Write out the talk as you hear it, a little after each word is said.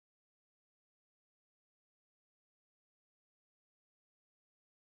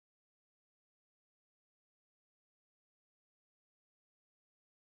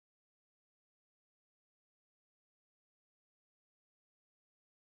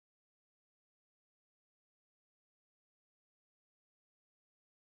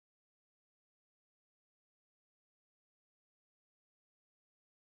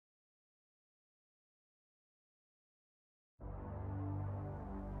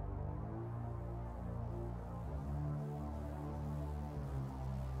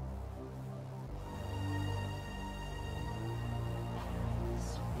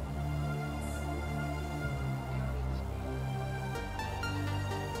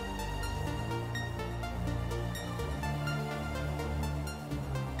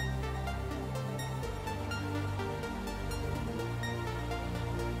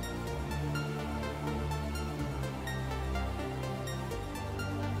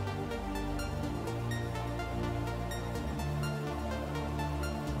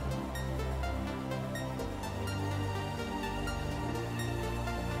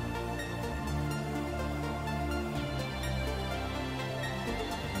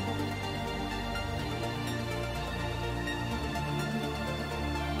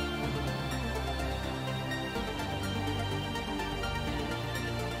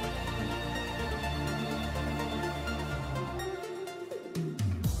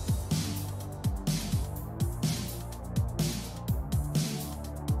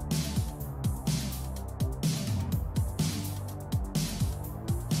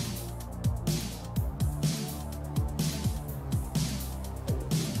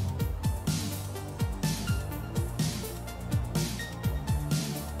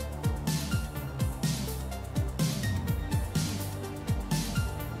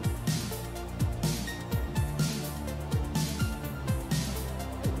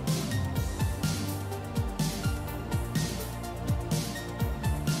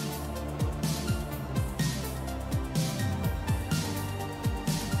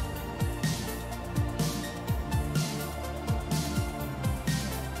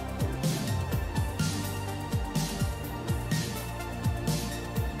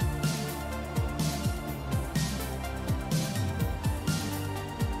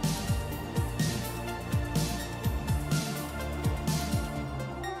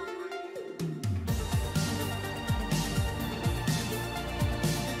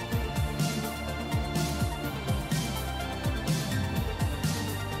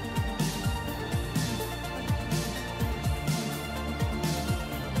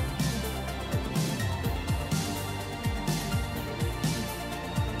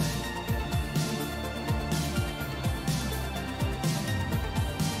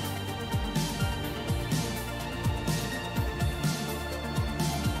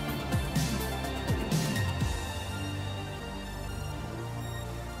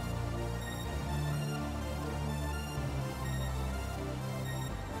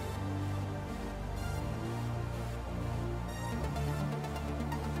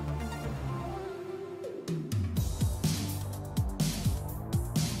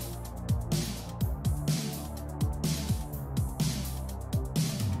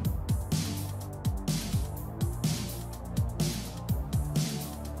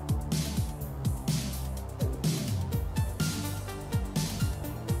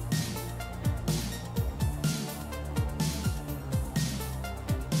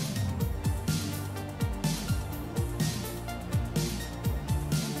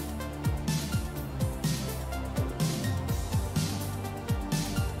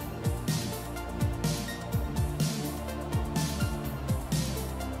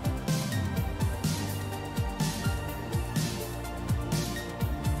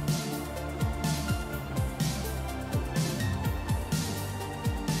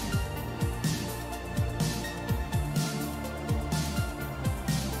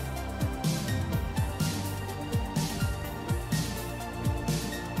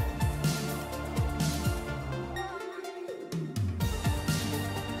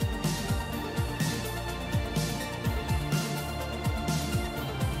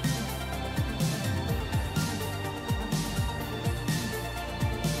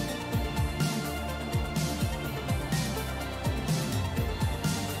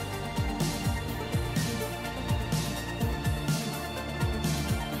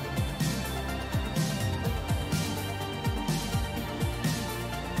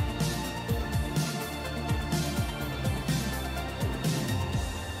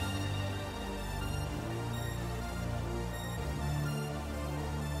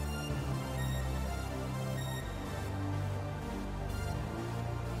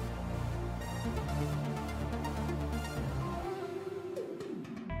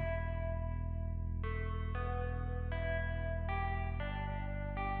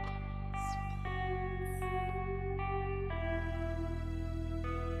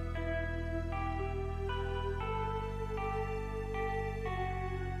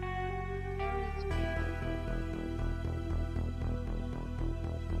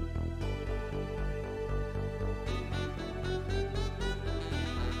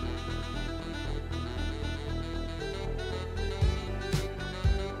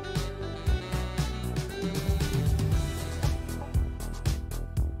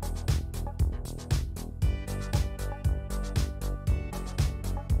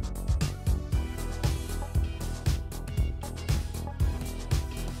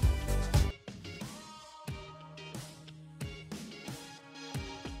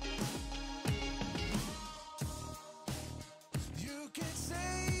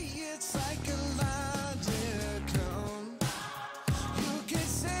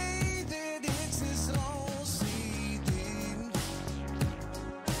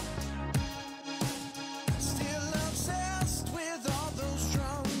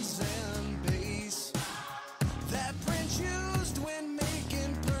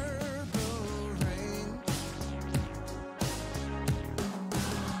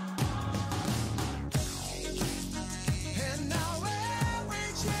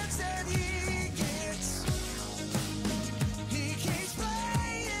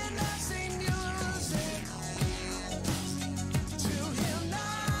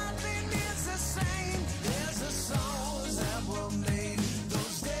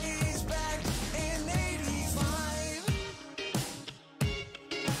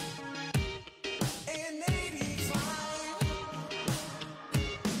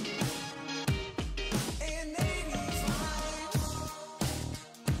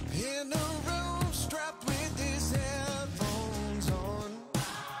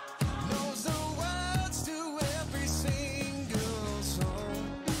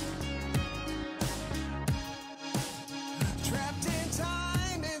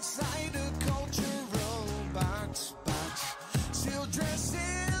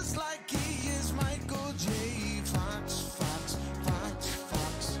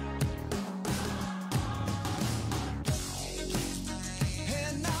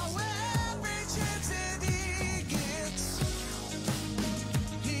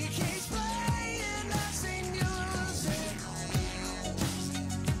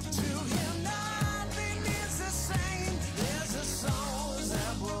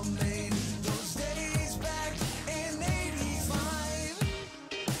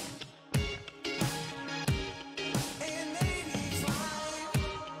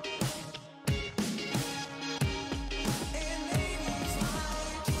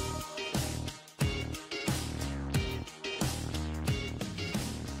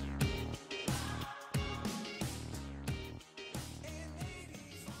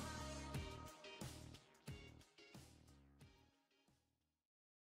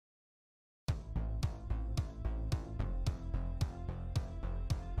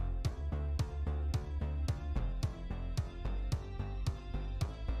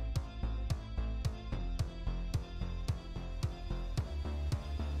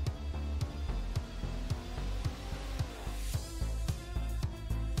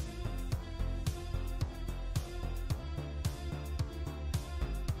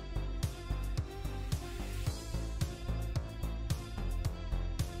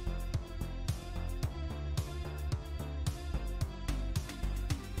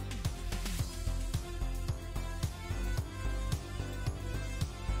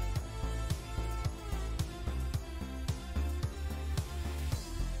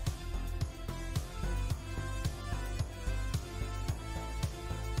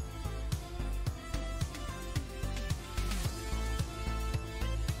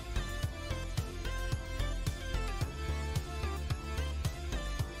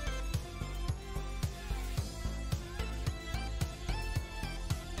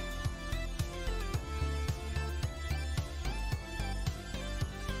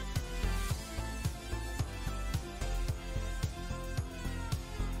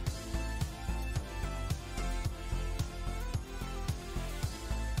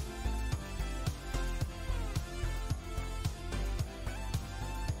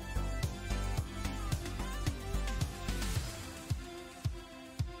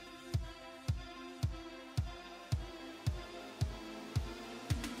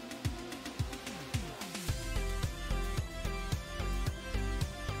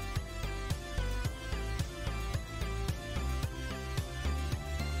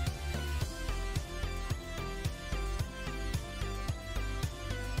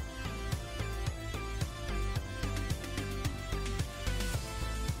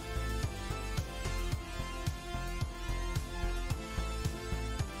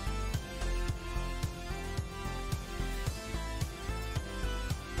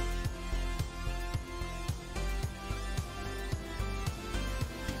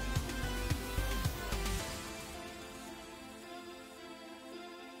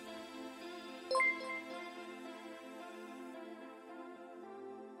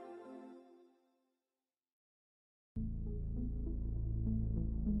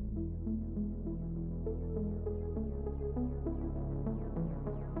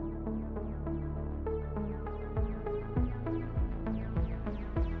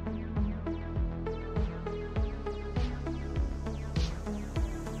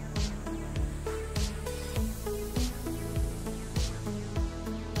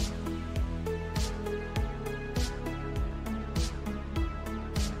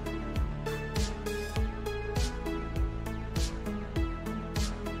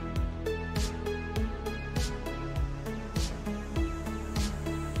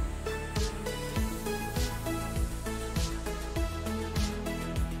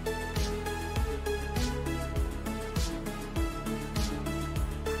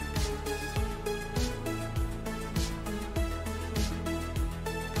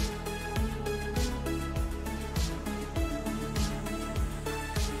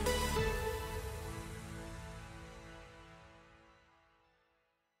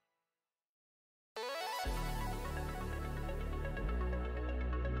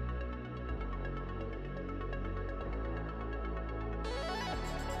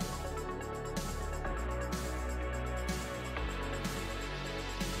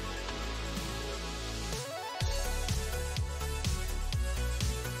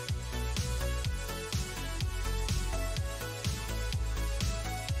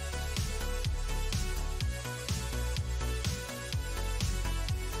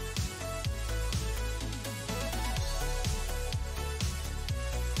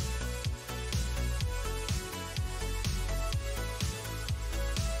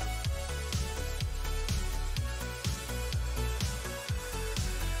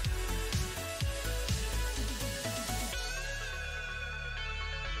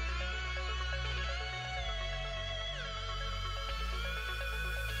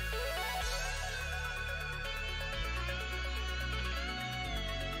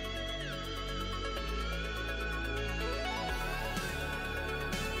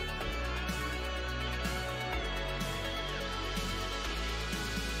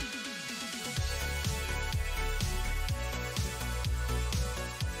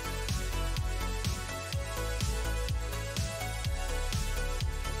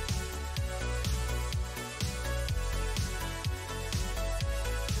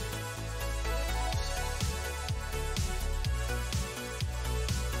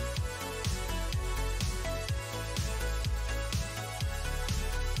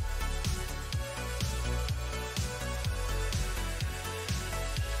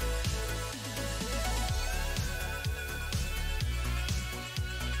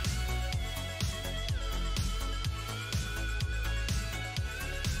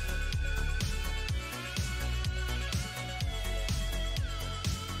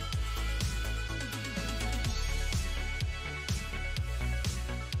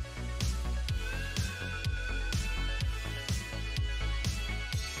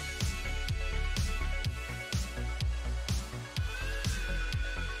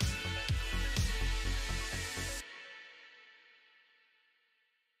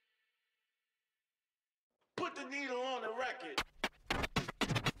Put the needle on the record.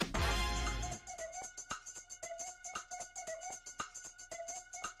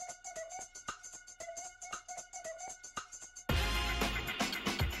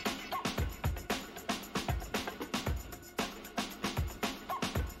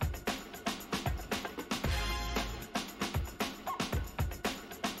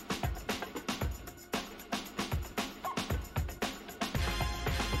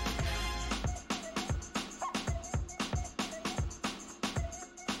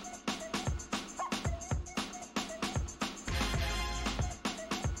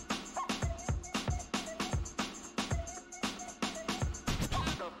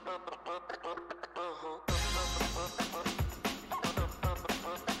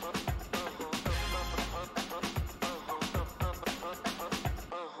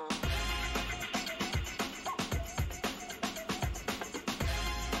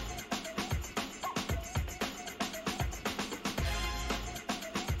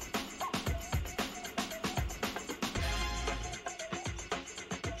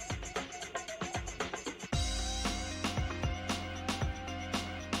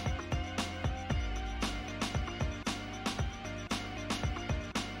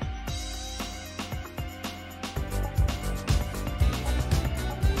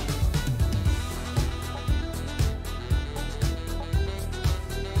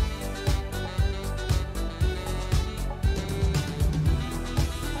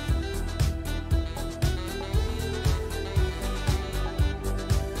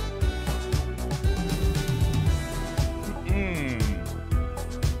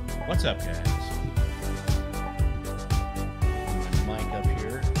 What's up, guys? Mic up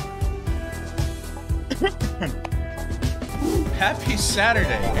here. Happy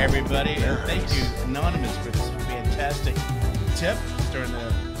Saturday, everybody, and thank you, Anonymous, for this fantastic tip. Starting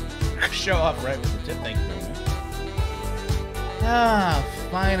to show off right with the tip. Thank you very much.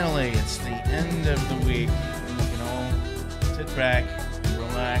 Finally, it's the end of the week, and we can all sit back and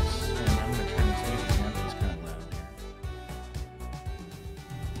relax. And I'm going to turn this music down because it's kind of loud here.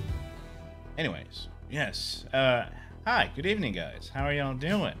 Anyways, yes. Hi, good evening, guys. How are y'all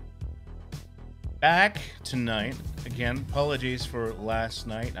doing? Back tonight. Again, apologies for last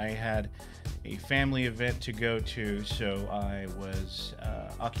night. I had a family event to go to, so I was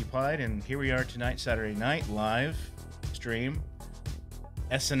occupied, and here we are tonight, Saturday night, live stream,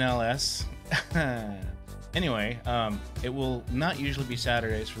 SNLS. Anyway, it will not usually be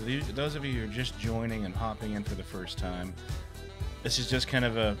Saturdays. For those of you who are just joining and hopping in for the first time, this is just kind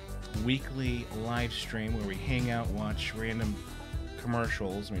of a weekly live stream where we hang out, watch random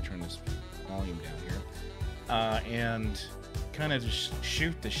commercials. Let me turn this volume down here. And kind of just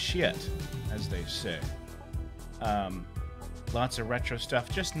shoot the shit, as they say. Lots of retro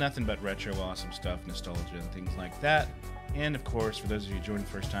stuff, just nothing but retro awesome stuff, nostalgia and things like that. And of course, for those of you joining the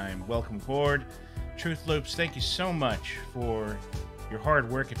first time, welcome aboard. Truth Loops, thank you so much for your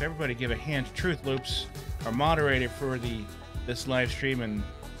hard work. If everybody give a hand to Truth Loops, our moderator for this live stream and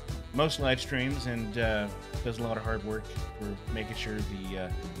most live streams, and does a lot of hard work for making sure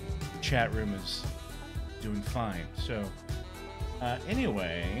the chat room is doing fine. So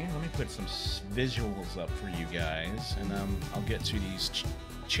anyway, let me put some visuals up for you guys, and I'll get to these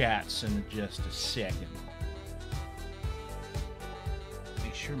chats in just a second.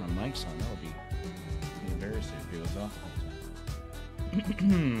 Make sure my mic's on. That would be embarrassing if it was off the whole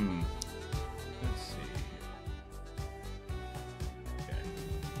time. Let's see. Okay.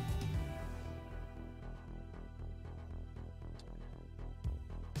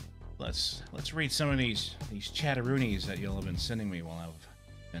 Let's read some of these chatteroonies that y'all have been sending me while I've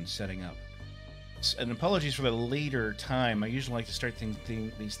been setting up. And apologies for the later time. I usually like to start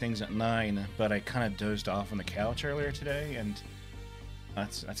these things at 9, but I kind of dozed off on the couch earlier today, and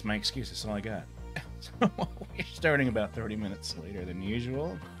that's my excuse. That's all I got. So we're starting about 30 minutes later than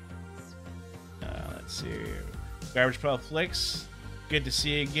usual. Let's see. Garbage Pile Flicks, good to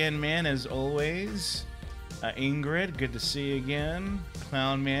see you again, man, as always. Ingrid, good to see you again.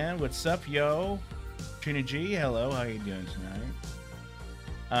 Clown Man, what's up, yo? Trina G, hello, how you doing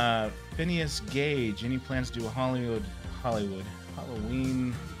tonight? Phineas Gage, any plans to do a Halloween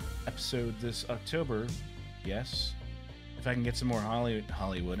episode this October? Yes. If I can get some more Halloween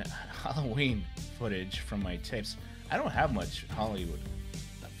footage from my tapes. I don't have much Halloween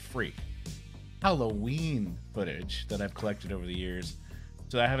footage that I've collected over the years,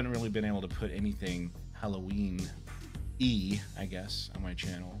 so I haven't really been able to put anything Halloween-y, I guess, on my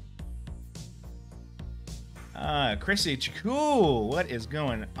channel. Chrissy, cool! What is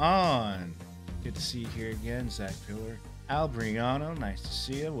going on? Good to see you here again, Zach Pillar. Al Briano, nice to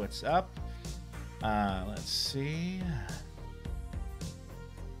see you. What's up? Let's see.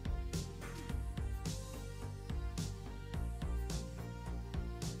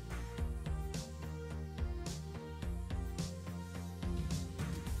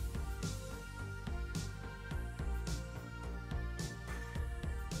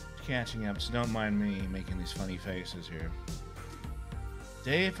 Catching up, so don't mind me making these funny faces here.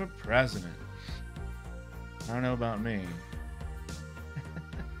 Day for president. I don't know about me.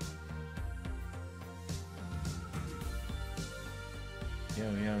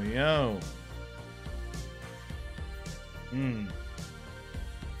 Yo. And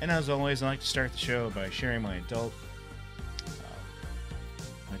as always, I like to start the show by sharing my adult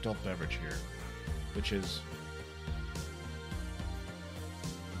beverage here, which is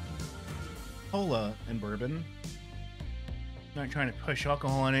cola and bourbon. I'm not trying to push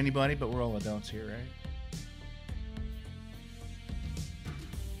alcohol on anybody, but we're all adults here, right?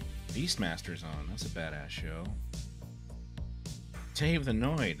 Beastmaster's on. That's a badass show. Dave the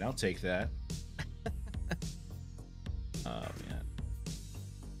Noid. I'll take that. Oh, man.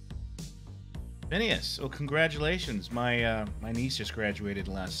 Phineas. Oh, congratulations. My niece just graduated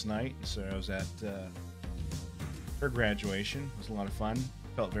last night, so I was at her graduation. It was a lot of fun.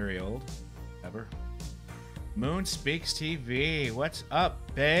 Felt very old. Ever. Moon Speaks TV. What's up,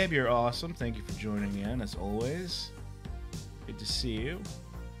 babe? You're awesome. Thank you for joining in, as always. Good to see you.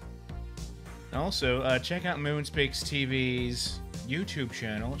 And also, check out Moon Speaks TV's YouTube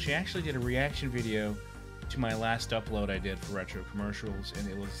channel. She actually did a reaction video to my last upload I did for Retro Commercials, and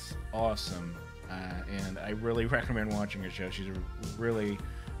it was awesome. And I really recommend watching her show. She's a really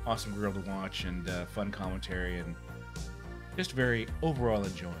awesome girl to watch, and fun commentary, and just very overall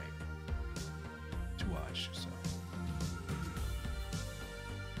enjoying to watch. So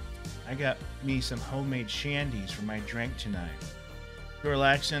I got me some homemade shandies for my drink tonight. You're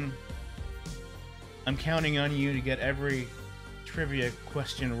relaxing. I'm counting on you to get every trivia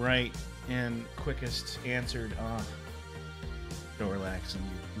question right and quickest answered. So relaxing,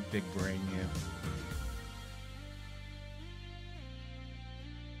 you big brain, you.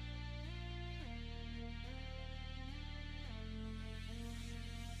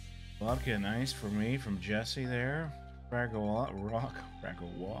 Vodka and ice for me from Jesse there. Fraggle Walk.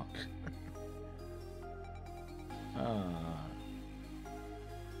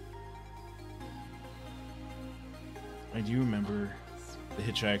 I do remember The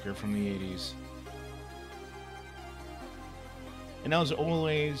Hitchhiker from the 80s. And as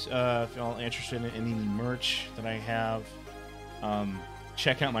always, if y'all are interested in any merch that I have,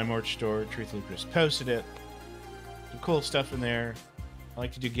 check out my merch store. Truthfully just posted it. Some cool stuff in there. I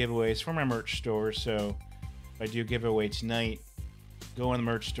like to do giveaways for my merch store, so if I do give away tonight, go on the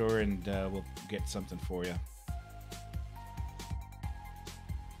merch store and we'll get something for you.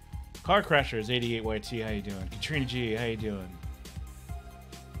 Car Crashers 88YT, how you doing? Katrina G, how you doing?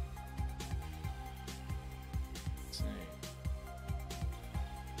 Let's see.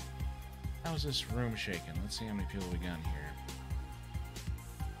 How's this room shaking? Let's see how many people we got here.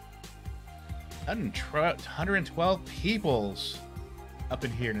 112 peoples up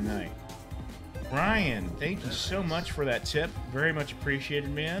in here tonight. Brian, thank you so much for that tip. Very much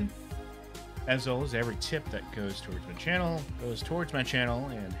appreciated, man. As always, every tip that goes towards my channel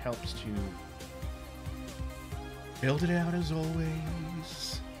and helps to build it out, as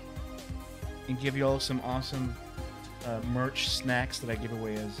always, and give you all some awesome merch snacks that I give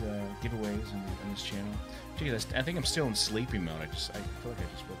away as giveaways on this channel. Gee, I think I'm still in sleepy mode. I feel like I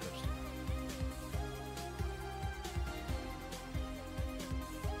just woke up.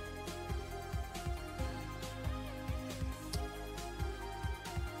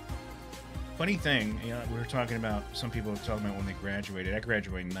 Funny thing, you know, we were talking about, some people were talking about when they graduated. I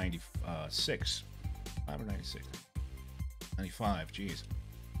graduated in 96. 5 or 96? 95, jeez.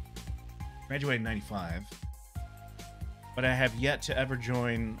 Graduated in 95. But I have yet to ever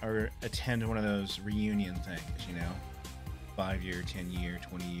join or attend one of those reunion things, you know? 5-year, 10-year,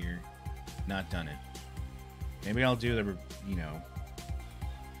 20-year. Not done it. Maybe I'll do the, you know,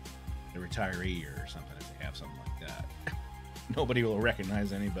 the retiree year or something if they have something like that. Nobody will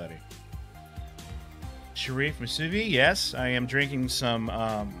recognize anybody. Sharif Masuvi, yes, I am drinking some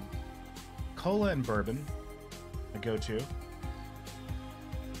cola and bourbon. A go-to.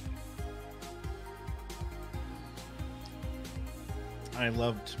 I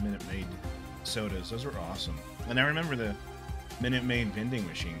loved Minute Maid sodas. Those were awesome. And I remember the Minute Maid vending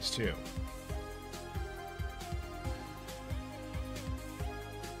machines, too.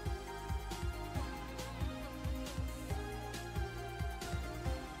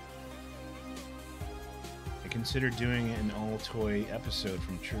 Consider doing an all-toy episode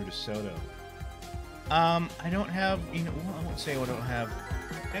from True to Soto. I don't have, you know, well, I won't say I don't have.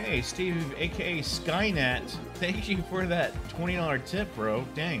 Hey, Steve, aka Skynet, thank you for that $20 tip, bro.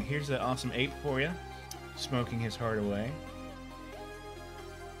 Dang, here's that awesome ape for you, smoking his heart away.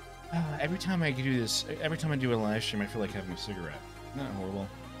 Every time I do this, every time I do a live stream, I feel like having a cigarette. Not horrible.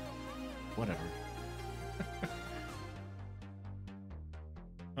 Whatever.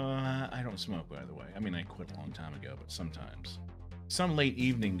 I don't smoke, by the way. I mean, I quit a long time ago, but sometimes. Some late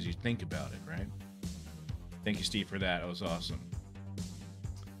evenings you think about it, right? Thank you, Steve, for that. That was awesome.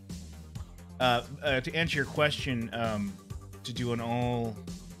 To answer your question, to do an all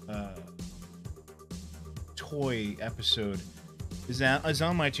toy episode is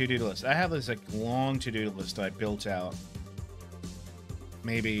on my to-do list. I have this like long to-do list I built out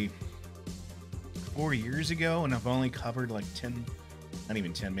maybe 4 years ago, and I've only covered like 10, not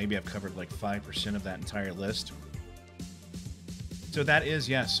even 10, maybe I've covered like 5% of that entire list. So that is,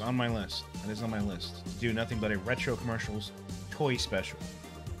 yes, on my list. That is on my list. To do nothing but a retro commercials toy special.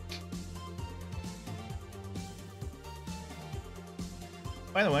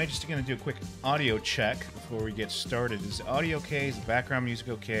 By the way, just going to do a quick audio check before we get started. Is the audio okay? Is the background music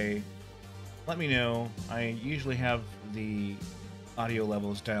okay? Let me know. I usually have the audio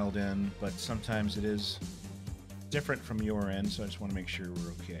levels dialed in, but sometimes it is different from your end, so I just want to make sure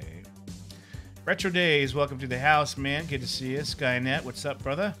we're okay. Retro Days, welcome to the house, man. Good to see you. Skynet, what's up,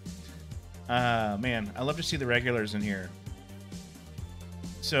 brother? Man, I love to see the regulars in here.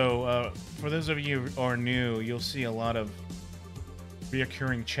 So, for those of you who are new, you'll see a lot of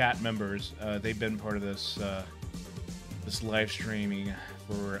reoccurring chat members. They've been part of this this live streaming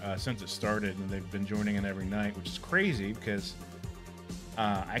for since it started, and they've been joining in every night, which is crazy because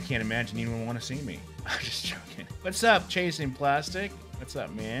I can't imagine anyone want to see me. I'm just joking. What's up, Chasing Plastic? What's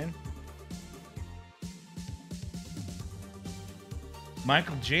up, man?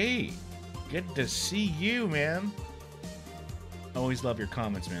 Michael G, good to see you, man. Always love your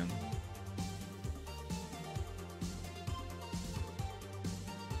comments, man.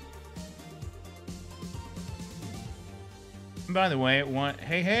 And by the way,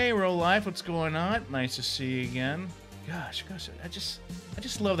 hey, Real Life, what's going on? Nice to see you again. Gosh, I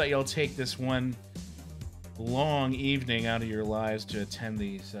just love that y'all take this one long evening out of your lives to attend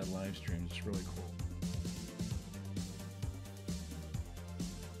these live streams. It's really cool.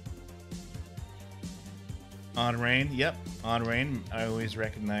 On Rain, yep, On Rain. I always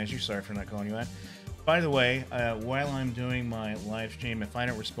recognize you. Sorry for not calling you out. By the way, while I'm doing my live stream, if I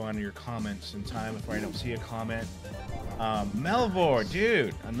don't respond to your comments in time, if I don't see a comment, Melvor,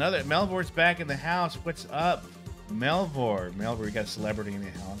 dude, Melvor's back in the house. What's up, Melvor? Melvor, we got a celebrity in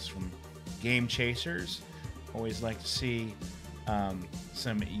the house from Game Chasers. Always like to see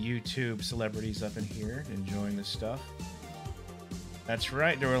some YouTube celebrities up in here enjoying this stuff. That's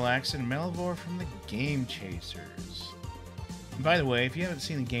right, Dorlax and Melvor from the Game Chasers. And by the way, if you haven't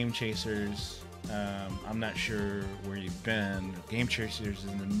seen the Game Chasers, I'm not sure where you've been. Game Chasers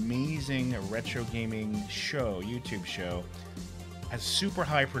is an amazing retro gaming show, YouTube show. Has super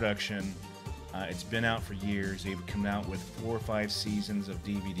high production. It's been out for years. They've come out with 4 or 5 seasons of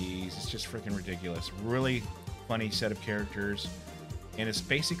DVDs. It's just freaking ridiculous. Really funny set of characters. And it's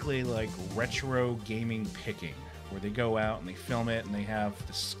basically like retro gaming picking, where they go out and they film it and they have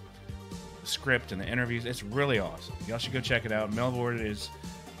the script and the interviews. It's really awesome. Y'all should go check it out. Melvor is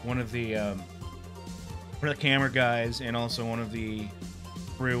one of the camera guys and also one of the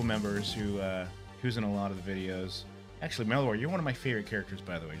crew members who's in a lot of the videos. Actually, Melvor, you're one of my favorite characters,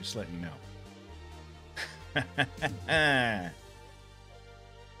 by the way. Just letting you know. Yeah.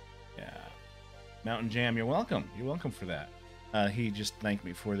 Mountain Jam, you're welcome. You're welcome for that. He just thanked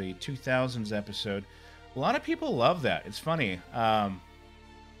me for the 2000s episode. A lot of people love that. It's funny.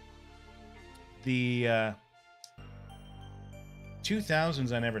 The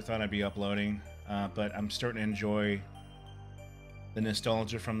 2000s I never thought I'd be uploading, but I'm starting to enjoy the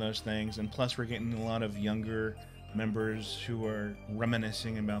nostalgia from those things. And plus, we're getting a lot of younger members who are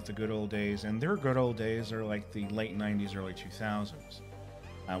reminiscing about the good old days. And their good old days are like the late 90s, early 2000s,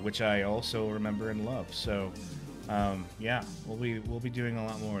 which I also remember and love. So, yeah, we'll be doing a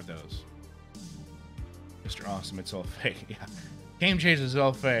lot more of those. Mr. Awesome, it's all fake. Yeah. Game Chasers is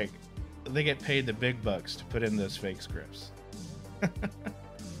all fake. They get paid the big bucks to put in those fake scripts.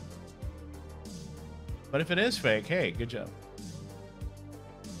 But if it is fake, hey, good job.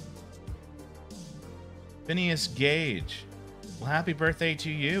 Phineas Gage. Well, happy birthday to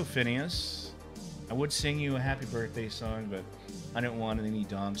you, Phineas. I would sing you a happy birthday song, but I didn't want any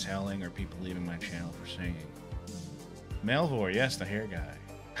dogs howling or people leaving my channel for singing. Melvor, yes, the hair guy.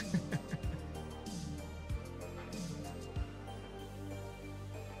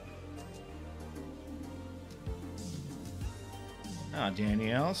 Ah,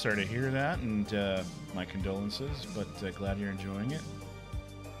 Danielle, sorry to hear that, and my condolences, but glad you're enjoying it.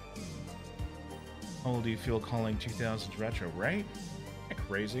 How old do you feel calling 2000s retro, right? Isn't that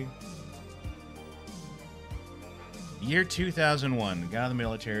crazy? Year 2001, got out of the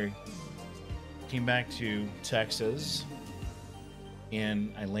military, came back to Texas,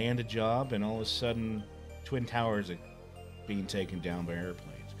 and I landed a job, and all of a sudden, Twin Towers are being taken down by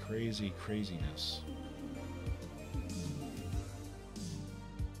airplanes. Crazy craziness.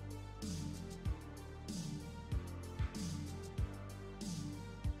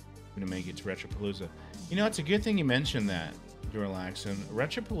 To make it to Retropalooza. You know, it's a good thing you mentioned that, Duralaxon.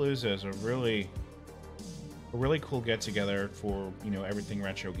 Retropalooza is a really cool get-together for, you know, everything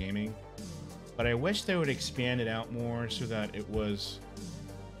retro gaming. But I wish they would expand it out more so that it was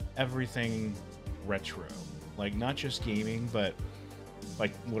everything retro. Like, not just gaming, but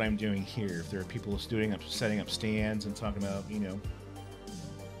like what I'm doing here. If there are people setting up stands and talking about, you know,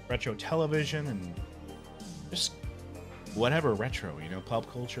 retro television and just whatever retro, you know, pop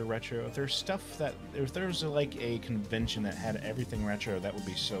culture retro. If there's stuff that, if there's like a convention that had everything retro, that would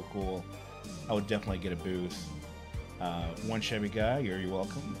be so cool. I would definitely get a booth. One Chevy Guy, you're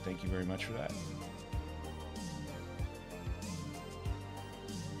welcome. Thank you very much for that.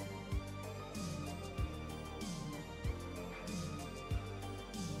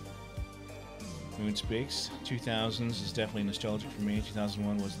 Moon Speaks. 2000s is definitely nostalgic for me.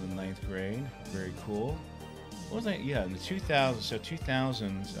 2001 was the 9th grade. Very cool. What was that? Yeah, in the 2000s. So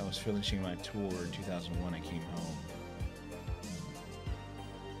 2000s, I was finishing my tour. In 2001, I came home.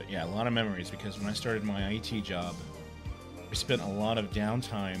 But yeah, a lot of memories because when I started my IT job, I spent a lot of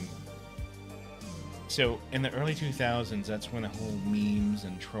downtime. So in the early 2000s, that's when the whole memes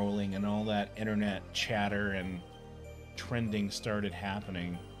and trolling and all that internet chatter and trending started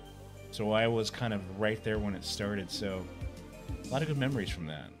happening. So I was kind of right there when it started. So a lot of good memories from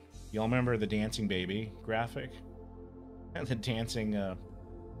that. Y'all remember the Dancing Baby graphic? The dancing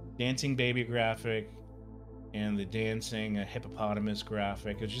baby graphic and the dancing hippopotamus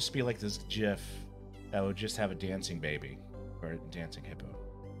graphic. It would just be like this GIF that would just have a dancing baby or a dancing hippo.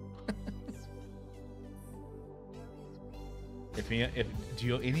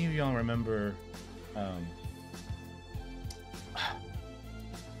 Do any of y'all remember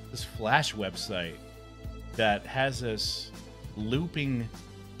this Flash website that has this looping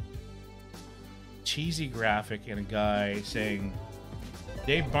cheesy graphic and a guy saying,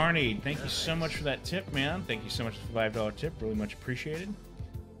 Dave Barney, thank you so much for that tip, man. Thank you so much for the $5 tip. Really much appreciated.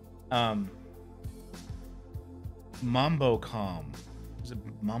 Mombocom. Is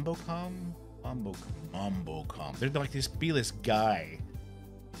it Mombocom? Mombocom. They're like this B-list guy.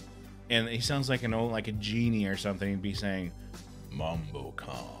 And he sounds like like a genie or something. He'd be saying,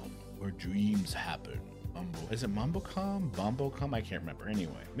 Mombocom, where dreams happen. Is it Mombocom? Bombocom? I can't remember.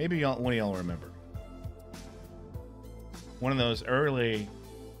 Anyway, maybe one of y'all remember. One of those early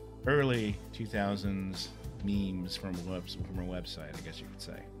 2000s memes from a website, I guess you could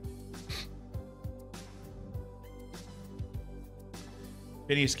say.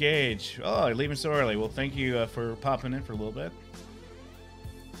 Phineas Gage. Oh, you're leaving so early. Well, thank you for popping in for a little bit.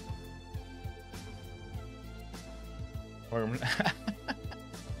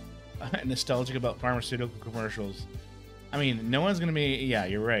 Nostalgic about pharmaceutical commercials. I mean, no one's gonna be. Yeah,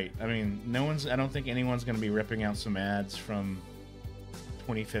 you're right. I mean, I don't think anyone's gonna be ripping out some ads from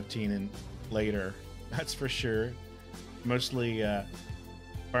 2015 and later. That's for sure. Mostly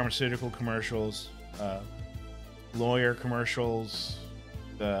pharmaceutical commercials, lawyer commercials.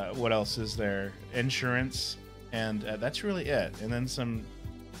 What else is there? Insurance, and that's really it. And then some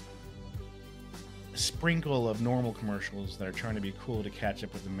sprinkle of normal commercials that are trying to be cool to catch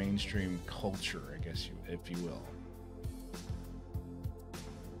up with the mainstream culture, I guess, if you will.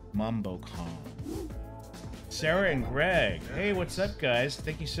 Mombocom. Sarah and Greg. Hey, what's up, guys?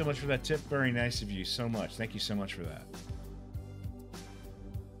 Thank you so much for that tip. Very nice of you. So much. Thank you so much for that.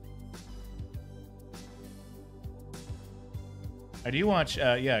 I do watch,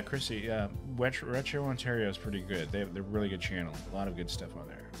 yeah, Chrissy, Retro Ontario is pretty good. They're a really good channel. A lot of good stuff on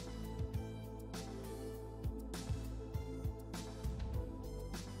there.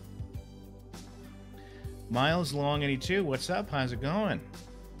 Miles Long 82, what's up? How's it going?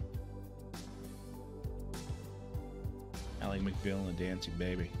 Ally McBeal and the Dancing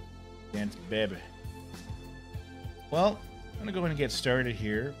Baby. Dancing Baby. Well, I'm going to go ahead and get started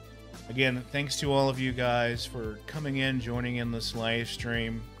here. Again, thanks to all of you guys for coming in, joining in this live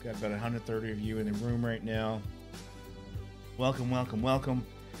stream. Got about 130 of you in the room right now. Welcome, welcome, welcome.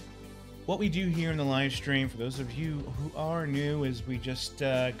 what we do here in the live stream, for those of you who are new, is we just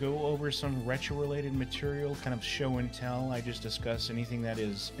go over some retro-related material, kind of show and tell. I just discuss anything that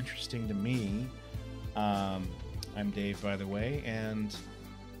is interesting to me. I'm Dave, by the way, and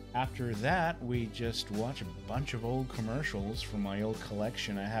after that, we just watch a bunch of old commercials from my old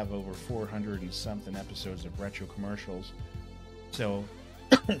collection. I have over 400 and something episodes of retro commercials. So,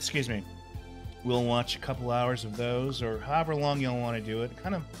 excuse me, we'll watch a couple hours of those, or however long you'll want to do it.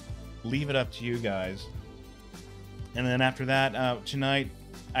 Kind of leave it up to you guys. And then after that, tonight,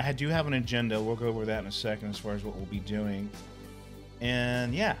 I do have an agenda. We'll go over that in a second as far as what we'll be doing.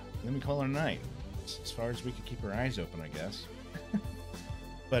 And yeah, then we call it a night. As far as we can keep our eyes open, I guess.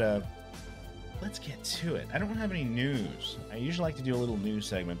 But let's get to it. I don't have any news. I usually like to do a little news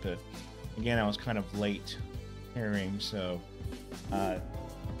segment, but again, I was kind of late hearing, so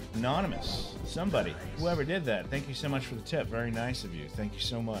anonymous, somebody, whoever did that, thank you so much for the tip. Very nice of you. Thank you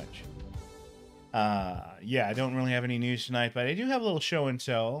so much. Yeah, I don't really have any news tonight, but I do have a little show and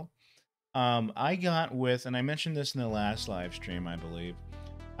tell. I got with, and I mentioned this in the last live stream, I believe,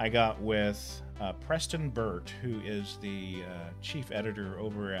 I got with Preston Burt, who is the chief editor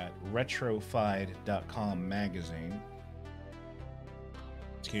over at RetroFied.com magazine.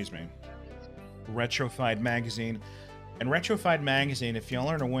 Excuse me. RetroFied Magazine. And RetroFied Magazine, if y'all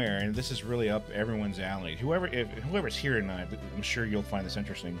aren't aware, and this is really up everyone's alley, whoever's here tonight, I'm sure you'll find this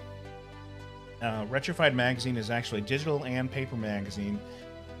interesting. RetroFied Magazine is actually a digital and paper magazine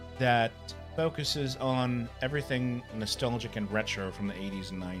that focuses on everything nostalgic and retro from the 80s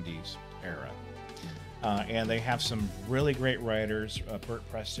and 90s era. And they have some really great writers. Burt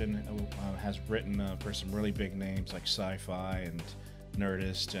Preston has written for some really big names like Sci-Fi and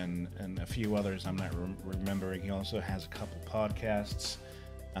Nerdist and a few others I'm not remembering. He also has a couple podcasts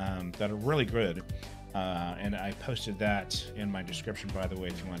that are really good. And I posted that in my description, by the way,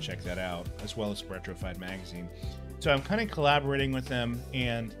 if you want to check that out, as well as RetroFied Magazine. So I'm kind of collaborating with them,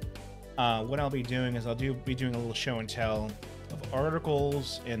 and what I'll be doing is be doing a little show and tell of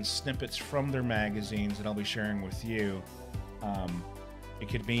articles and snippets from their magazines that I'll be sharing with you. It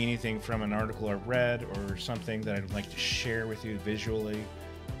could be anything from an article I read or something that I'd like to share with you visually.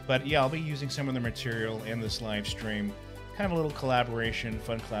 But yeah, I'll be using some of the material in this live stream. Kind of a little collaboration,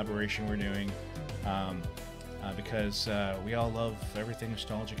 fun collaboration we're doing. Because we all love everything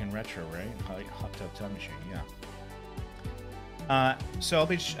nostalgic and retro, right? Hot Tub Time Machine, yeah. So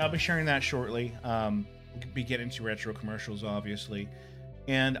I'll be sharing that shortly. We'll be getting to retro commercials, obviously,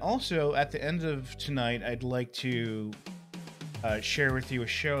 and also at the end of tonight, I'd like to share with you a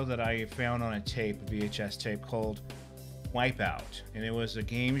show that I found on a tape, a VHS tape called Wipeout, and it was a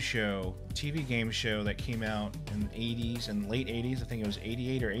game show, TV game show that came out in the 80s and late 80s. I think it was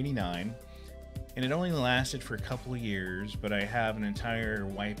 88 or 89. And it only lasted for a couple of years, but I have an entire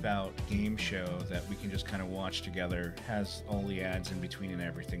Wipeout game show that we can just kind of watch together. It has all the ads in between and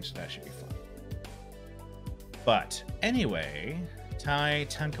everything, so that should be fun. But anyway, Tai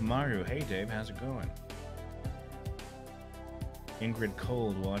Tankamaru, hey Dave, how's it going? Ingrid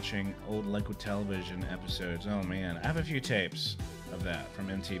Cold watching old Lego Television episodes. Oh man, I have a few tapes of that from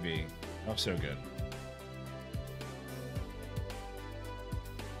MTV. Oh, so good.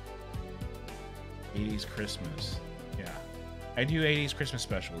 '80s Christmas. Yeah. I do 80s Christmas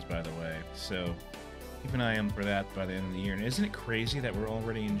specials, by the way, so keep an eye on for that by the end of the year. And isn't it crazy that we're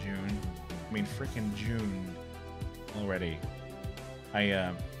already in June? I mean, frickin' June already.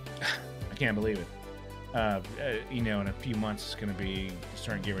 I can't believe it. You know, in a few months, it's going to be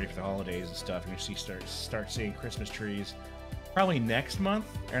starting to get ready for the holidays and stuff. And you start seeing Christmas trees probably next month,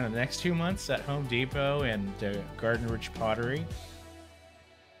 or in the next 2 months at Home Depot and Garden Ridge Pottery.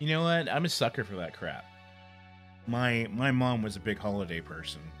 You know what? I'm a sucker for that crap. My mom was a big holiday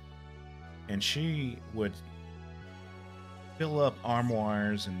person, and she would fill up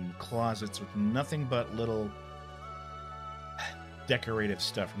armoires and closets with nothing but little decorative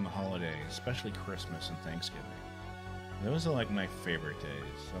stuff from the holidays, especially Christmas and Thanksgiving. Those are like my favorite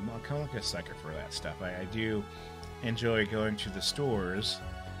days. I'm kind of like a sucker for that stuff. I do enjoy going to the stores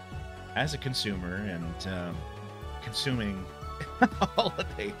as a consumer and consuming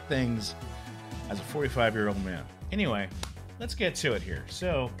holiday things as a 45-year-old man. Anyway, let's get to it here.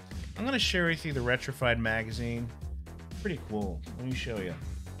 So I'm going to share with you the RetroFied magazine. Pretty cool. Let me show you.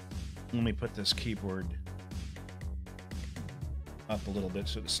 Let me put this keyboard up a little bit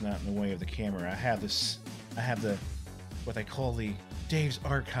so it's not in the way of the camera. I have the what I call the Dave's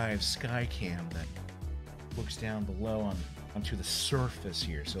Archive Sky Cam that looks down below onto the surface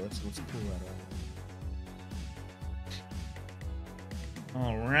here. So let's pull that up.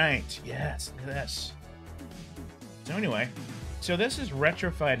 All right. Yes, look at this. So anyway, So this is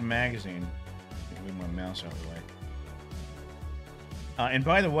RetroFied Magazine. Let me move my mouse out of the way. And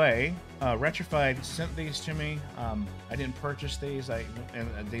by the way, RetroFied sent these to me. I didn't purchase these.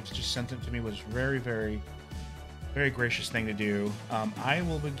 And they just sent them to me. It was very, very, very gracious thing to do. I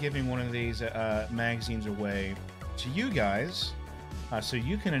will be giving one of these magazines away to you guys, so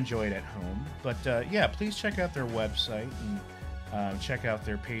you can enjoy it at home. But yeah, please check out their website and check out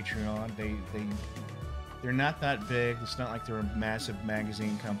their Patreon. They're not that big. It's not like they're a massive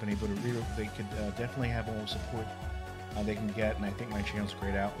magazine company, but they could definitely have a little support they can get, and I think my channel's a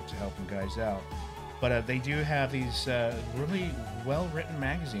great outlet to help them guys out. But they do have these really well-written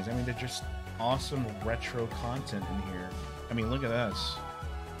magazines. I mean, they're just awesome retro content in here. I mean, look at this.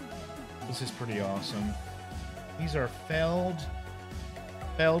 This is pretty awesome. These are failed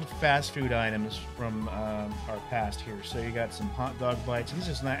fast food items from our past here. So you got some hot dog bites. This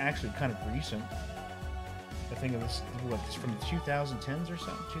is not actually kind of recent. I think of this, what, this from the 2010s or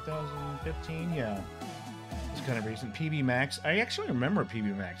something? 2015? Yeah. It's kind of recent. PB Max. I actually remember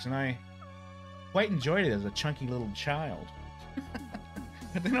PB Max, and I quite enjoyed it as a chunky little child.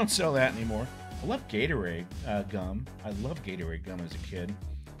 But they don't sell that anymore. I love Gatorade gum. I love Gatorade gum as a kid.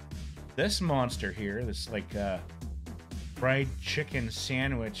 This monster here, this like fried chicken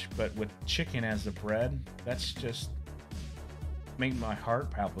sandwich, but with chicken as the bread. That's just made my heart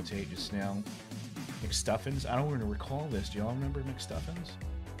palpitate just now. McStuffins. I don't even recall this. Do y'all remember McStuffins?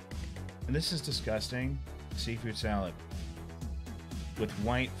 And this is disgusting. Seafood salad with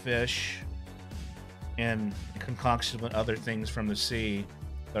white fish and a concoction of other things from the sea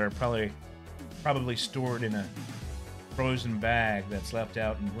that are probably stored in a frozen bag that's left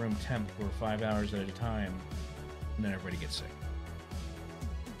out in room temp for 5 hours at a time, and then everybody gets sick.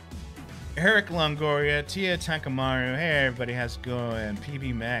 Eric Longoria, Tia Takamaru, hey everybody, how's it going?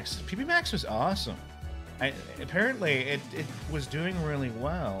 PB Max. PB Max was awesome. Apparently it was doing really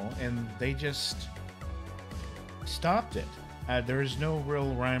well, and they just stopped it. There is no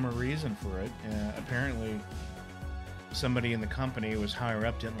real rhyme or reason for it. Apparently somebody in the company was higher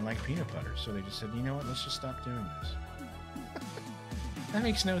up didn't like peanut butter, so they just said, you know what, let's just stop doing this. That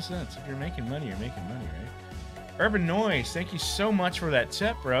makes no sense. If you're making money, you're making money, right? Urban Noise, thank you so much for that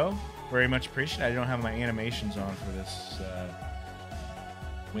tip, bro. Very much appreciated. I don't have my animations on for this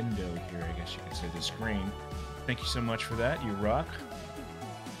window here, I guess you could say, the screen. Thank you so much for that. You rock.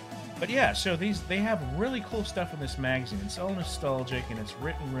 But yeah, so they have really cool stuff in this magazine. It's all nostalgic and it's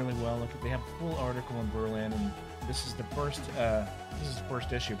written really well. Look, they have a full article in Berlin, and this is the first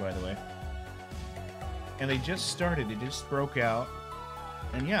issue, by the way. And they just started. They just broke out.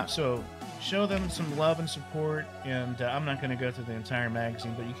 And yeah, so show them some love and support. And I'm not going to go through the entire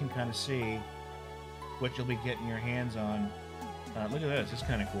magazine, but you can kind of see what you'll be getting your hands on. Look at this. It's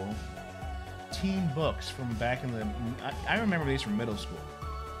kind of cool. Teen books from back in the... I remember these from middle school.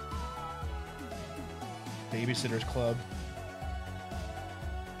 Babysitter's Club.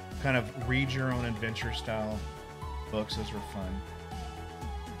 Kind of read your own adventure style books. Those were fun.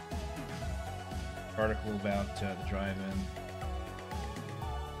 Article about the drive-in.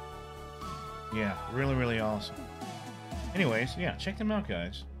 Yeah, really, really awesome. Anyways, yeah, check them out,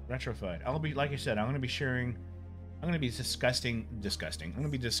 guys. RetroFied. I'll be, like I said, I'm going to be sharing... I'm going to be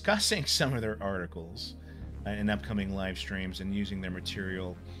discussing some of their articles in upcoming live streams and using their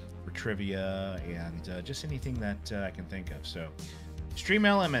material for trivia and just anything that I can think of. So, Stream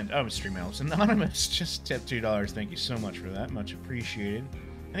Element, Anonymous just tipped $2. Thank you so much for that. Much appreciated.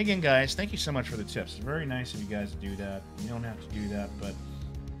 And again, guys, thank you so much for the tips. It's very nice of you guys to do that. You don't have to do that, but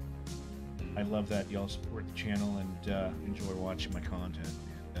I love that y'all support the channel and enjoy watching my content.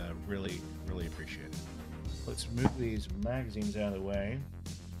 Really, really appreciate it. Let's move these magazines out of the way.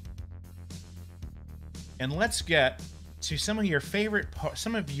 And let's get to some of your favorite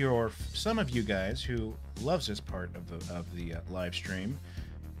some of you guys who loves this part of the live stream,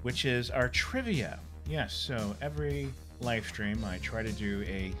 which is our trivia. Yes, so every live stream I try to do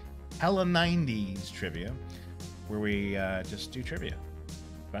a hella 90s trivia where we just do trivia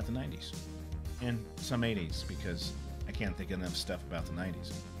about the 90s and some 80s because I can't think of enough stuff about the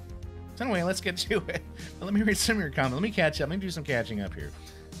 90s. So anyway, let's get to it. Let me read some of your comments. Let me catch up. Let me do some catching up here.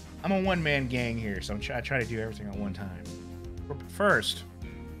 I'm a one-man gang here, so I try to do everything at one time. But first,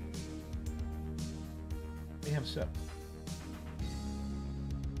 we have stuff.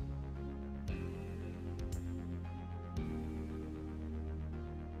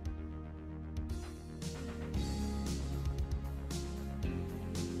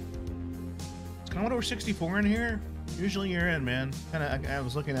 Is Commodore 64 in here? Usually you're in, man. I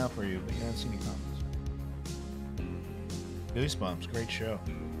was looking out for you, but you haven't seen any comments. Goosebumps, great show.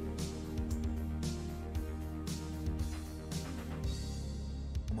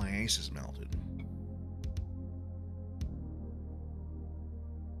 face is melted.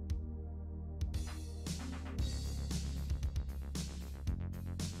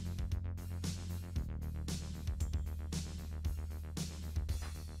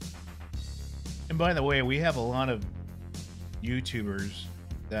 And by the way, we have a lot of YouTubers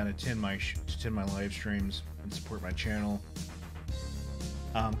that attend my live streams and support my channel.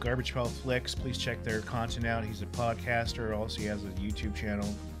 Garbage Pail Flicks, please check their content out. He's a podcaster. Also, he has a YouTube channel,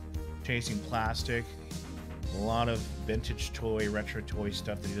 Chasing Plastic. A lot of vintage toy, retro toy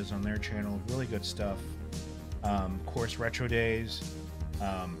stuff that he does on their channel. Really good stuff. Of course, Retro Days.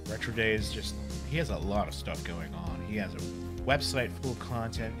 Retro Days, he has a lot of stuff going on. He has a website full of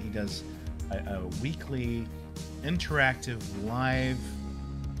content. He does a weekly interactive live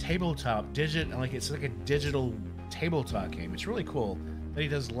tabletop it's like a digital tabletop game. It's really cool that he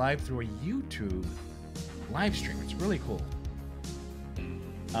does live through a YouTube live stream. It's really cool.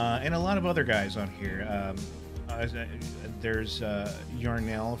 And a lot of other guys on here. There's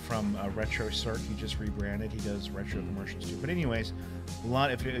Yarnell from Retro Cirque. He just rebranded. He does retro commercials too. But anyways,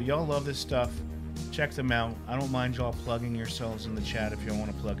 if y'all love this stuff, check them out. I don't mind y'all plugging yourselves in the chat. If you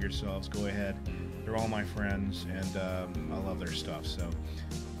want to plug yourselves, go ahead. They're all my friends, and I love their stuff. So,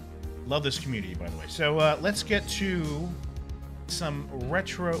 love this community, by the way. So, let's get to some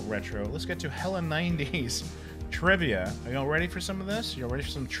retro. Let's get to hella 90s trivia. Are y'all ready for some of this? Y'all ready for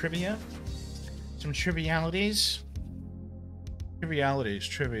some trivia? Some trivialities?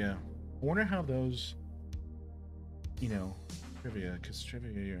 Trivia. I wonder how those, trivia, because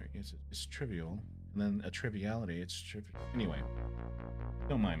trivia is trivial, and then a triviality, it's trivial. Anyway,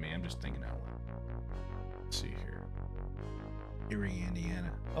 don't mind me, I'm just thinking out loud. Let's see here. Erie,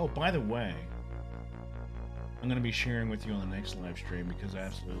 Indiana. Oh, by the way, I'm going to be sharing with you on the next live stream because I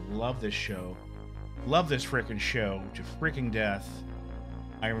absolutely love this show. Love this freaking show to freaking death.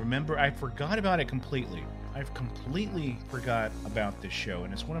 I forgot about it completely. I've completely forgot about this show,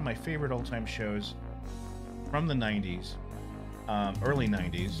 and it's one of my favorite all-time shows from the 90s, early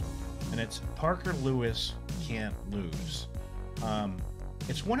 90s, and it's Parker Lewis Can't Lose.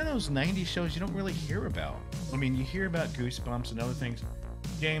 It's one of those 90s shows you don't really hear about. I mean, you hear about Goosebumps and other things.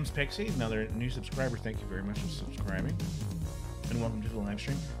 James Pixie, another new subscriber, thank you very much for subscribing, and welcome to the live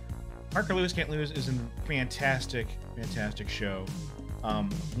stream. Parker Lewis Can't Lose is a fantastic show.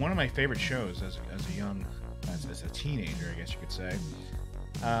 One of my favorite shows as a teenager, I guess you could say.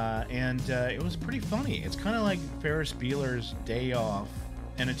 And it was pretty funny. It's kind of like Ferris Bueller's Day Off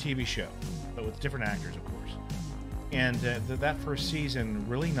and a TV show, but with different actors, of course. And that first season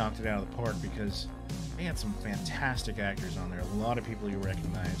really knocked it out of the park because they had some fantastic actors on there. A lot of people you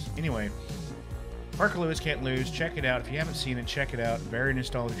recognize. Anyway, Parker Lewis Can't Lose. Check it out. If you haven't seen it, check it out. Very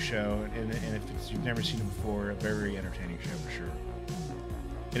nostalgic show. And if you've never seen it before, a very entertaining show for sure.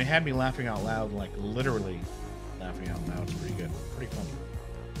 And it had me laughing out loud, like literally laughing out loud. It's pretty good. Pretty funny.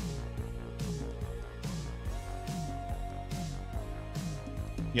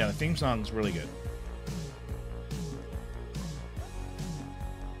 Yeah, the theme song's really good.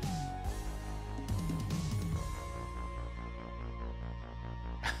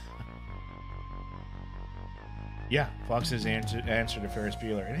 Yeah, Fox's answer to Ferris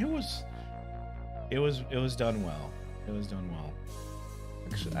Bueller, and it was done well. It was done well.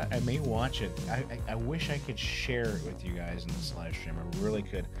 Actually, I may watch it. I wish I could share it with you guys in this live stream. I really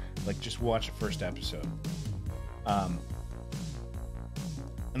could, like, just watch the first episode.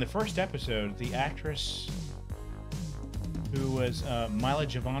 In the first episode, the actress who was Mila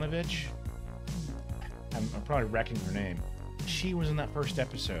Jovanovic, I'm probably wrecking her name. She was in that first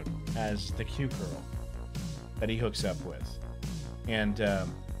episode as the cute girl that he hooks up with. And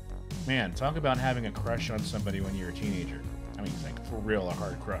man, talk about having a crush on somebody when you're a teenager. I mean, like, for real, a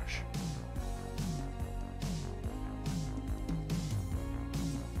hard crush.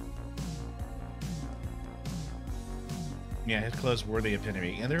 Yeah, his clothes were the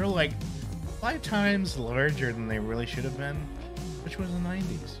epitome. And they're like 5 times larger than they really should have been, which was the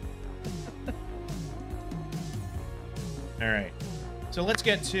 90s. Alright, so let's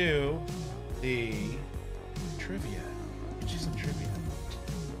get to the trivia. Which is some trivia.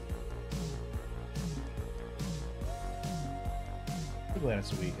 I'm glad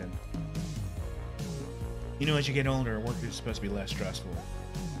it's a weekend. You know, as you get older, work is supposed to be less stressful.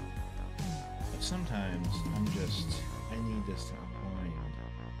 But sometimes I need this to unwind.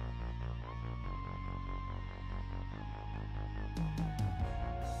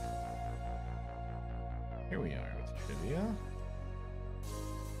 Here we are with trivia.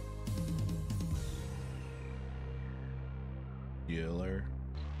 Bueller.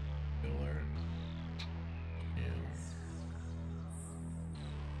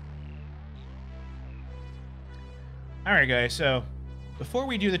 Alright, guys, so before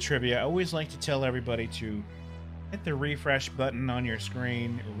we do the trivia, I always like to tell everybody to hit the refresh button on your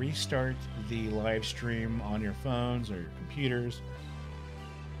screen, restart the live stream on your phones or your computers.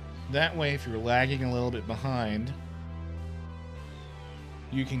 That way, if you're lagging a little bit behind,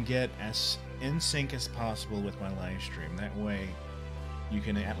 you can get as in sync as possible with my live stream. That way, you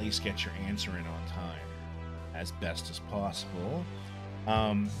can at least get your answer in on time as best as possible.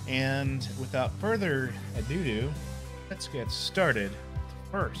 And without further ado, let's get started.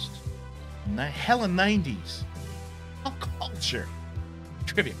 First, hella 90s pop culture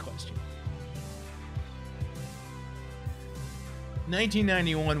trivia question.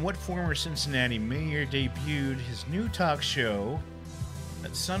 1991, what former Cincinnati mayor debuted his new talk show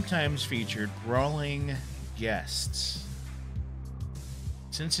that sometimes featured brawling guests?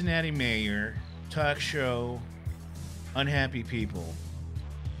 Cincinnati mayor, talk show, unhappy people.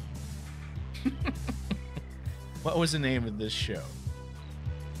 What was the name of this show?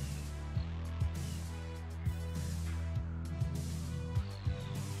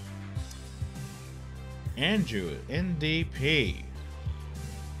 Andrew, NDP.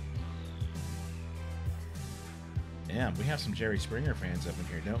 Damn, we have some Jerry Springer fans up in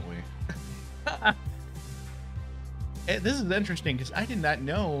here, don't we? This is interesting because I did not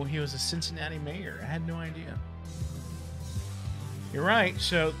know he was a Cincinnati mayor. I had no idea. You're right.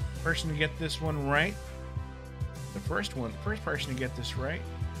 So, person to get this one right, the first person to get this right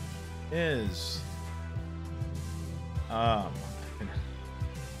is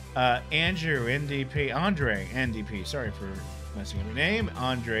Andrew NDP, Andre NDP. Sorry for messing up your name,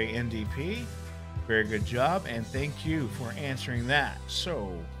 Andre NDP. Very good job, and thank you for answering that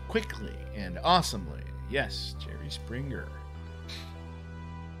so quickly and awesomely. Yes, Jerry Springer.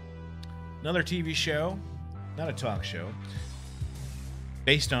 Another TV show, not a talk show,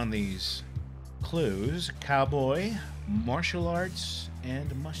 based on these clues: cowboy, martial arts,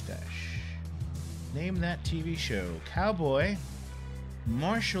 and mustache. Name that TV show. Cowboy,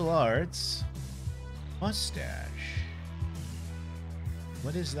 martial arts, mustache.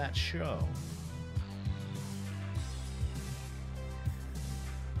 What is that show?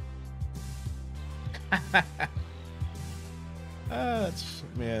 That's,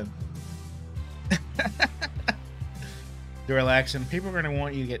 man. Relaxing. People are going to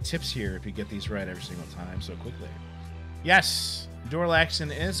want you to get tips here if you get these right every single time so quickly. Yes,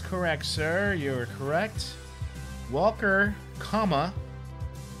 Dorlaxon is correct, sir. You're correct. Walker, comma,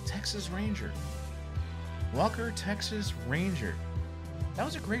 Texas Ranger. Walker, Texas Ranger. That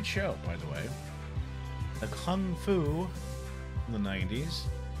was a great show, by the way. The Kung Fu in the 90s.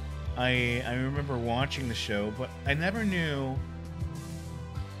 I remember watching the show, but I never knew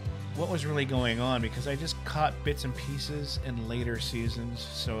what was really going on because I just caught bits and pieces in later seasons.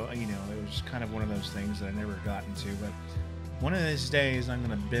 So, you know, it was kind of one of those things that I never got into. But one of these days, I'm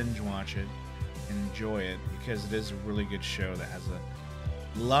going to binge watch it and enjoy it because it is a really good show that has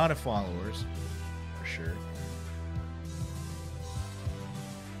a lot of followers, for sure.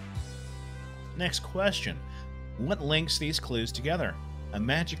 Next question. What links these clues together? A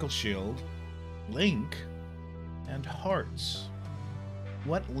magical shield, Link, and hearts.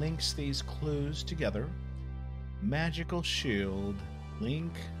 What links these clues together? Magical shield,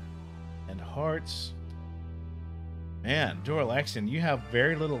 Link, and hearts. Man, Dorlaxon, you have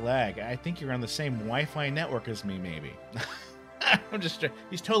very little lag. I think you're on the same Wi-Fi network as me, maybe. I'm just.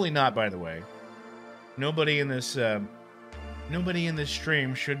 He's totally not, by the way. Nobody in this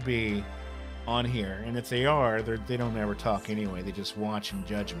stream should be on here, and if they are, they don't ever talk anyway. They just watch and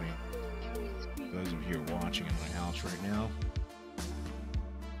judge me. Those of you who are watching in my house right now.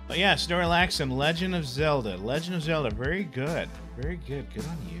 But yes, Dorlaxon, Legend of Zelda. Legend of Zelda, very good. Very good. Good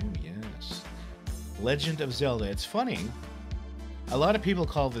on you, yes. Legend of Zelda. It's funny. A lot of people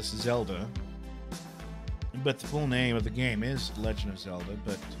call this Zelda, but the full name of the game is Legend of Zelda,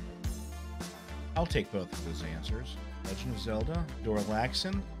 but I'll take both of those answers. Legend of Zelda,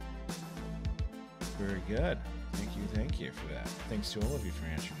 Dorlaxon. Very good. Thank you for that. Thanks to all of you for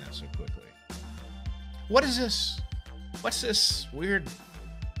answering that so quickly. What is this? What's this weird,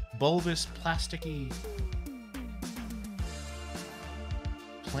 bulbous, plasticky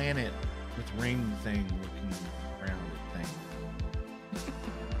planet with ring thing looking around it thing?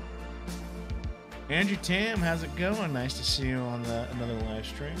 Andrew Tam, how's it going? Nice to see you on another live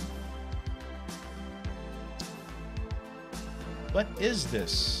stream. What is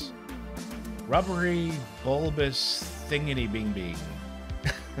this? Rubbery, bulbous thingity bing bing.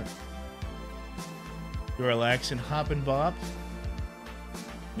 Relax and hop and bop.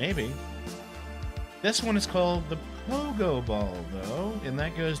 Maybe. This one is called the pogo ball, though. And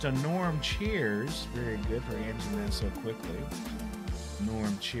that goes to Norm Cheers. Very good for answering that so quickly.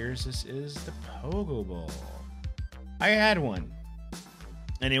 Norm Cheers, this is the pogo ball. I had one,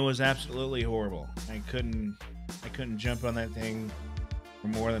 and it was absolutely horrible. I couldn't jump on that thing for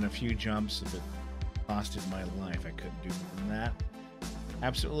more than a few jumps. If it costed my life, I couldn't do more than that.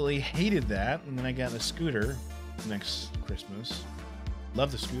 Absolutely hated that. And then I got a scooter next Christmas.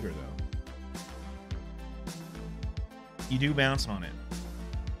 Love the scooter, though. You do bounce on it.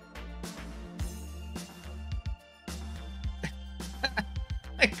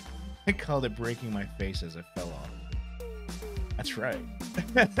 I called it breaking my face as I fell off. That's right.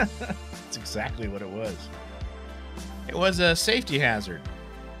 That's exactly what it was. It was a safety hazard.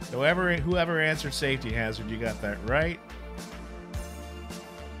 Whoever answered safety hazard, you got that right.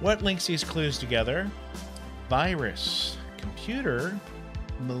 What links these clues together? Virus, computer,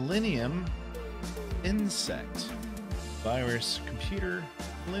 millennium, insect. Virus, computer,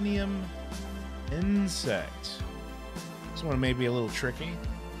 millennium, insect. This one may be a little tricky.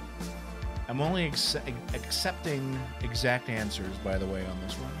 I'm only accepting exact answers, by the way, on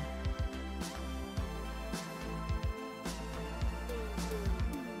this one.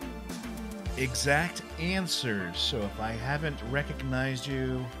 Exact answers. So if I haven't recognized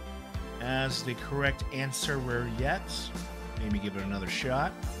you as the correct answerer yet, maybe give it another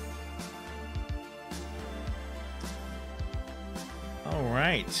shot. All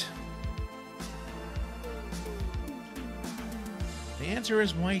right. The answer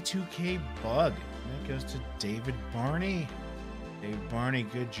is Y2K bug. That goes to David Barney. David Barney,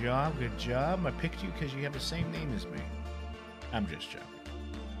 good job, good job. I picked you because you have the same name as me. I'm just joking.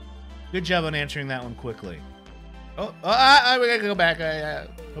 Good job on answering that one quickly. We gotta go back.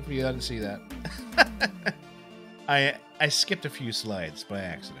 Hopefully you didn't see that. I skipped a few slides by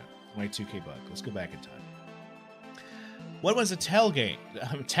accident. Y2K bug. Let's go back in time. What was the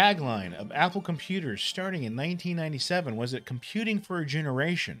tagline of Apple computers starting in 1997? Was it computing for a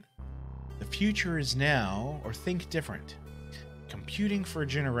generation? The future is now, or think different. Computing for a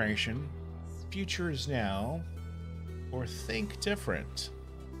generation. Future is now, or think different.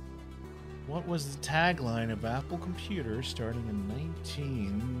 What was the tagline of Apple computers starting in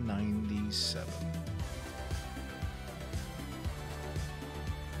 1997?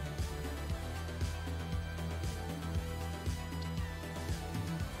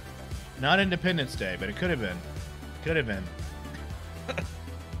 Not Independence Day, but it could have been. Could have been.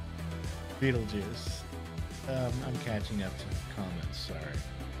 Beetlejuice. I'm catching up to comments, sorry.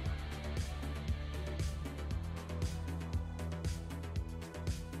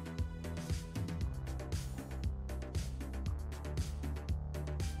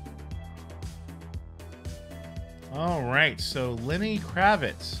 All right, so Lenny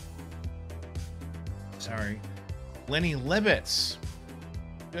Kravitz. Sorry. Lenny Libetz.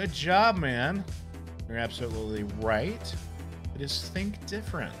 Good job, man. You're absolutely right. It is think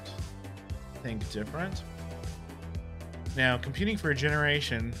different. Think different. Now, computing for a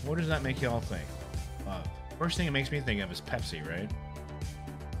generation, what does that make you all think of? First thing it makes me think of is Pepsi, right?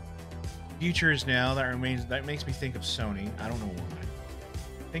 Futures now, that makes me think of Sony. I don't know why.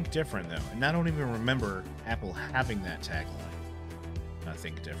 Think different, though. And I don't even remember Apple having that tagline.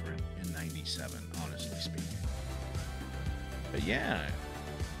 Think different in 97, honestly speaking. But yeah.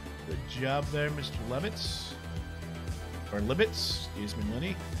 Good job there, Mr. Levitz. Or Libetz, excuse me,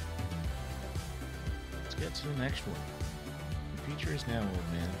 Lenny. Let's get to the next one. The future is now,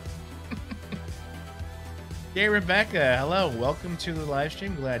 old man. Hey, Rebecca. Hello. Welcome to the live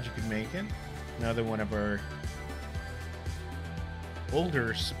stream. Glad you could make it. Another one of our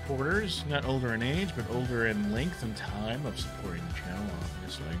older supporters. Not older in age, but older in length and time of supporting the channel,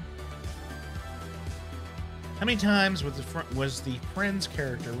 obviously. How many times was the Friends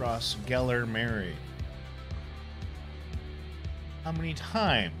character Ross Geller married? How many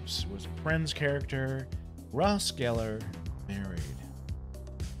times was Friends character Ross Geller married?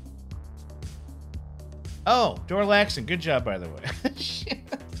 Oh, Dora Laxton. Good job, by the way. Shit.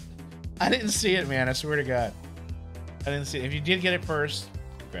 I didn't see it, man. I swear to God. I didn't see it. If you did get it first,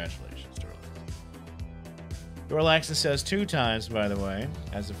 congratulations, Dora Laxton. Dora Laxton says 2 times, by the way,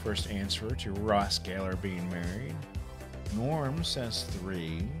 as the first answer to Ross Geller being married. Norm says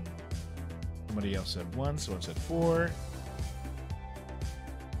 3. Somebody else said 1, someone said 4.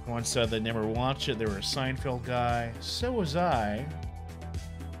 One said they never watched it. They were a Seinfeld guy. So was I.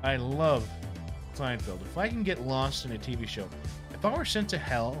 I love Seinfeld. If I can get lost in a TV show, if I were sent to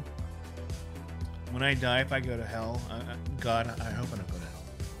hell, when I die, if I go to hell, God, I hope I don't go to hell.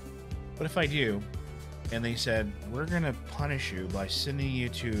 But if I do, and they said, we're going to punish you by sending you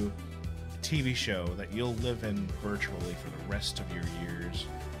to TV show that you'll live in virtually for the rest of your years,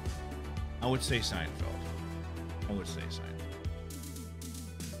 I would say Seinfeld. I would say Seinfeld.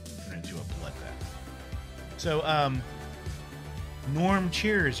 Turn into a bloodbath. So, Norm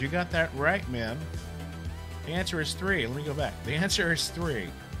Cheers, you got that right, man. The answer is 3. Let me go back. The answer is 3.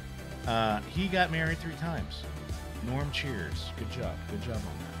 He got married 3 times. Norm Cheers. Good job. Good job on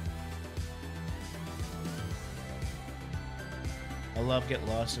that. I love Get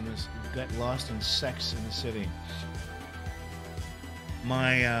Lost in Sex in the City.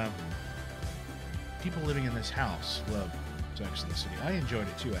 My people living in this house love Sex in the City. I enjoyed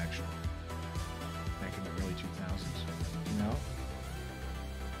it too, actually. Back in the early 2000s, you know.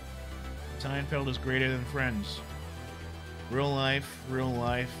 Seinfeld is greater than Friends. Real life.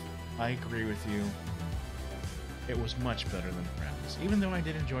 I agree with you. It was much better than Friends, even though I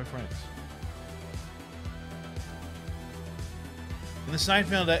did enjoy Friends. In the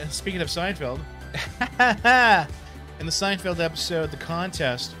Seinfeld, speaking of Seinfeld, in the Seinfeld episode, The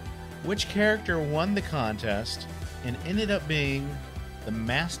Contest, which character won the contest and ended up being the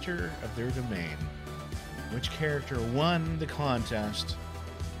master of their domain? Which character won the contest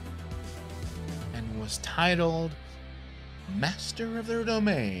and was titled Master of their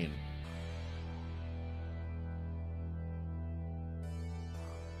Domain?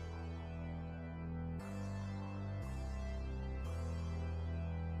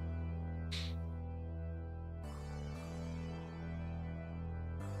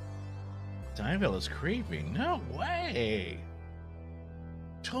 Seinfeld is creepy. No way.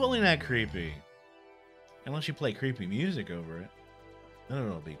 Totally not creepy. Unless you play creepy music over it. Then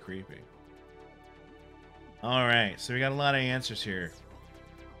it'll be creepy. Alright, so we got a lot of answers here.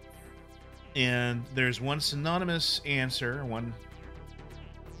 And there's one synonymous answer, one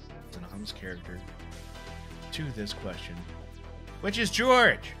synonymous character to this question, which is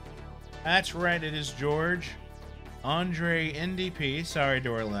George. That's right, it is George. Andre NDP, sorry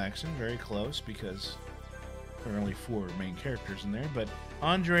Dora Laxon, very close because there are only 4 main characters in there, but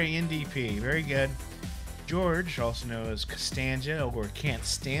Andre NDP, very good. George, also known as Costanza or Can't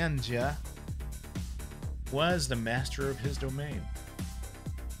Stand Ya, was the master of his domain.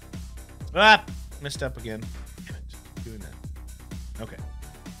 Ah! Messed up again. Damn it. Doing that. Okay.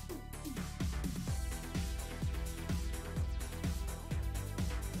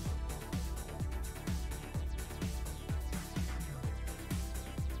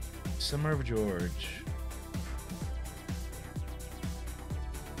 Summer of George.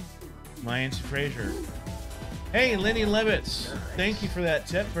 Mayans Fraser. Hey, Lenny Levitz. Thank you for that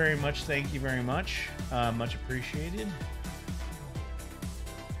tip very much. Thank you very much. Much appreciated.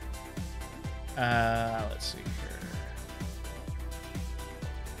 Let's see here.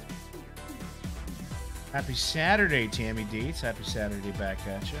 Happy Saturday, Tammy Dietz. Happy Saturday back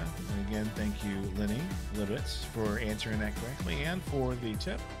at you. And again, thank you, Lenny Levitz, for answering that correctly and for the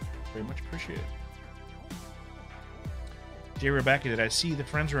tip. Very much appreciated. Dear Rebecca, did I see the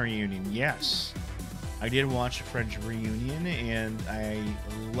Friends reunion? Yes. I did watch the Friends reunion and I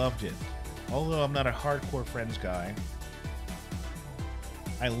loved it. Although I'm not a hardcore Friends guy,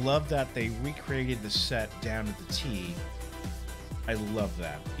 I love that they recreated the set down to the T. I love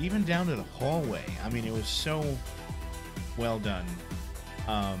that. Even down to the hallway. I mean, it was so well done.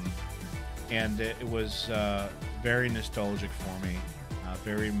 And it was very nostalgic for me.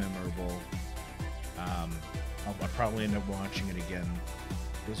 Very memorable. I'll probably end up watching it again.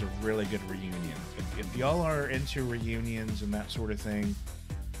 It was a really good reunion. If y'all are into reunions and that sort of thing,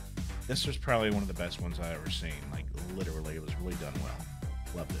 this was probably one of the best ones I've ever seen. Like, literally, it was really done well.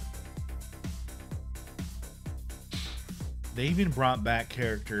 Loved it. They even brought back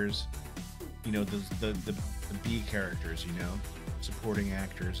characters, you know, the B characters, you know, supporting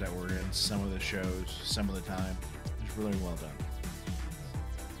actors that were in some of the shows, some of the time. It was really well done.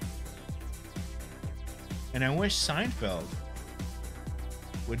 And I wish Seinfeld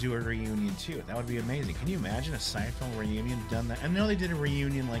would do a reunion too. That would be amazing. Can you imagine a Seinfeld reunion done that? I know they did a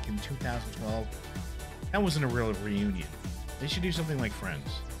reunion like in 2012. That wasn't a real reunion. They should do something like Friends.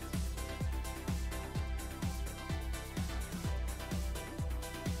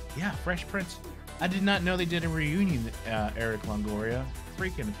 Yeah, Fresh Prince. I did not know they did a reunion, Eric Longoria.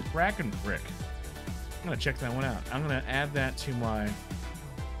 Freaking frackin' frick. I'm going to check that one out. I'm going to add that to my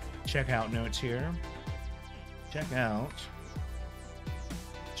checkout notes here. Check out.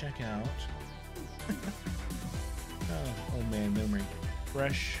 Oh man, memory.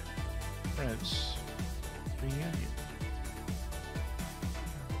 Fresh Prince reunion.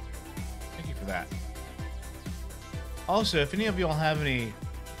 Thank you for that. Also, if any of y'all have any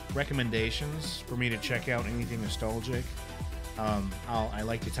recommendations for me to check out anything nostalgic, I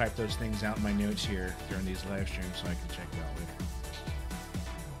like to type those things out in my notes here during these live streams so I can check it out later.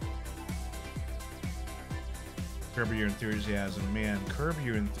 Curb Your Enthusiasm. Man, Curb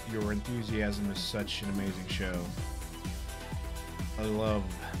Your Enthusiasm is such an amazing show. I love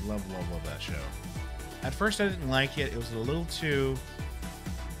that show. At first I didn't like it. It was a little too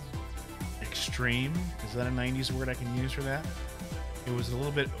extreme. Is that a 90s word I can use for that? It was a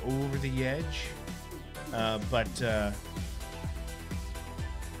little bit over the edge. But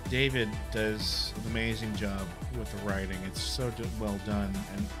David does an amazing job with the writing. It's so well done,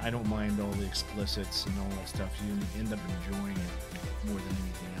 and I don't mind all the explicits and all that stuff. You end up enjoying it more than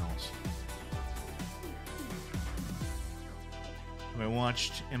anything else. Have I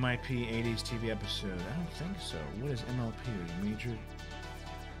watched MIP 80s TV episode? I don't think so. What is MLP? Major?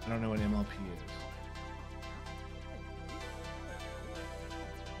 I don't know what MLP is.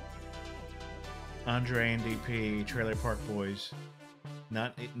 Andre and DP, Trailer Park Boys.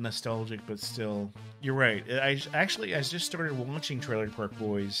 Not nostalgic, but still. You're right. I just started watching Trailer Park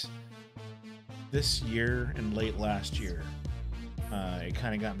Boys this year and late last year. It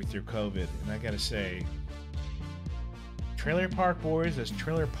kind of got me through COVID, and I gotta say, Trailer Park Boys, as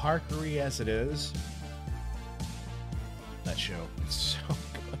trailer parkery as it is, that show, it's so good.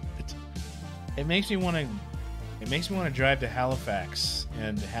 It makes me want to drive to Halifax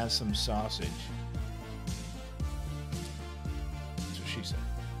and have some sausage. She said.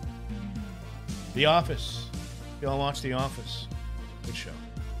 The Office. Y'all watch The Office. Good show.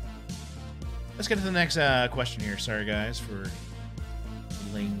 Let's get to the next question here. Sorry, guys, for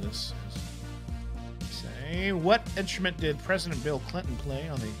delaying this. Say, what instrument did President Bill Clinton play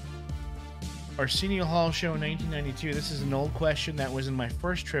on the Arsenio Hall show in 1992? This is an old question that was in my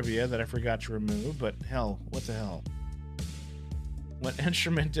first trivia that I forgot to remove, but hell, what the hell? What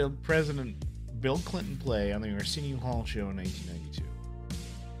instrument did President Bill Clinton play on the Arsenio Hall show in 1992?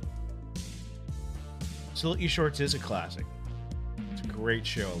 Salute You Shorts is a classic. It's a great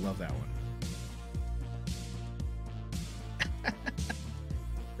show. I love that one.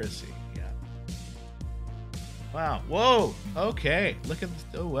 Chrissy, yeah. Wow. Whoa. Okay. Look at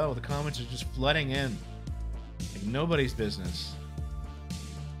the, oh wow, the comments are just flooding in. Like nobody's business.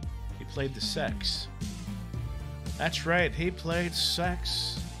 He played the sex. That's right. He played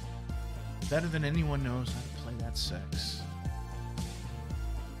sex. Better than anyone knows how to play that sex.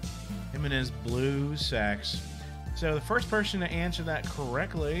 Him and his blue sax. So the first person to answer that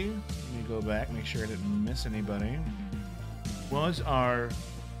correctly, let me go back, make sure I didn't miss anybody, was our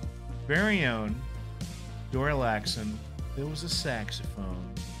very own Dorlaxon. There was a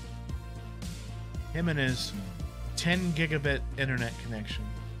saxophone. Him and his 10 gigabit internet connection.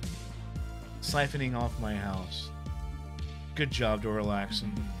 Siphoning off my house. Good job,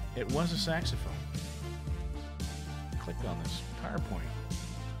 Dorlaxon. It was a saxophone. Click on this PowerPoint.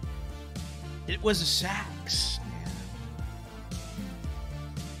 It was a sax, man.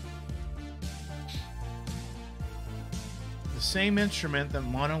 The same instrument that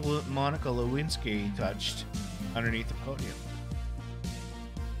Monica Lewinsky touched underneath the podium.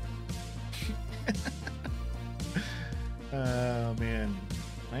 Oh, man.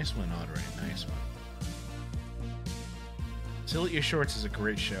 Nice one, Audrey. Nice one. Salute Your Shorts is a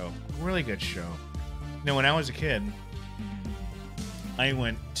great show. Really good show. You know, when I was a kid, I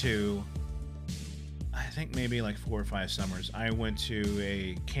went to, I think maybe like 4 or 5 summers, I went to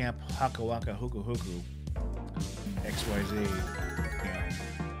a camp, Haka Waka Huku Huku, XYZ. Yeah.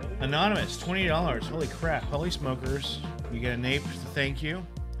 Anonymous, $20. Holy crap. Holy smokers. You get a nape to thank you.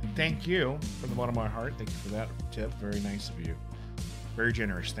 Thank you from the bottom of my heart. Thank you for that tip. Very nice of you. Very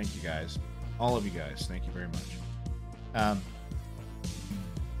generous. Thank you, guys. All of you guys. Thank you very much.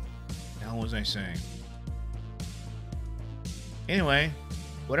 How was I saying? Anyway,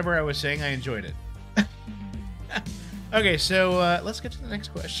 whatever I was saying, I enjoyed it. Okay, so let's get to the next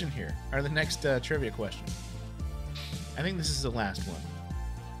question here. Or the next trivia question. I think this is the last one.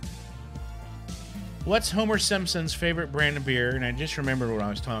 What's Homer Simpson's favorite brand of beer? And I just remembered what I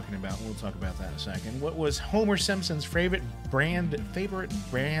was talking about. We'll talk about that in a second. What was Homer Simpson's favorite brand of beer? Favorite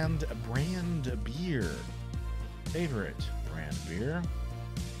brand of beer?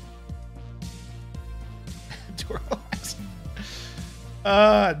 Dorlaxon.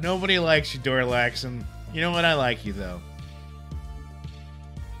 Nobody likes you, Dorlaxon. You know what? I like you, though.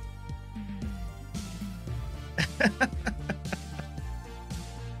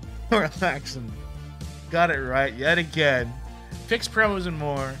 Dorlaxon. Got it right yet again. Fix promos and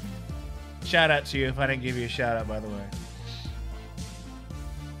more. Shout out to you if I didn't give you a shout out, by the way.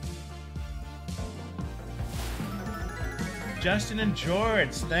 Justin and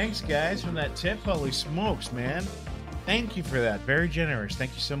George, thanks guys for that tip. Holy smokes, man. Thank you for that. Very generous.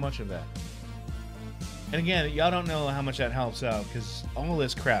 Thank you so much for that. And again, y'all don't know how much that helps out because all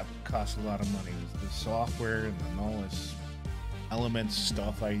this crap costs a lot of money. The software and all this Elements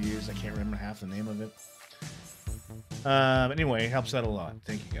stuff I use. I can't remember half the name of it. But anyway, it helps out a lot.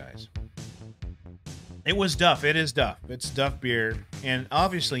 Thank you guys. It was Duff. It is Duff. It's Duff Beer. And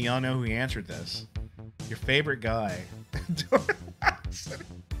obviously, y'all know who answered this. Your favorite guy.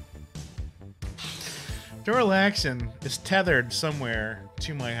 Dorlaxon is tethered somewhere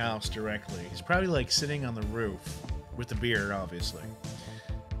to my house directly. He's probably like sitting on the roof with the beer, obviously.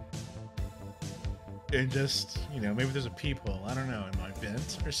 And just, you know, maybe there's a peephole. I don't know. Am I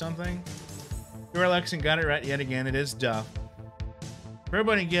bent or something? Dorlaxon got it right yet again. It is Duff.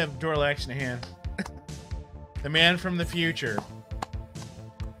 Everybody give Dorlaxon a hand. The man from the future.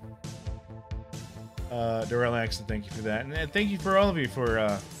 Dorlaxon, thank you for that. And thank you for all of you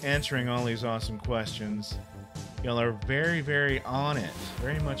for answering all these awesome questions. Y'all are very, very on it.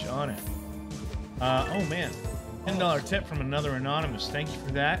 Very much on it. Oh, man. $10 tip from another anonymous. Thank you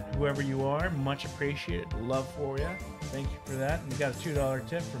for that, whoever you are. Much appreciated. Love for you. Thank you for that. And we got a $2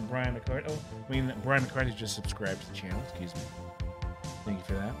 tip from Brian McCarthy. Oh, I mean, Brian McCarthy just subscribed to the channel. Excuse me. Thank you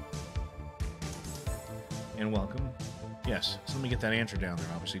for that. And welcome. Yes, so let me get that answer down there,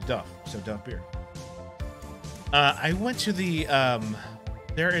 obviously. Duff. So Duff Beer. I went to the,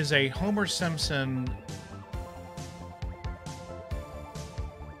 there is a Homer Simpson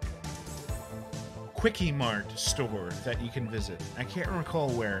Quickie Mart store that you can visit. I can't recall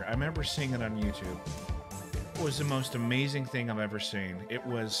where. I remember seeing it on YouTube. It was the most amazing thing I've ever seen. It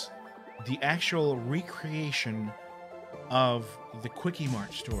was the actual recreation of the Quickie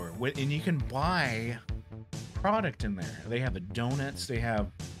Mart store. And you can buy product in there. They have the donuts. They have,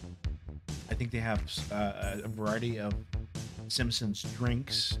 I think they have a variety of Simpsons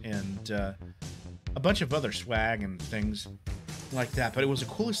drinks and a bunch of other swag and things like that. But it was the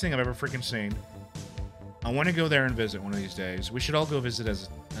coolest thing I've ever freaking seen. I want to go there and visit one of these days. We should all go visit as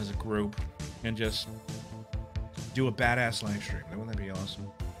a group and just do a badass live stream. Wouldn't that be awesome?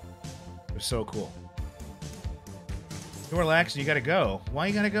 It was so cool. Relax, you gotta go. Why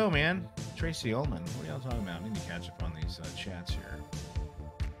you gotta go, man? Tracy Ullman. What are y'all talking about? I need to catch up on these chats here.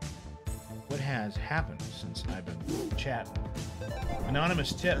 What has happened since I've been chatting?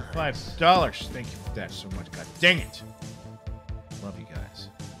 Anonymous tip, $5. Thank you for that so much. God dang it. Love you guys.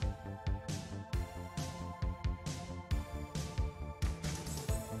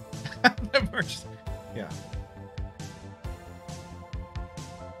 Yeah.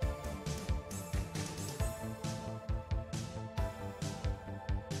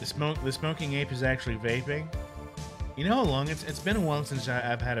 The smoking ape is actually vaping. You know how long it's been a while since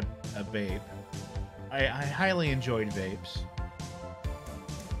I've had a vape. I highly enjoyed vapes.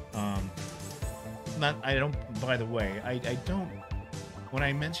 I don't. By the way, I don't. When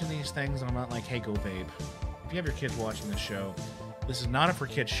I mention these things, I'm not like, hey, go vape. If you have your kids watching this show, this is not a for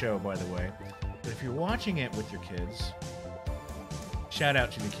kids show, by the way. But if you're watching it with your kids, shout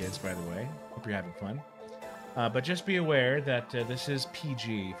out to the kids, by the way. Hope you're having fun. But just be aware that this is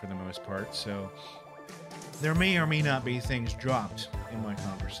PG for the most part, so there may or may not be things dropped in my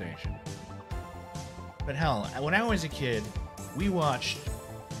conversation. But hell, when I was a kid, we watched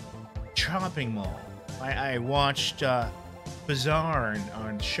Chopping Mall. I watched Bazaar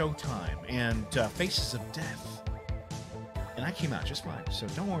on Showtime and Faces of Death. And I came out just fine, so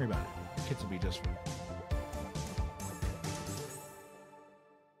don't worry about it. The kids will be just fine.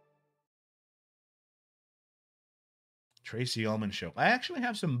 Tracy Ullman Show. I actually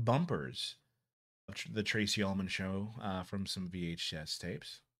have some bumpers of the Tracy Ullman Show from some VHS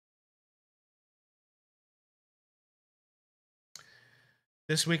tapes.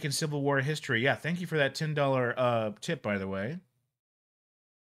 This week in Civil War history. Yeah, thank you for that $10 tip, by the way.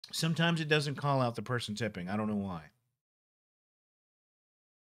 Sometimes it doesn't call out the person tipping. I don't know why.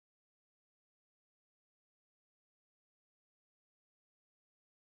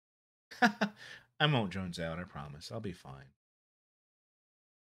 I won't Jones out, I promise. I'll be fine.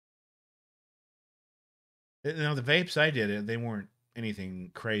 You know, the vapes I did, they weren't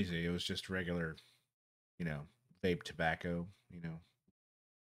anything crazy. It was just regular, you know, vape tobacco, you know,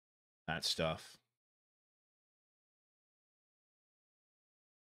 that stuff.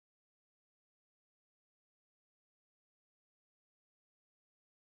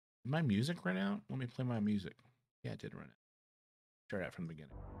 Did my music run out? Let me play my music. Yeah, it did run out. Start out from the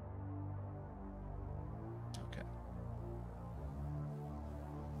beginning. Okay.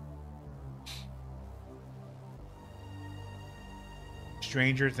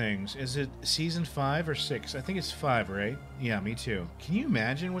 Stranger Things. Is it season 5 or 6? I think it's 5, right? Yeah, me too. Can you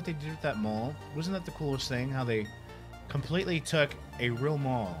imagine what they did with that mall? Wasn't that the coolest thing? How they completely took a real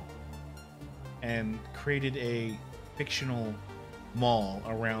mall and created a fictional mall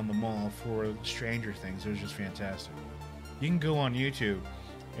around the mall for Stranger Things. It was just fantastic. You can go on YouTube,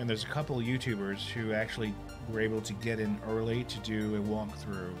 and there's a couple of YouTubers who actually were able to get in early to do a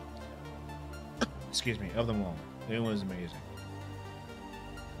walkthrough, excuse me, of the mall. It was amazing.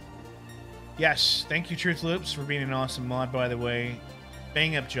 Yes, thank you, Truth Loops, for being an awesome mod, by the way.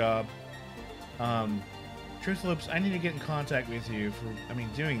 Bang up job. Truth Loops, I need to get in contact with you for,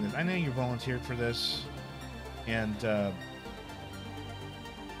 doing this. I know you volunteered for this, and I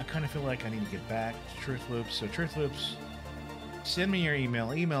kind of feel like I need to get back to Truth Loops. So Truth Loops, send me your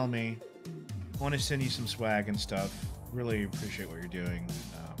email. Email me. I want to send you some swag and stuff. Really appreciate what you're doing.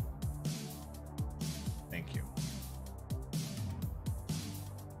 Thank you.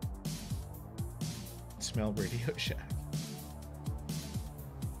 Smell Radio Shack.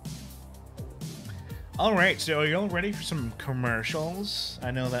 Alright, so are you all ready for some commercials? I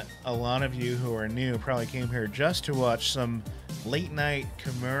know that a lot of you who are new probably came here just to watch some late night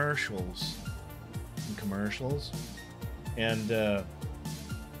commercials. And, let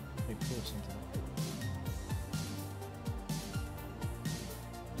me pull something up.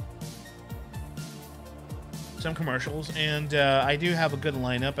 Some commercials, and I do have a good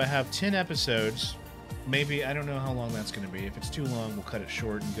lineup. I have 10 episodes. Maybe, I don't know how long that's going to be. If it's too long, we'll cut it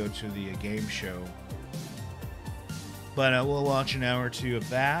short and go to the game show. But we'll watch an hour or two of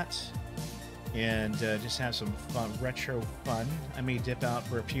that and just have some fun, retro fun. I may dip out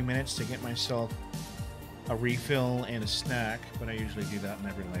for a few minutes to get myself a refill and a snack, but I usually do that in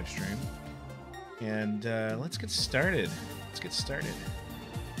every live stream. And let's get started.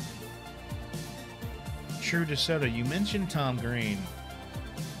 True DeSoto, you mentioned Tom Green.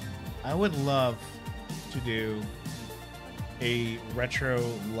 I would love to do a retro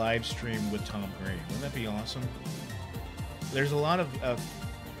live stream with Tom Green. Wouldn't that be awesome? There's a lot of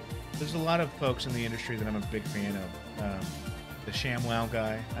folks in the industry that I'm a big fan of. The ShamWow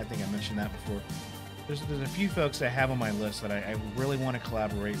guy, I think I mentioned that before. There's a few folks that I have on my list that I really want to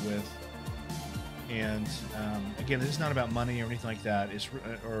collaborate with. And again, this is not about money or anything like that. It's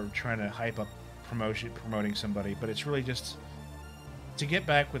or trying to hype up promoting somebody, but it's really just to get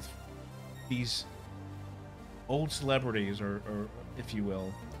back with these old celebrities, or if you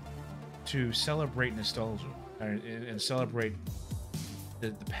will, to celebrate nostalgia and celebrate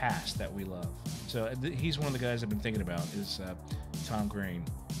the past that we love. So he's one of the guys I've been thinking about is Tom Green.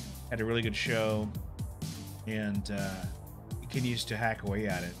 Had a really good show, and he continues to hack away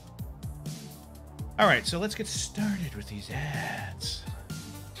at it. All right, so let's get started with these ads.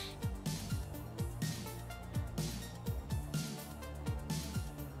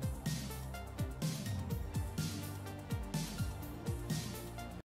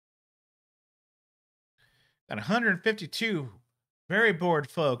 Got 152 very bored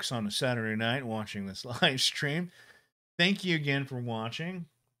folks on a Saturday night watching this live stream. Thank you again for watching.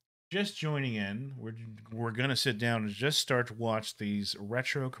 Just joining in, we're going to sit down and just start to watch these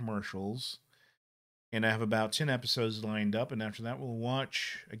retro commercials. And I have about 10 episodes lined up, and after that we'll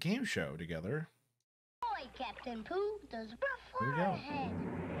watch a game show together. Boy, Captain Pooh, there's a Here we go. ahead.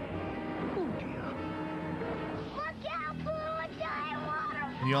 Oh dear. Look out, Pooh, it's giant water.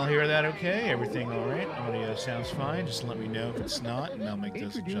 Can you all hear that okay? Everything all right? Audio sounds fine. Just let me know if it's not, and I'll make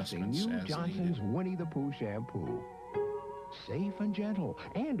those adjustments New as Johnson's needed. Winnie the Pooh shampoo. Safe and gentle.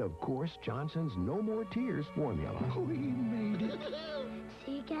 And, of course, Johnson's No More Tears formula. We made it.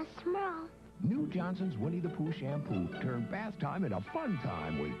 See you guys tomorrow. New Johnson's Winnie the Pooh shampoo. Turn bath time into fun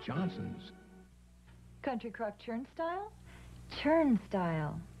time with Johnson's. Country Crock churn style? Churn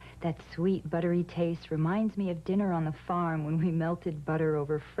style. That sweet, buttery taste reminds me of dinner on the farm when we melted butter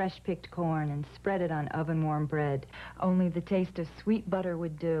over fresh-picked corn and spread it on oven-warm bread. Only the taste of sweet butter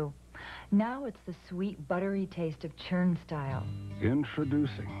would do. Now it's the sweet, buttery taste of churn style.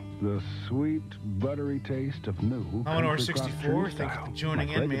 Introducing the sweet, buttery taste of new Commodore Country Crock 64, churn thank you style. for joining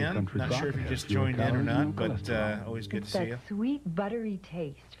Like in, regular man. Country Not Crock sure if you has just fewer joined in or calories not, and but cholesterol. always good It's to see you. that sweet, buttery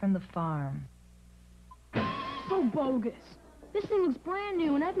taste from the farm. So bogus. This thing looks brand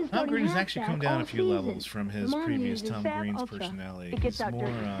new, and I've been Tom starting Green's half actually that come down all a few season. levels from his Mom previous uses Tom Fab Green's Ultra. personality. It gets He's out more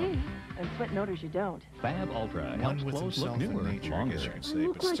dirty too, and sweating odors you don't. Fab Ultra one helps with clothes himself look in newer, nature, I guess you longer. could say,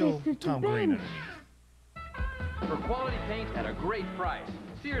 Look but like still his sister Tom Green Ben. underneath. For quality paint at a great price,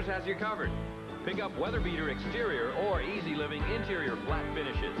 Sears has you covered. Pick up weather beater exterior or easy living interior flat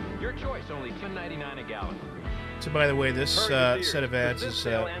finishes. Your choice, only $10.99 a gallon. So by the way, this Hurry to Sears, set of ads 'cause this is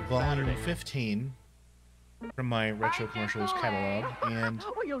sale ends volume Saturday. 15 from my retro commercials catalog, and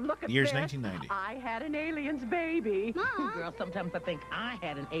Will you look at the year's this? 1990. I had an alien's baby. Mom. Girls, sometimes I think I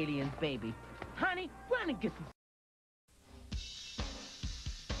had an alien's baby. Honey, run and get some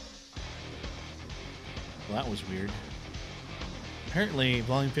Well, that was weird. Apparently,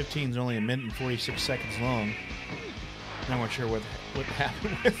 volume 15 is only 1 minute and 46 seconds long. I'm not sure what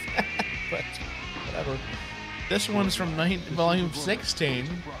happened with that, but whatever. This one's from volume 16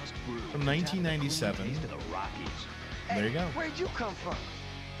 from 1997. There you go. Where'd you come from?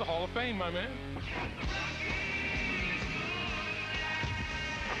 The Hall of Fame, my man.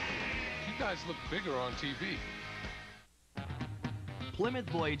 You guys look bigger on TV. Plymouth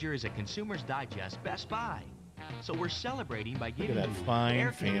Voyager is a Consumer's Digest Best Buy. So we're celebrating by giving Look at that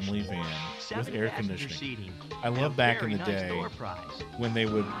fine family van with air conditioning. I love back in the day when they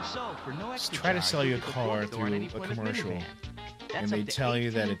would try to sell you a car through a commercial, and they tell you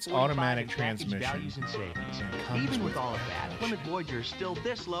that it's automatic transmission. Even with all of that, Plymouth Voyager is still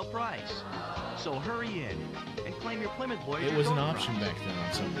this low price. So hurry in and claim your Plymouth Voyager. It was an option back then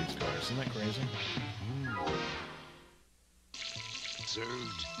on some of these cars. Isn't that crazy?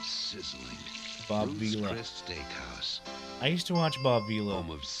 Served sizzling. Bob Vila. I used to watch Bob Vila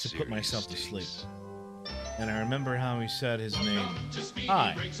to put myself to sleep. And I remember how he said his name.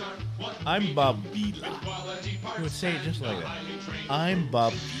 Hi, I'm Bob Vila. He would say it just like that. I'm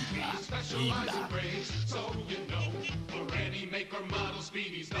Bob Vila.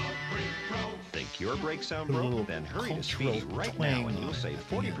 Think your brakes sound broke? Then hurry to Speedy right now and you'll save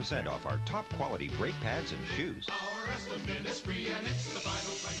 40% off our top quality brake pads and shoes. Our estimate is free and it's the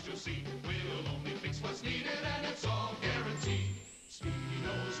final price you'll see. We'll only fix what's needed and it's all guaranteed. Speedy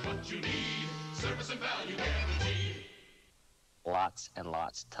knows what you need. Service and value guaranteed. Lots and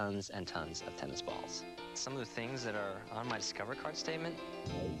lots, tons and tons of tennis balls. Some of the things that are on my Discover card statement.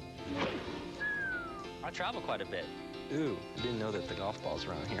 I travel quite a bit. Ooh, I didn't know that the golf balls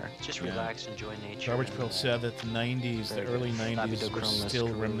around here. Just relax, enjoy nature. Garbage Pail said that the 90s, the early 90s, were still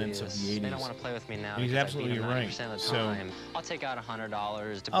remnants of the 80s. They don't want to play with me now. He's absolutely right. So, I'll take out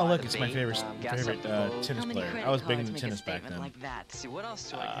 $100 to oh look, it's my favorite tennis player. I was big into tennis back then. Like that. See, what else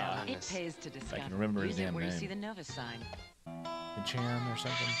do I count on this? It pays to discover. I can remember his damn where you name. see the Nova sign. Chan or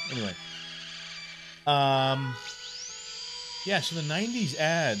something. Anyway. Yeah, so the 90s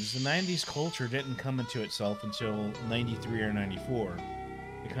ads, the 90s culture didn't come into itself until 93 or 94.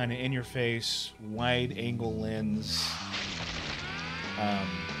 The kind of in-your-face, wide-angle lens,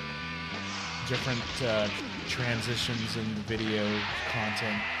 different transitions in the video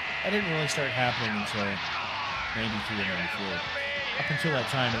content. That didn't really start happening until 93 or 94. Up until that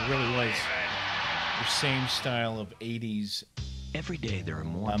time, it really was the same style of 80s Every day there are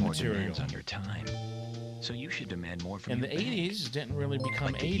more and more demands on your time. So you should demand more from and your the bank. 80s didn't really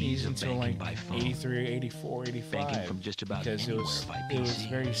become Like the 80s ease of until banking like by phone. 83, 84, 85. Banking from just about because it was anywhere by PC.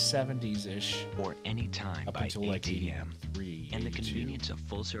 very 70s-ish. Or anytime up by until like ATM. 83, And the 82. convenience of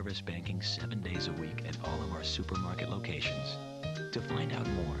full-service banking 7 days a week at all of our supermarket locations. To find out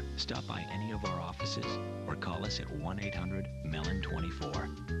more, stop by any of our offices or call us at 1-800-MELON24.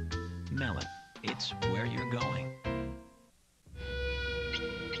 Melon, it's where you're going.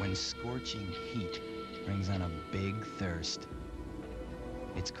 When scorching heat brings on a big thirst,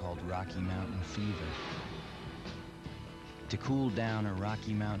 it's called Rocky Mountain Fever. To cool down a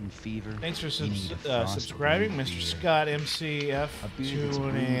Rocky Mountain fever, Thanks for you need a frost subscribing, brewed Mr. beer. Scott MCF A beer that's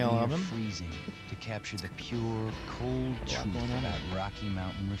brewed near 2011. freezing to capture the pure, cold truth about Rocky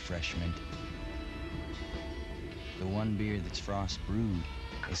Mountain refreshment. The one beer that's frost brewed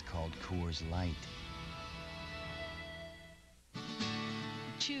is called Coors Light.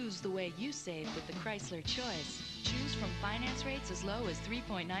 Choose the way you save with the Chrysler Choice. Choose from finance rates as low as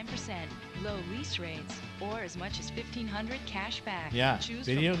 3.9%, low lease rates, or as much as $1,500 cash back. Yeah, Choose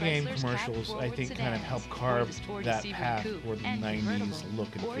video from game Chrysler's commercials, cab I forward think, kind of sedans, help or carve the sporty that Sebring path coupe toward the and 90s convertible.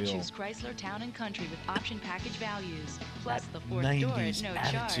 look and Or feel. choose Chrysler Town and Country with option package values. Plus That the fourth door 90s is no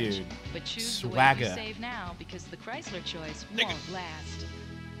attitude, charge. But choose the way swagger. you save now because the Chrysler Choice won't last.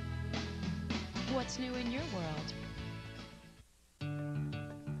 What's new in your world?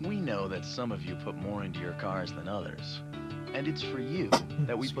 We know that some of you put more into your cars than others. And it's for you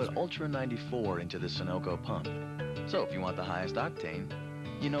that we put Ultra 94 into the Sunoco pump. So if you want the highest octane,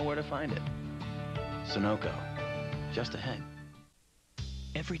 you know where to find it. Sunoco, just ahead.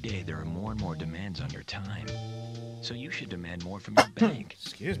 Every day there are more and more demands on your time. So you should demand more from your bank.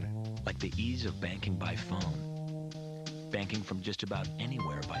 Excuse me. Like the ease of banking by phone. Banking from just about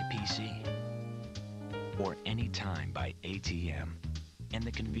anywhere by PC. Or anytime by ATM. And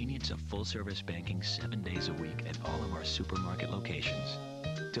the convenience of full-service banking 7 days a week at all of our supermarket locations.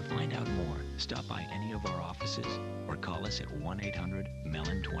 To find out more, stop by any of our offices or call us at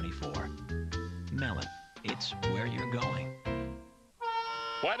 1-800-MELON24. Melon, it's where you're going.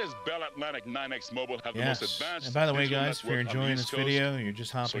 Why does Bell Atlantic 9X Mobile have the most advanced And by the way, digital guys, if you're network on the enjoying East this Coast? video and you're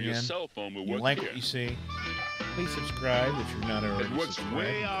just hopping So your in, cell phone will you work like here. what you see, please subscribe if you're not already works subscribed.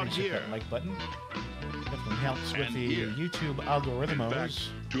 way out Please hit here. that like button. Definitely helps with And the here. YouTube In algorithms.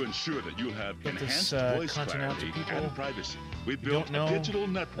 fact, to ensure that you'll have Get this, enhanced voice content out to clarity people and privacy, we who built don't know a digital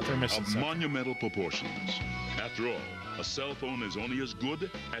that network they're missing of something. monumental proportions. After all, a cell phone is only as good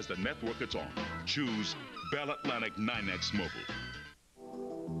as the network it's on. Choose Bell Atlantic 9X Mobile.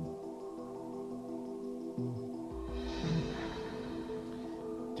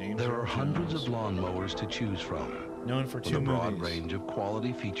 There are hundreds of lawnmowers to choose from. Known for with two a broad movies. range of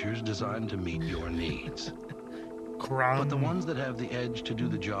quality features designed to meet your needs. Crum. But the ones that have the edge to do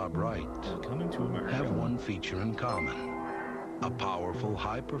the job right Coming to America. have one feature in common. A powerful,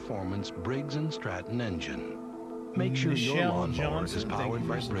 high-performance Briggs & Stratton engine. Make sure your Michelle lawnmower Johnson, is thank powered you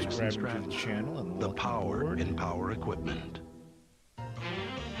by for Briggs & subscribing to Stratton, the channel and the welcome power aboard. in power equipment.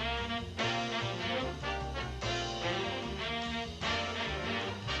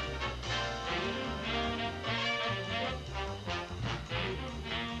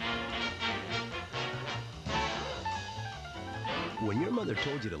 When your mother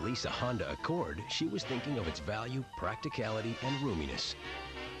told you to lease a Honda Accord, she was thinking of its value, practicality, and roominess.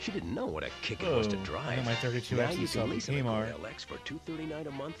 She didn't know what a kick it was to Whoa, I drive. got my 32X now you installed can in lease an Kmart. Accord LX for $239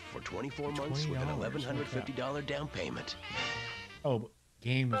 a month for 24 months with an $20, $1,150 down payment. Oh, but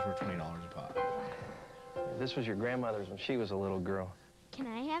games were $20 a pop. This was your grandmother's when she was a little girl. Can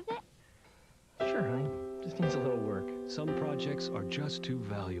I have it? Sure, honey. Just needs a little work. Some projects are just too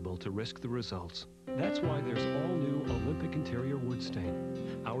valuable to risk the results. That's why there's all-new Olympic Interior Wood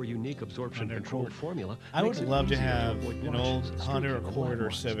Stain. Our unique absorption control formula. I would makes it love to easier have avoid an washes, old Honda streaking, and Accord or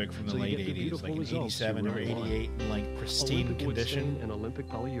lines. Civic from the So you late get the 80s, beautiful like an results you 87 or really want. 88, in like pristine Olympic wood condition. stain and Olympic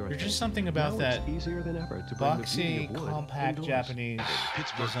polyurethane. There's just something about Now that it's easier than ever to bring the beauty boxy, of wood compact indoors. Japanese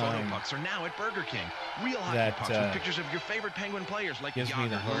Pittsburgh design photo pucks are now at Burger King. Real hockey that pucks with pictures of your favorite Penguin players like gives me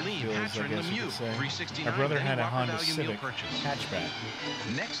the Yager, heart Lee, feels, I Patron, guess you Lemieux. could say. $3.69 My brother any had a Whopper Honda value Civic meal purchase.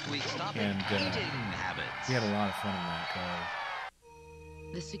 hatchback, Next week, stop and eating habits. he had a lot of fun in that car.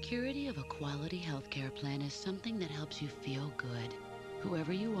 The security of a quality healthcare plan is something that helps you feel good,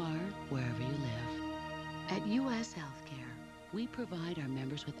 whoever you are, wherever you live. At U.S. Healthcare, we provide our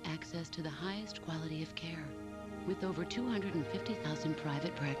members with access to the highest quality of care. With over 250,000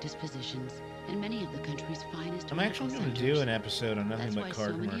 private practice physicians and many of the country's finest I'm medical actually going to centers. do an episode on nothing That's but why car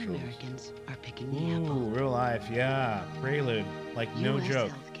so many commercials. Americans are picking the apple. Ooh, real life, yeah. Prelude, like no US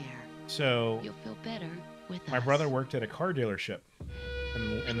joke. Healthcare. So, You'll feel better with my us. brother worked at a car dealership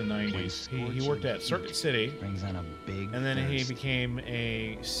in the 90s. He worked at Circuit City, Brings on a big and then he thirst. became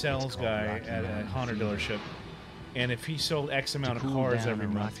a sales called guy Rocky at a Mountain Honda Fever. dealership. And if he sold X amount of cool cars down every a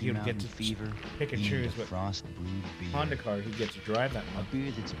month, Rocky he would get Mountain to Fever, pick and you need choose a what frost brewed beer. Honda car he'd get to drive that month. A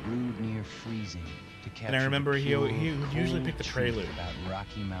beer that's brewed near freezing to capture And I remember the he pure, would usually cold pick the truth Prelude. about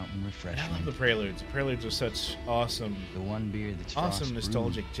Rocky Mountain And I refreshment. love the Preludes. The Preludes are such awesome, The one beer that's awesome frost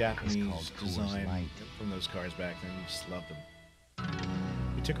nostalgic brewed is Japanese called Coors design Light. from those cars back then. You just loved them.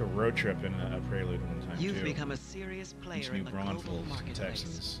 We took a road trip in a Prelude one time You've too. become a serious player into in New the global Braunfels, marketplace.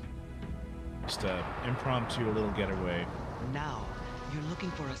 Texas. Just a impromptu little getaway. Now, you're looking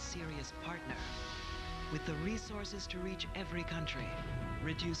for a serious partner with the resources to reach every country,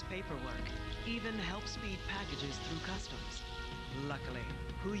 reduce paperwork, even help speed packages through customs. Luckily,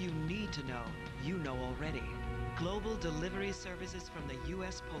 who you need to know, you know already. Global delivery services from the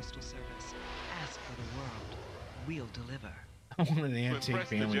U.S. Postal Service. Ask for the world. We'll deliver. I want an When antique pressed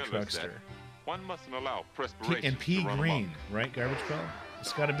family agenda is set, truckster. One mustn't allow perspiration And pea to run green, amok. right, Garbage Pail?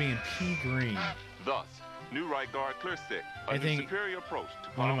 It's got to be in pea green. Thus, new Right Guard Clear Stick, a I new think superior approach to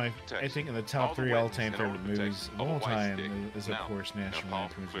One of powerful my, protection. I think in the All top the three wetness all-time and favorite odor movies protection of of a all white time stick. is, of Now, course, in a National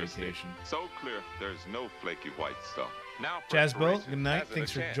powerful Lampoon's Clear Stick. Vacation. So clear, there's no flaky white stuff. Now, Jazz Bill, perspiration good night. hasn't a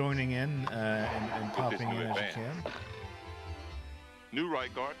Thanks for chance. joining in and With popping this in new as you advance. can. New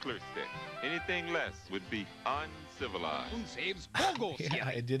Right Guard Clear Stick. Anything less would be uncivilized. Saves BOGO Yeah,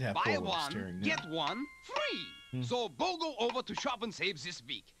 here. it did have Buy forward one, steering, yeah. get one free. So BOGO over to Shop and Saves this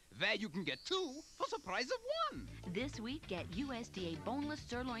week. There you can get two for the price of one. This week, get USDA boneless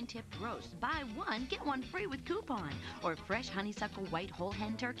sirloin tipped roast. Buy one, get one free with coupon. Or fresh honeysuckle white whole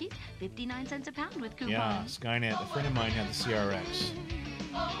hen turkeys, 59 cents a pound with coupon. Yeah, Skynet. A friend of mine had the CRX.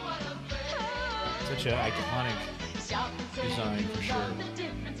 Such an iconic design for sure.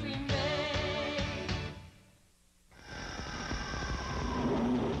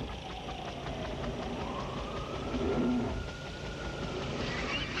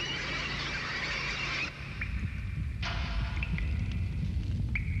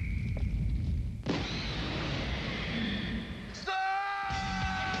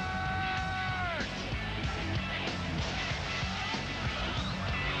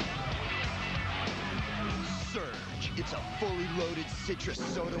 It's a fully loaded citrus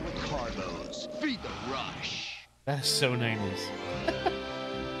soda with carbos. Feed the rush. That is so 90s.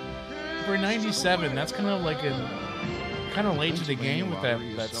 For 97, that's kind of like a late to the game with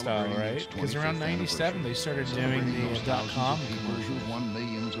that style, right? Because around 97 they started doing the .com commercial. Who've won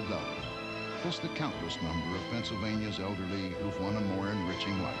millions of dollars, plus the countless number of Pennsylvania's elderly who've won a more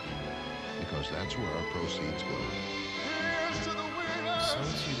enriching life, because that's where our proceeds go. So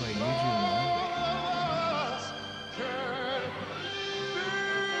to by Eugene Levy.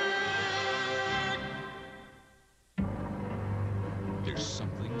 There's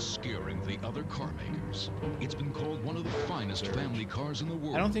something scaring the other car makers. It's been called one of the finest family cars in the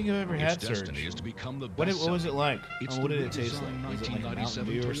world. I don't think I've ever had Its Surge. destiny is to become the What was it like? It's What the did it taste like? redesigned Was it like a Mountain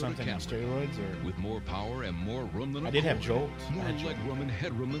 1997 Dew or Toyota something on Camry. steroids? Or? With more power and more room than a I did have Accord. Jolt. More I had Jolt. legroom and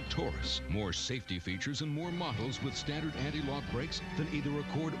headroom than Taurus. More safety features and more models with standard anti-lock brakes than either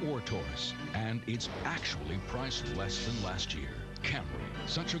Accord or Taurus. And it's actually priced less than last year. Camry,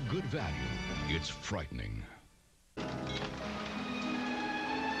 such a good value. It's frightening.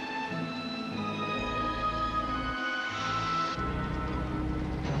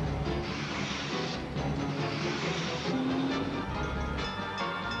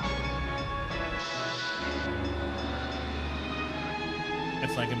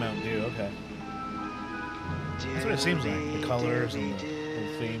 It's like a Mountain Dew, okay. That's what it seems like. The colors and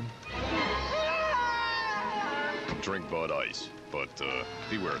the theme. Drink Bud Ice, but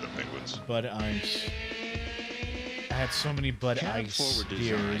beware the penguins. Bud Ice. I had so many Bud Ice Forward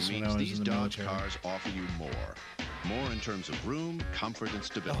beers design when I means was these in the Dodge military. cars offer you more. More in terms of room, comfort, and The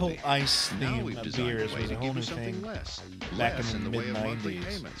stability. whole ice Now theme we've of designed beers a way was to a give whole new you something thing less. back Less in the the way of monthly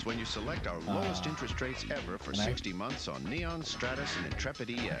mid-90s. payments when you select our lowest interest rates ever for 60 months on Neon, Stratus, and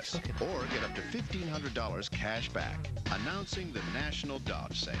Intrepid ES. Or get up to $1,500 cash back. Announcing the National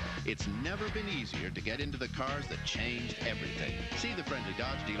Dodge Sale. It's never been easier to get into the cars that changed everything. See the friendly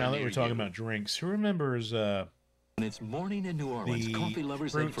Dodge dealer Now that near we're talking you. about drinks, who remembers When it's morning in New Orleans, coffee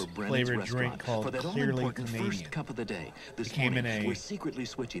lovers head for Brennan's fruit-flavored restaurant drink called for that Clearly all-important Canadian? first cup of the day. This It came in morning, a we're secretly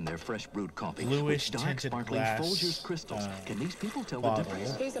switching their fresh brewed coffee bluish with dark, tinted sparkling glass, Folgers crystals. Can these people tell bottle. the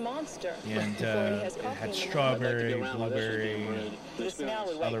difference? He's a monster. And it had strawberry, blueberry,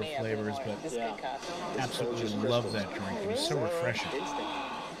 other flavors, but absolutely love that drink. It was so refreshing.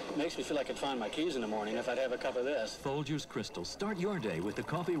 Makes me feel like I'd find my keys in the morning if I'd have a cup of this. Folgers Crystals. Start your day with the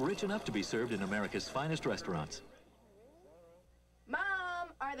coffee rich enough to be served in America's finest restaurants. Mom,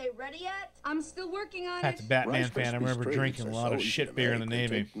 are they ready yet? I'm still working on As a Batman fan, I remember drinking a lot of shit beer in the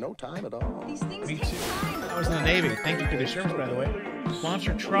Navy. No time at all. These things Me take too. time. I was in the Navy. Thank you for the service, by the way.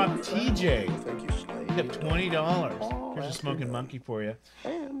 Sponsor truck TJ. Tip $20. Here's a smoking monkey for you.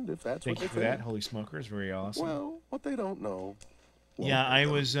 And if that's Thank what you they for that. think. Holy Smokers, very awesome. Well, what they don't know. Yeah, I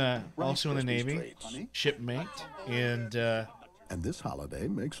was also in the Navy, shipmate, and this holiday,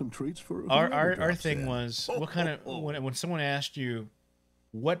 make some treats for our thing was what kind of when someone asked you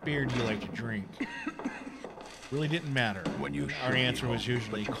what beer do you like to drink, really didn't matter. Our answer was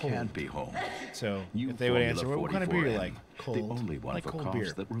usually cold. Can't be home. So New if they would answer, Formula what kind of beer you 44M, like? Cold. The only one like for cold coughs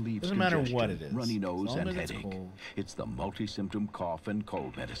beer. that relieves Doesn't matter what it congestion, is. runny nose, as long and as it's headache. cold. It's the multi-symptom cough and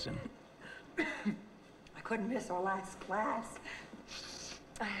cold medicine. I couldn't miss our last class.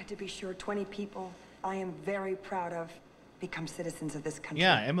 I had to be sure 20 people I am very proud of become citizens of this country.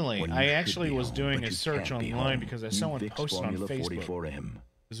 Yeah, Emily, When you I should actually be was home, doing but a you search can't be online home. because I New someone Vicks posted on Formula Facebook. 44M.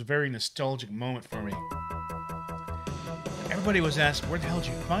 It was a very nostalgic moment for me. Everybody was asking, "Where the hell did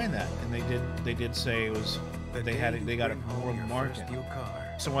you find that?" And they did say it was they got it from World Market.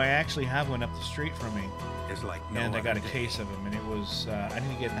 So I actually have one up the street from me, and I got a case of them, and it was I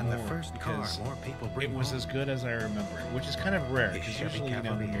need to get more because it was as good as I remember it, which is kind of rare because usually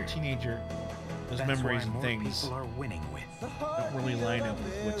when you're a teenager, those memories and things don't really line up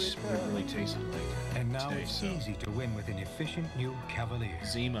with what's really tasted like. And now today, it's so. easy to win with an efficient new Cavalier.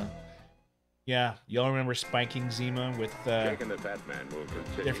 Zima. Yeah, y'all remember spiking Zima with Taking the Batman will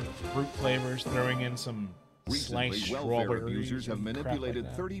continue. different fruit flavors, throwing in some sliced Recently, welfare strawberries abusers have and crap manipulated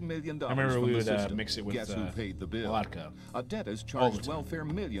like that. $30 million I remember from we the would system. mix it with Guess who paid the bill? vodka. A dentist All the charged time. welfare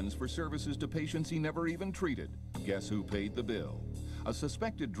millions for services to patients he never even treated. Guess who paid the bill? A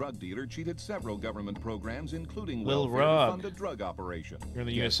suspected drug dealer cheated several government programs, including Lil welfare, to Rog. fund a drug operation. You're in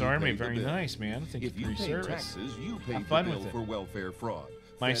the Guess U.S. who Army. paid the Very bill? nice, man. Thank If you for you your paid service. taxes, you Have paid the fun bill with it. for welfare fraud.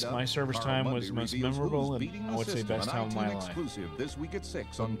 My Fed up, my service Carl time Bundy was most reveals memorable who's and beating I the would say system, best an time of my iTunes life. exclusive this week at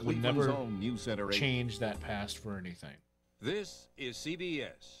 6 on Would Cleveland's never own News Center 8. change that past for anything. This is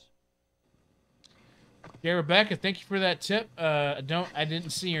CBS. Yeah, Rebecca, thank you for that tip. I didn't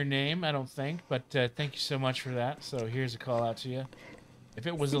see your name, I don't think, but thank you so much for that. So here's a call out to you. If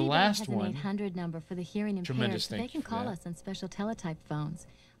it was the Citibank last has one, an 800 number for the hearing impaired, tremendous so thank they you can for call that. us on special teletype phones.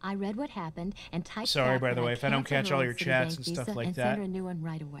 I read what happened and typed Sorry, back by the that way, I if I don't canceled catch her all old your chats Citibank and stuff Visa like and that, sent her a new one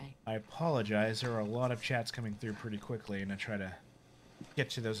right away. I apologize. There are a lot of chats coming through pretty quickly, and I try to get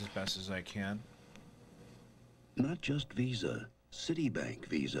to those as best as I can. Not just Visa, Citibank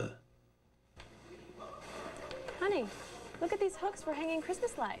Visa. Honey, look at these hooks for hanging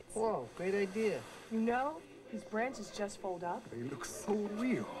Christmas lights. Whoa, great idea. You know, these branches just fold up. They look so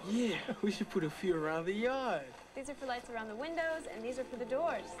real. Yeah, we should put a few around the yard. These are for lights around the windows, and these are for the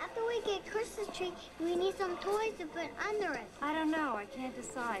doors. After we get Christmas tree, we need some toys to put under it. I don't know. I can't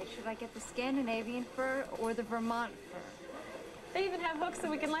decide. Should I get the Scandinavian fir or the Vermont fir? They even have hooks so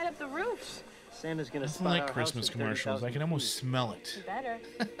we can light up the roofs. Santa's gonna Nothing spot like our Christmas house at commercials. I can almost smell it. You better.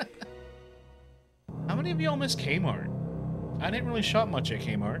 How many of y'all miss Kmart? I didn't really shop much at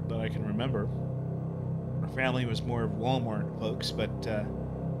Kmart that I can remember. Our family was more of Walmart folks, but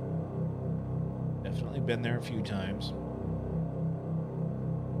definitely been there a few times.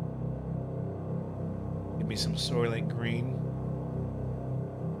 Give me some Soylent Green.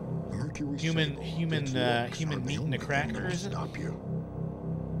 Human meat in a cracker, is it?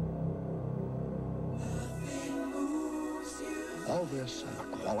 All this and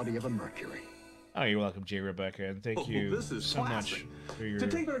the quality of a Mercury. Oh, you're welcome, J. Rebecca, and thank you This is so classic. much for your To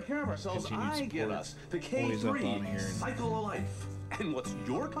take better care of ourselves, continued I get support. us the Always up on K3 here and Cycle of Life. And what's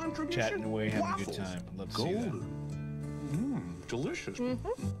your contribution? chatting away, having a good Waffles. time. I'd love to see that. Delicious.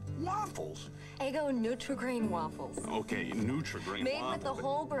 Waffles. Eggo Nutri-Grain waffles. Okay, Nutri-Grain Made waffles. with the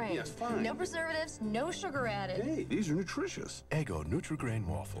whole grain. Yes, fine. No preservatives, no sugar added. Hey, these are nutritious. Eggo Nutri-Grain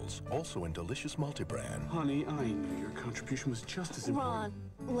waffles, also in delicious multi-brand. Honey, I knew your contribution was just as important.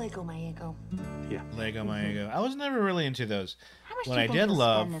 Ron, Lego my ego. Yeah. Lego my ego. I was never really into those. How much What do I you think did you'll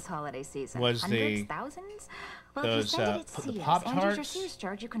love spend this holiday season? was Hundreds, the thousands? Well, those if you send it at the Sears Pop and use your Tarts Sears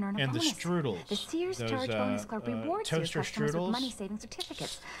charge, you can earn a and the bonus. strudels. The Sears Those, Charge Bonus Club rewards your toaster customers strudels. with money-saving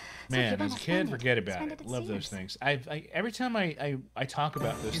certificates. So if Man, you're gonna as a kid, spend forget about spend it. at Love those Sears. things. Every time I talk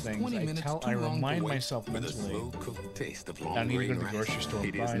about those things, I remind myself mentally I need to go to the grocery store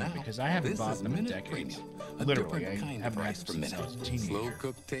and buy them because I haven't bought them in decades. Literally, I haven't had them since I was a teenager. Slow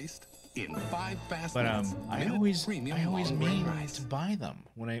cooked taste in 5 fast But minutes. I always mean to buy them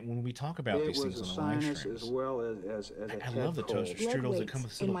when we talk about these things on the live streams. as well as I love the toaster strudels that come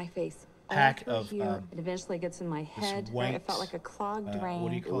with this in little my face. pack All of through here, it eventually gets in my head. white, It felt like a clogged drain. what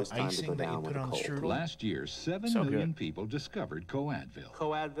do you call it? Icing that you put on the strudel. Last year, 7 So million good. people discovered Coadvil.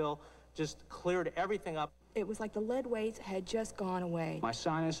 Coadvil just cleared everything up. It was like the lead weights had just gone away. My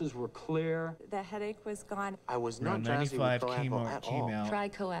sinuses were clear. The headache was gone. I was Around not drowsy with 95 Coadvil at all. came out. Try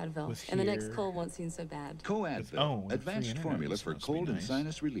Coadvil, with and the next here- cold won't seem so bad. Coadvil, with free advanced internet, formula this for must be cold and nice.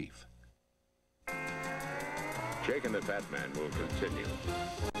 sinus relief. Jake and the Fat Man will continue.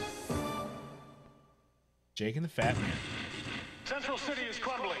 Jake and the Fat Man. Central City is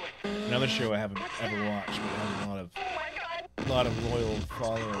crumbling. Another show I haven't ever watched, but has a lot of loyal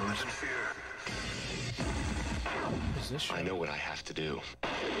followers. What is this show? I know what I have to do.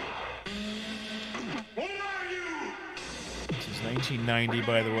 This is 1990,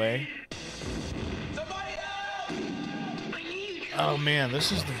 by the way. Oh man,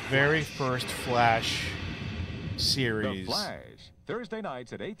 this is the very first Flash series. The Flash, Thursday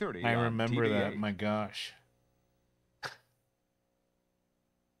nights at 8:30. I on remember that. TBA. My gosh.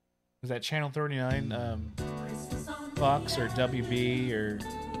 Was that Channel 39, Fox or WB or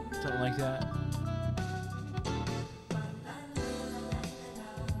something like that?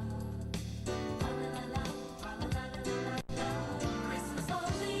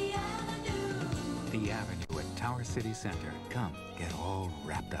 The Avenue at Tower City Center. Come, get all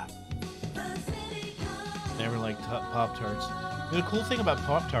wrapped up. Never liked Pop-Tarts. The cool thing about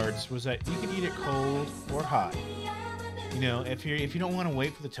Pop-Tarts was that you could eat it cold or hot. You know, if you don't want to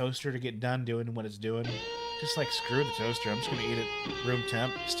wait for the toaster to get done doing what it's doing, just like screw the toaster. I'm just gonna eat it room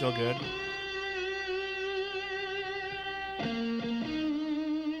temp. Still good.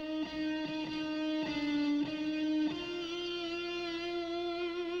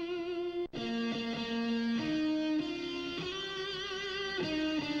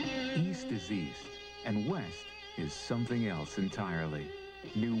 East is east, and west is something else entirely.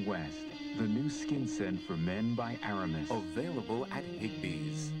 New West, the new skin scent for men by Aramis. Available at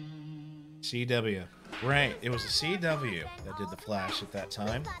Higbee's. CW. Right, it was the CW that did the Flash at that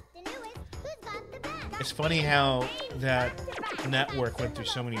time. It's funny how that network went through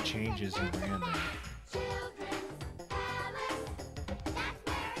so many changes in branding.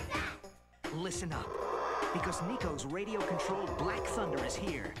 Listen up. Because Nico's radio-controlled Black Thunder is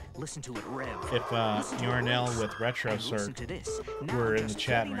here. Listen to it rev. If Yarnell with RetroCirc were in the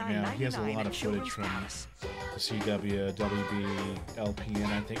chat right now, he has a lot of footage from the CW, WB, LPN,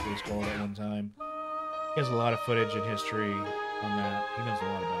 I think it was called at one time. He has a lot of footage and history on that. He knows a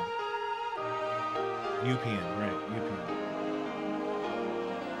lot about it. UPN, right, UPN.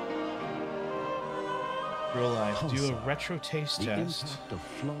 Real life. Do a retro taste test. Of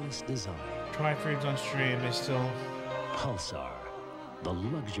flawless design. Try foods on stream. They still. Pulsar, the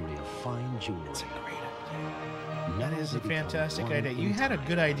luxury of fine jewelry. That's a great idea. That is a fantastic idea. You had a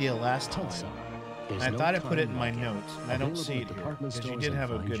good idea last time. And I thought I put it in my notes, and I don't see it here. Because you did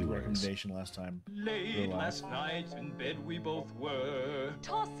have a good recommendation last time. Late last night in bed we both were,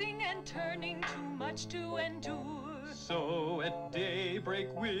 tossing and turning, too much to endure. So at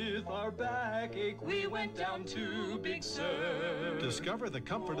daybreak with our backache, we went down to Big Sur. Discover the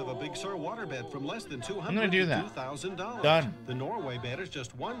comfort of a Big Sur waterbed from less than $200 I'm gonna do that. $2,000. Done. The Norway bed is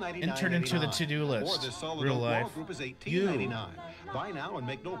just $199.99. Entered into the to-do list. Or this solid Real oak life. wall group is $18.99. Buy now and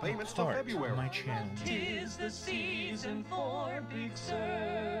make no payments till February. My channel. 'Tis the season for Big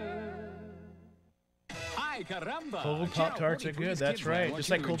Sur. Hi, caramba! Cold Pop-Tarts are good, that's right, just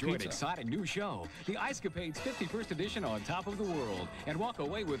like cold enjoy pizza. An exciting new show, the Ice-Capades 51st edition on Top of the World, and walk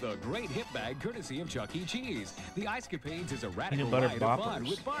away with a great hip bag courtesy of Chuck E. Cheese. The Ice-Capades is a radical butter ride of fun boppers.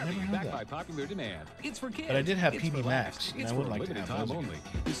 with I never Barbie, had backed that. by popular demand. It's for kids. But I did have it's PB for Max, laughs. and It's I would for like to limited have time those only.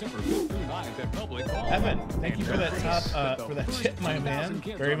 December 5th through 9th at Public Hall. Evan, thank you for And that race for that the tip, my first man. 2,000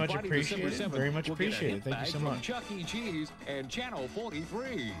 kids Very on much Friday, appreciated. December 7th Very much will get a appreciated. hip Thank you bag so from much. Chuck E. Cheese and Channel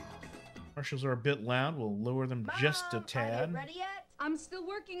 43. Commercials are a bit loud. We'll lower them just a tad. Ready yet? I'm still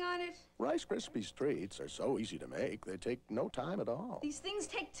working on it. Rice Krispies treats are so easy to make, they take no time at all. These things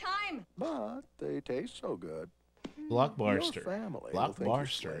take time. But they taste so good. Blockbuster. Your family will think you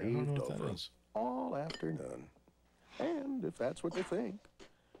Blockbuster. I don't know slaved what that over is. all afternoon. And if that's what they think,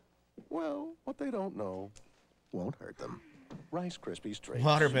 well, what they don't know won't hurt them. Rice Krispies treats.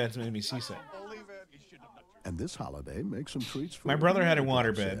 Waterbeds made me seasick. And this holiday, make some treats for My brother had a your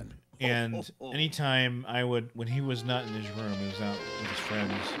waterbed, and anytime I would, when he was not in his room, he was out with his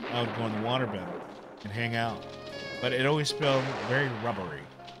friends, I would go in the waterbed and hang out. But it always smelled very rubbery.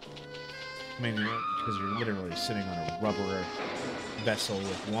 I mean, because you're literally sitting on a rubber vessel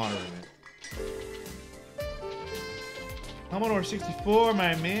with water in it. Commodore 64,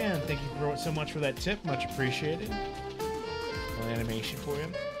 my man, thank you so much for that tip, much appreciated. A little animation for you.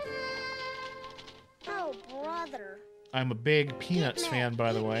 Oh, brother. I'm a big Peanuts fan,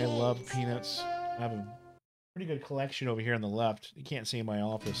 by the way. I love Peanuts. I have a pretty good collection over here on the left. You can't see in my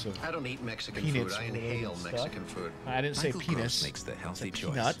office of I don't eat Mexican Peanuts food. I related inhale stuff. Mexican food. I didn't say Michael penis. Gross makes the healthy I said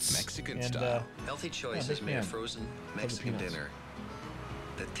choice. peanuts. Mexican And, style. Healthy yeah, choices big made a fan frozen of the Mexican peanuts. dinner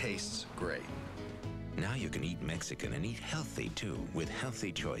that tastes great. Now you can eat Mexican and eat healthy too with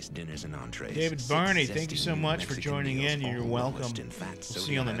Healthy Choice dinners and entrees. David Barney, thank you so much for joining in. You're welcome. Fat, We'll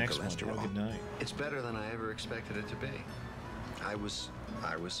see you on the next one. Have a good night. It's better than I ever expected it to be. I was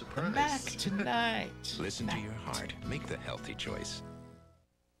surprised. I'm back tonight. Listen to your heart. Make the healthy choice.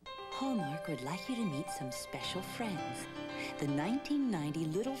 Hallmark would like you to meet some special friends. The 1990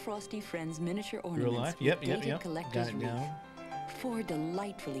 Little Frosty Friends miniature ornaments life? with Yep. dated Got collector's it wreath. down. 4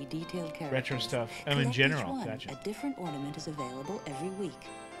 delightfully detailed characters. Retro stuff. In Collect general. each one. Gotcha. A different ornament is available every week.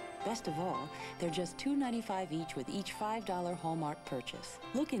 Best of all, they're just $2.95 each with each $5 Hallmark purchase.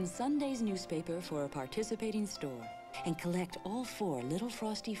 Look in Sunday's newspaper for a participating store and collect all 4 Little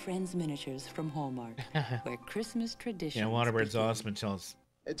Frosty Friends miniatures from Hallmark, where Christmas traditions Yeah, Waterbird's awesome until it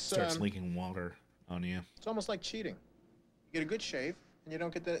It's, starts leaking water on you. It's almost like cheating. You get a good shave, and you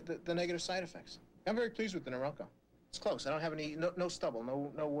don't get the negative side effects. I'm very pleased with the Norelco. It's close. I don't have any, no stubble,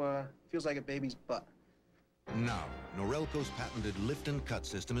 no feels like a baby's butt. Now, Norelco's patented lift and cut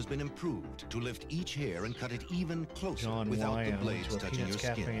system has been improved to lift each hair and cut it even closer John without Why, the I went blades to a touching your Peanuts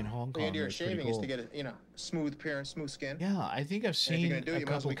Cafe skin. in Hong The Kong. idea It of was pretty shaving is cool. to get a, smooth appearance, smooth skin. Yeah, I think I've And if seen you're gonna do it, a you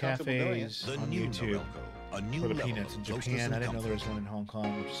might as couple well be comfortable doing it. cafes The on new YouTube Norelco, a new for the level Peanuts in of closeness Japan. and I didn't know comfort. there was one in Hong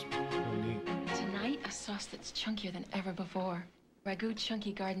Kong, which is really neat. Tonight, a sauce that's chunkier than ever before. Ragu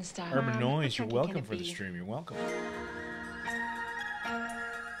chunky garden style. Urban Noise, you're Chunky can welcome it for the be? stream. You're welcome.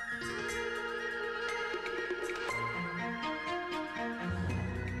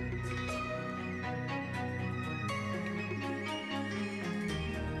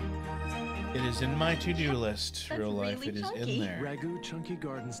 It is in my to-do list. That's Real life, really it is chunky. in there. Ragu chunky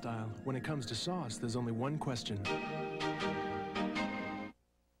garden style. When it comes to sauce, there's only one question.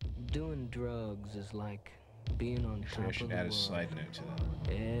 Doing drugs is like being on Actually, I top should of the add a world. side note to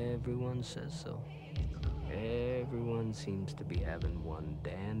that. Everyone says so. Everyone seems to be having one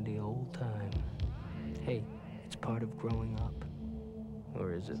dandy old time. Hey, it's part of growing up.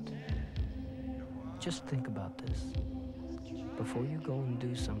 Or is it? Just think about this. Before you go and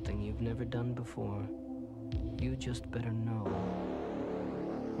do something you've never done before, you just better know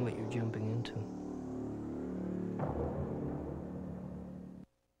what you're jumping into.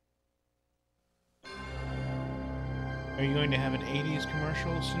 Are you going to have an 80s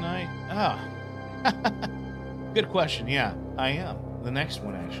commercials tonight? Ah, good question. Yeah, I am. The next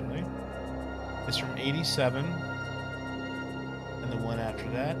one, actually. It's from 87. And the one after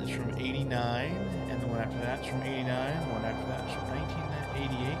that is from 89. And the one after that is from 89. And the one after that is from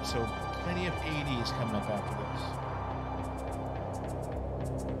 1988. So plenty of 80s coming up after this.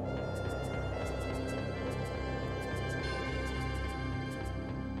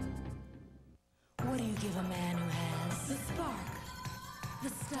 What do you give a man who has the spark, the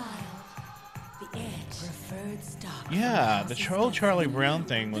style, the edge, preferred stock? Yeah, the Charlie Brown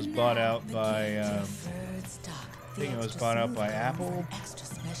thing was bought out by, I think it was bought out by Apple.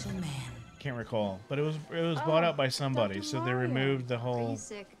 Can't recall, but it was bought out by somebody, so they removed the whole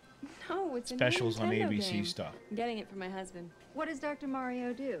No, it's specials a on Nintendo ABC game. stuff. I'm getting it for my husband. What does Dr.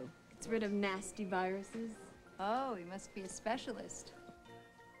 Mario do? Gets rid of nasty viruses. Oh, he must be a specialist.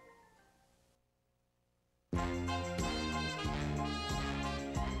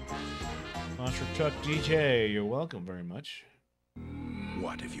 Monster Truck DJ, you're welcome very much.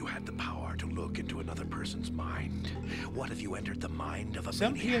 What if you had the power to look into another person's mind? What if you entered the mind of a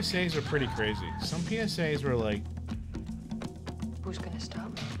Some maniac? PSAs are pretty crazy. Some PSAs were like, Who's gonna stop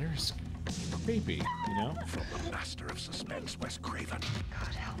me? they're creepy, you know? From the master of suspense, Wes Craven.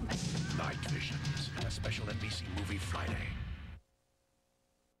 God help me. Night Visions, a special NBC movie Friday.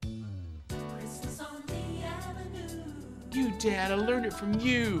 You, Dad, I learned it from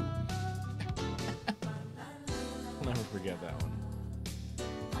you. I'll never forget that one.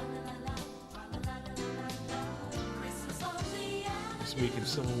 This week in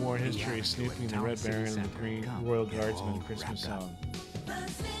Civil War history, Snoopy and the Red Baron and the Green Royal Guardsman Christmas song.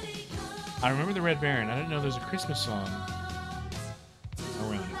 I remember the Red Baron. I didn't know there was a Christmas song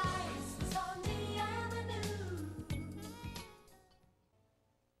around it.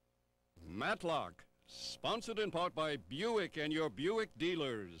 Matlock, sponsored in part by Buick and your Buick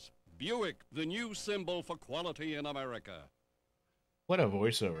dealers. Buick, the new symbol for quality in America. What a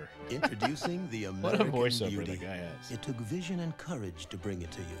voiceover. Introducing the What American a voiceover Beauty. that guy has. It took vision and courage to bring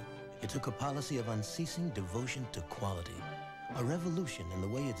it to you. It took a policy of unceasing devotion to quality. A revolution in the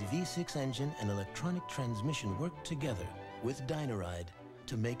way its V6 engine and electronic transmission worked together with Dynaride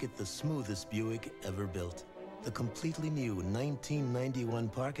to make it the smoothest Buick ever built. The completely new 1991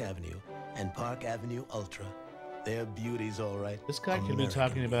 Park Avenue and Park Avenue Ultra. They're beauties, all right. This guy could be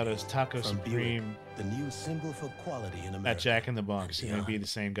talking about his Taco From Supreme Buick, the new symbol for quality in America. at Jack in the Box. He may be the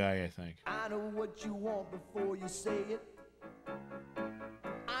same guy, I think. I know what you want before you say it.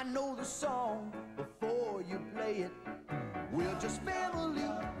 I know the song before you play it. We're just family,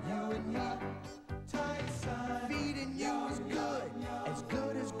 you and me. Feeding you is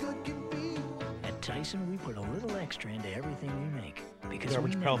good as good can be. At Tyson, we put a little extra into everything we make. Because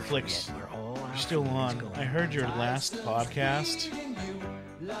Garbage we Pail never Flicks. forget where all our You're still food is on. going. I heard your last podcast.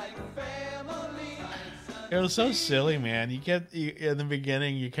 It was so silly, man. In the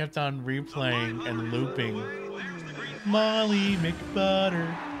beginning, you kept on replaying and looping. Molly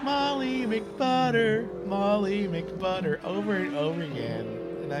McButter, Molly McButter, Molly McButter, over and over again.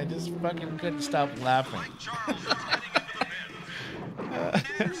 And I just fucking couldn't stop laughing.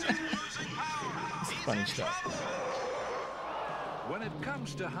 It's funny stuff. When it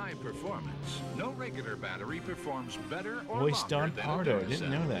comes to high performance, no regular battery performs better or Voice longer Don than a Pardo. Duracell.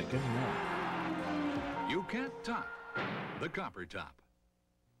 Didn't know that. Good to know. You can't top the Copper Top.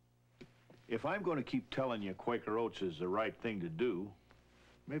 If I'm going to keep telling you Quaker Oats is the right thing to do,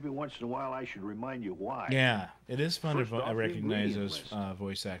 maybe once in a while I should remind you why. Yeah, it is fun First to off, the recognize ingredient those list.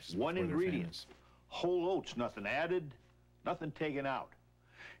 voice actors. One before they're ingredient. famous. Whole oats, nothing added, nothing taken out.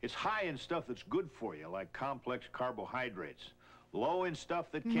 It's high in stuff that's good for you, like complex carbohydrates. Low in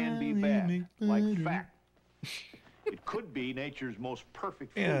stuff that can be bad, like fat. It could be nature's most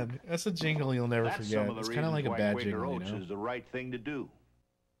perfect food. Yeah, that's a jingle you'll never That's forget. some of the It's kind of like reasons a why bad Quaker jingle, you Oats know? is the right thing to do.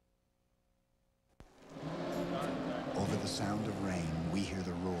 Over the sound of rain, we hear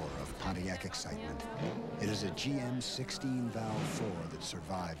the roar of Pontiac excitement. It is a GM 16-valve 4 that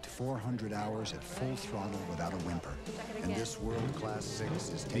survived 400 hours at full throttle without a whimper. And this world-class 6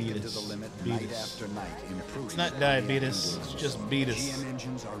 is taken to the limit night after night, improving. It's not diabetes, it's just beatus. GM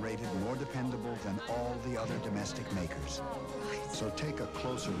engines are rated more dependable than all the other domestic makers. So take a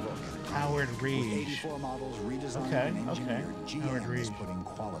closer look at Howard With Reed. 84 models redesigned Okay, and engineered, okay. Howard GM is Reed. putting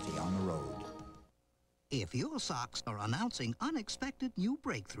quality on the road. If your socks are announcing unexpected new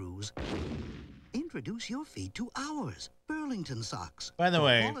breakthroughs, introduce your feet to ours, Burlington socks. By the For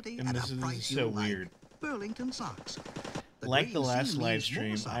way, quality and at this a is price so you like. weird. Burlington socks. Like the last live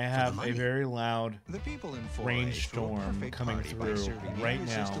stream, I have a very loud rainstorm coming through right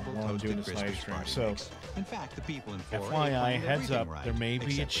now while I'm doing this live stream. So, FYI, heads up, there may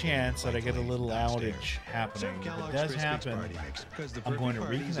be a chance that I get a little outage happening. If it does happen, I'm going to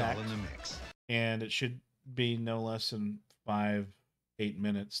reconnect, and it should be no less than 5-8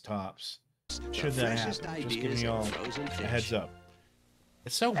 minutes tops. Should that happen, just giving you all a heads up.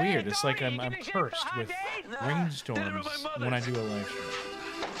 It's so weird. It's like I'm cursed with rainstorms when I do a live stream.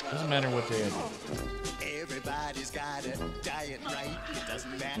 Doesn't matter what day I do. Everybody's got a diet right. It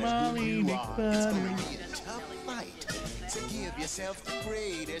doesn't matter Mommy, who you are. butter. It's gonna be a tough fight to give yourself the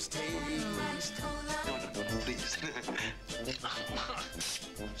greatest taste. No, please.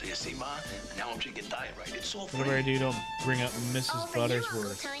 So you see, Ma, now I'm drinking diet right. It's all Whatever I do, don't bring up Mrs.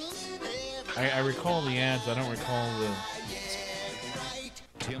 Buttersworth. I recall the ads. I don't recall the...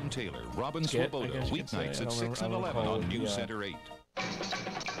 Tim Taylor, Robin Skit, Swoboda, I guess you could weeknights say. at I 6 and don't 11 recall on the, News Center 8.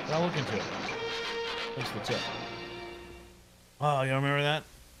 I'll look into it. That's the tip. Oh, y'all remember that?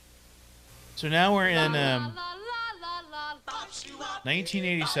 So now we're in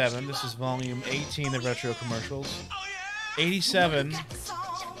 1987. This is volume 18 of Retro Commercials. 87.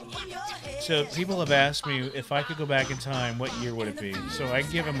 So people have asked me if I could go back in time, what year would it be? So I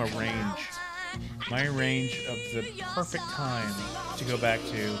give them a range. My range of the perfect time to go back to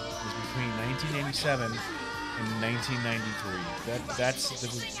is between 1987 and 1993. That's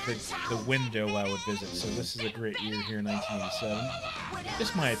the window I would visit. So this is a great year here in 1987.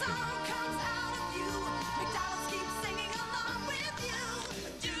 Just my opinion.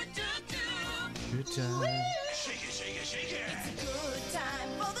 Good time. Shake it, shake it, shake it. Good time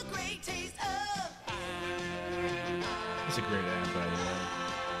for the great taste of. It's a great ad, by the way.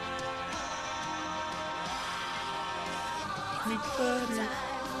 Butter.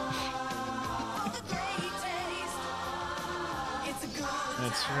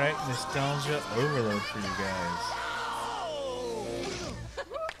 That's right, nostalgia overload for you guys.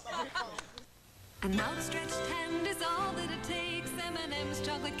 An outstretched hand is all that it takes. M&M's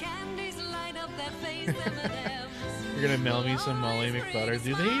chocolate candies light up that face. M&M's. You're gonna mail me some Molly McButter.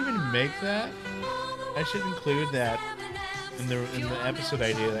 Do they even make that? I should include that in the episode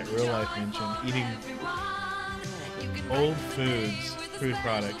idea that Real Life mentioned. Eating old food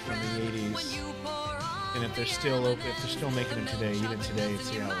products from the 80s, and if they're still open, if they're still making them today, eat it today and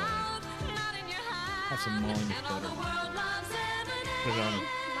see how well. That's some Molly McButter. Put it on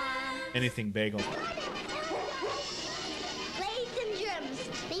anything bagel. Ladies and germs,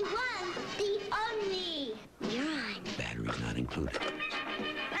 the one, the only. Rhyme. Batteries not included.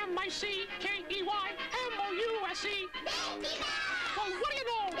 M-I-C-K-E-Y M-O-U-S-E. Well, what do you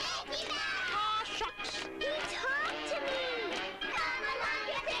know? Ah, shucks. Talk to me.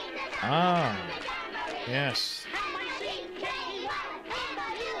 Ah, yes.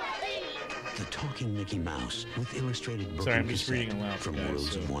 The talking Mickey Mouse with illustrated book Sorry, I'm and just cassette reading aloud, from guys,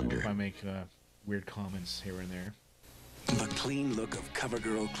 Worlds so of Wonder. if I make weird comments here and there. The clean look of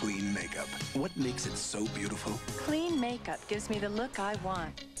CoverGirl Clean Makeup. What makes it so beautiful? Clean makeup gives me the look I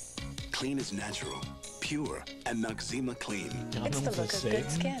want. Clean is natural, pure, and Noxzema Clean. It's the look of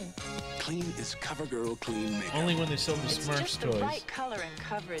good skin. Clean is CoverGirl Clean Makeup. Only when they sold the It's Smurfs just the toys. right color and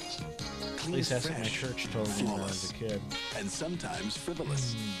coverage. At least that's what my church told me when I was a kid. And sometimes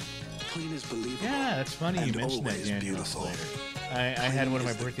frivolous. Clean is believable. Yeah, that's funny you and mentioned that, always Daniel, beautiful. later. I had one of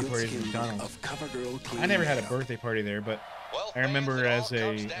my birthday parties at McDonald's. I never had a birthday party there, but I remember as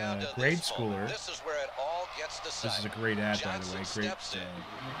a grade schooler. This is a great ad, by the way. Great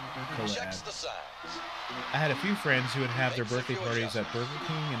color ad. I had a few friends who would have their birthday parties at Burger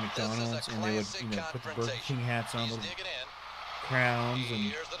King and McDonald's, and they would, put the Burger King hats on, little crowns,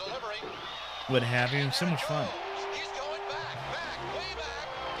 and what have you. It was so much fun.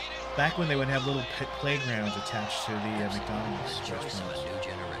 Back when they would have little playgrounds attached to the McDonald's restaurants.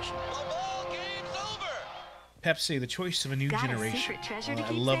 Pepsi, the choice of a new Got a generation. secret treasure to I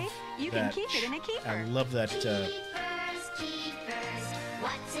keep love safe? You that. can keep it in a keeper. I love that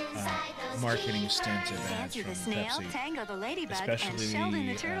marketing stunt of ads Dancer from the snail, Pepsi. Tango the ladybug, Especially and Sheldon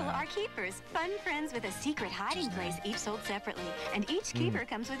the the, turtle are keepers. Fun friends with a secret hiding place, each sold separately. And each keeper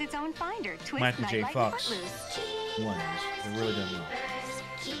comes with its own finder. Twist, Michael J. Nightlight, Fox Footloose. ones. They're really done well.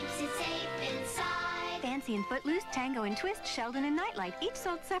 Fancy and Footloose, Tango and Twist, Sheldon and Nightlight, each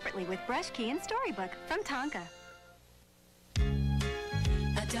sold separately with brush key and storybook from Tonka.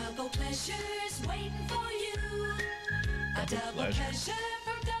 A double pleasure's waiting for you. A double pleasure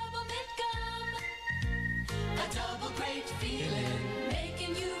from Double Mint Gum.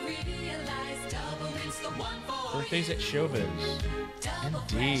 Birthdays at Showbiz.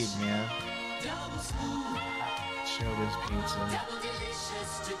 Indeed, man. Showbiz Pizza.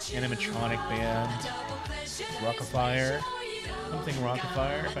 Animatronic Band. Rockafire. Something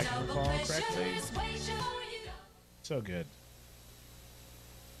Rockafire, if I can recall correctly. So good.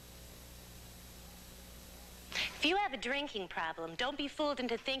 If you have a drinking problem, don't be fooled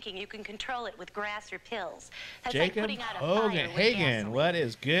into thinking you can control it with grass or pills. That's Jacob like putting out a fire Hogan with Hagen, gasoline. what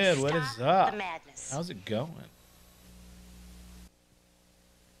is good? What is up? the madness. How's it going?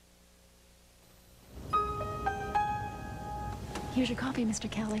 Here's your coffee,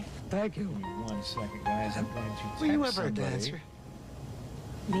 Mr. Kelly. Thank you. 1 second, guys. I'm going to text Were you ever somebody. a dancer?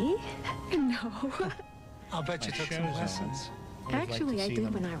 Me? No. I'll bet you My took some show's on. lessons. I'd like to Actually, I see did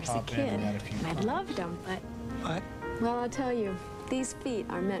them when I was a pop in kid. and add a few And I comments. loved them, but... What? Well, I'll tell you, these feet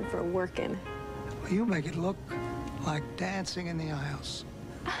are meant for working. Well, you make it look like dancing in the aisles.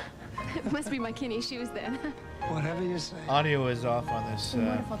 It must be my Kinney shoes then. Whatever you say. Audio is off on this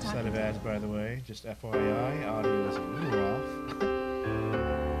Wonderful set talking of to ads, by the way. Just FYI, audio is a little off.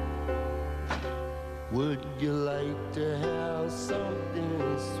 Would you like to have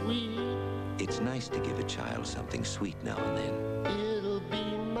something sweet? It's nice to give a child something sweet now and then, It'll be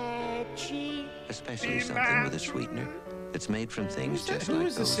my treat. especially something with a sweetener that's made from things just Who like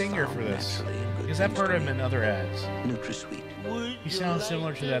is the those singer found for this? naturally in good Because I've things heard to him eat. in other ads. NutraSweet, He sounds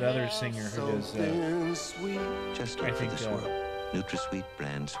similar to that other singer who does, just I right for think, this world. NutraSweet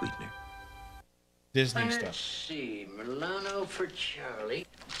brand sweetener. Disney Let's stuff. see. Milano for Charlie,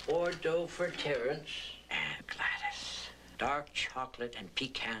 Bordeaux for Terrence, and Gladys. Dark chocolate and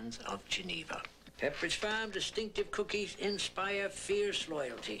pecans of Geneva. Pepperidge Farm distinctive cookies inspire fierce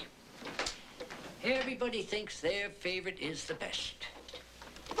loyalty. Everybody thinks their favorite is the best.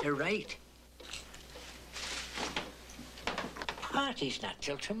 They're right. Party's not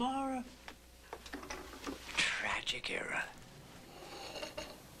till tomorrow. Tragic era.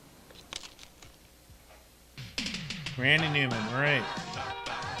 Randy Newman, right.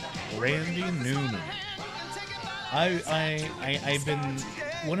 Randy Newman. I've been,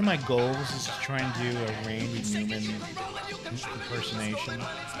 one of my goals is to try and do a Randy Newman impersonation.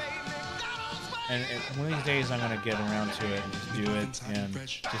 And one of these days I'm going to get around to it and just do it and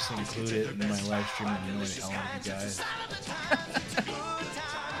just include it in my live stream and annoy the hell out of you guys.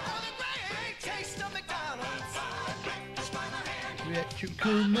 Let your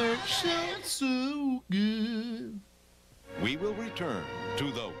commercial so good. We will return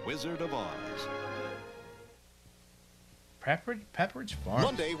to the Wizard of Oz. Pepperidge Farm.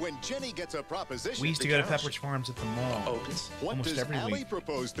 Monday, when Jenny gets a proposition. We used to go to cash. Pepperidge Farms at the mall. Otis, what almost does every Allie week.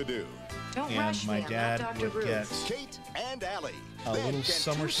 propose to do? And my dad would get Kate and Allie. a Then little can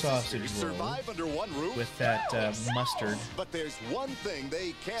summer two sausage sisters roll survive under one roof? with that mustard, But there's one thing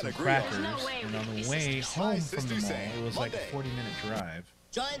they can't some agree crackers, on. and on the way home from the mall, it was like a 40-minute drive.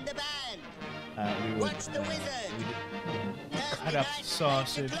 Join the band. We would cut up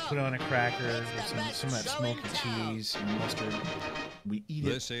sausage, put on a cracker with some of that smoky cheese and mustard. We eat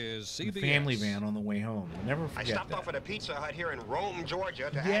This it is in the CBS. family van on the way home. I'll never I forget stopped that. off at a Pizza Hut here in Rome, Georgia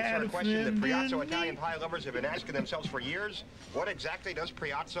to Yeah, answer a question that friend, Priazzo Italian pie lovers have been asking themselves for years. What exactly does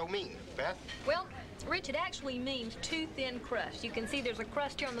Priazzo mean? Beth? Well, Rich, it actually means too thin crust. You can see there's a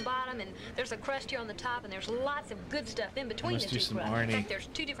crust here on the bottom, and there's a crust here on the top, and there's lots of good stuff in between Must the do two some crusts. Arnie. In fact, there's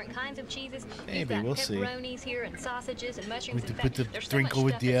two different kinds of cheeses. Maybe, You've got we'll see. pepperonis here and sausages and mushrooms. We In could fact, put the there's so drink much over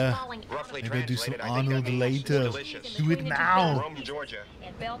stuff there. that's falling Roughly Maybe do some translated, I think Arnold that means later. delicious. Do it now. Rome, Georgia.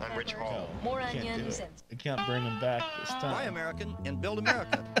 And bell I'm Rich pepper, Hall. more Can't do onions, it. and I can't bring him back this time. Buy American and build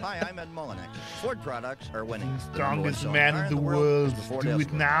America. Hi, I'm Ed Mullinax. Ford products are winning. The The number one strongest selling man car in the is world. the Ford Do it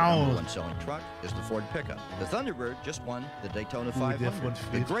Escort. now. The number one selling truck is the Ford pickup. The Thunderbird just won the Daytona 500,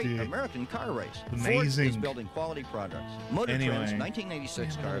 the great 150. American car race. Ford is Amazing. building quality products. Motor Anyway. Trend's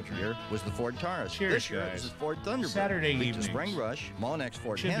 1986 car of the year was the Ford Taurus. Cheers, this year guys. is the Ford Thunderbird. Saturday Lead to evenings. Spring Rush. Mullinax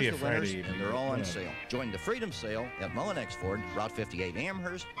Ford Should has be a the Friday winners, evening, and they're all on yeah. sale. Join the Freedom Sale at Mullinax Ford, Route 58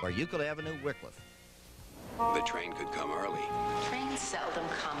 Amherst, or Euclid Avenue, Wickliffe. The train could come early. Trains seldom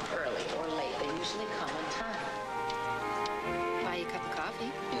come early or late. They usually come on time. Buy you a cup of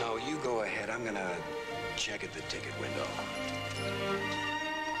coffee? No, you go ahead. I'm gonna check at the ticket window.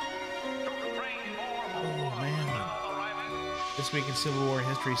 Oh man! This week in Civil War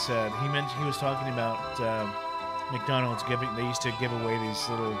history said he was talking about McDonald's giving. They used to give away these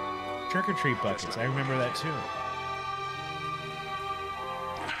little trick or treat buckets. I remember that too.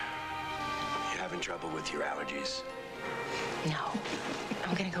 You having trouble with your allergies? No.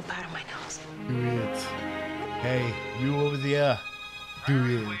 I'm gonna go powder my nose. Do it. Hey, you over there.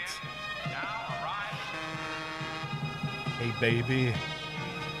 Do it. Hey baby.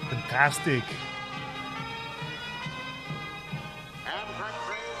 Fantastic.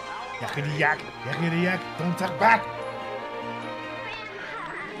 Yakety yak, yakety yak. Don't talk back.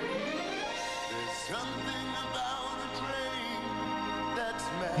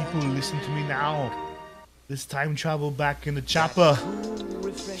 People listen to me now. This time travel back in the chopper.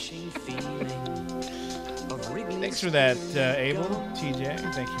 Thanks for that, Abel,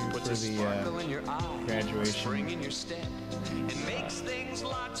 TJ. Thank you for the graduation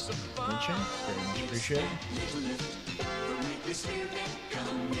mention.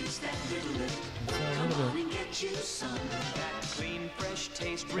 Very much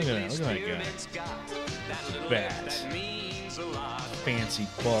appreciated. Look at that guy. Bad. Fancy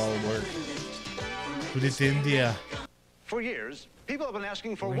ball work. Put it in there. For years, people have been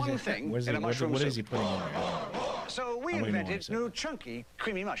asking for one thing in a mushroom What soup. is he putting in there? So we invented new chunky,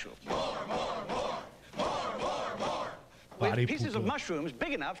 creamy mushrooms. With pieces of mushrooms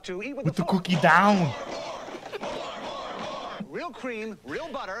big enough to eat with Put the a fork. cookie down. Real cream, real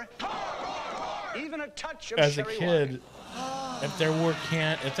butter, even a touch of As a cherry kid, if there was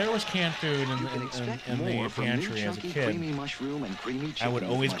canned food in the pantry as a kid, I would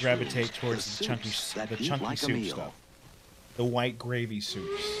always gravitate towards the chunky soup stuff, the white gravy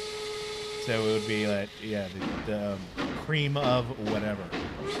soups. So it would be like, yeah, the cream of whatever.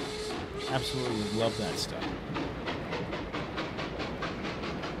 Absolutely love that stuff.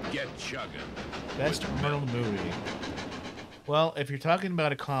 Get chugging. Best middle movie. Well, if you're talking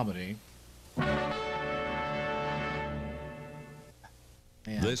about a comedy,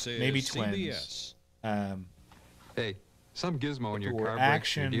 This is maybe CBS. Twins. Hey, some gizmo in your or car breaks,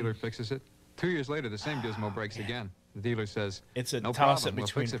 action. your dealer fixes it. 2 years later, the same gizmo breaks again. The dealer says, It's a no toss-up problem, we'll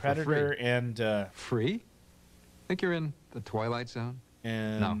between fix it for Predator free." and... Free? Think you're in the Twilight Zone?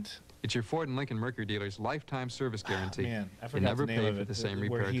 And... No. It's your Ford and Lincoln Mercury dealer's lifetime service guarantee. Man, I You forgot never the name pay of for it. the same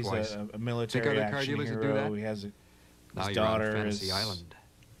Where repair he's twice. a Think military other car action dealers that do hero. that? He has Now his you're on daughter Fantasy is... Island.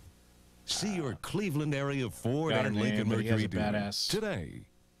 See your Cleveland area Ford Got her and name, Lincoln but he has Mercury a dealer badass today.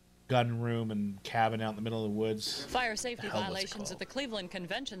 gun room and cabin out in the middle of the woods. Fire safety The hell was it violations called? at the Cleveland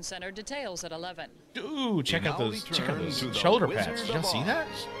Convention Center. Details at 11. Ooh, check out Now those return to the shoulder Wizard pads. Did of y'all see that?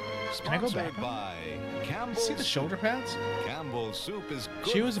 Oz. Can I go back? Sponsored by Campbell's See the shoulder pads? Campbell's soup is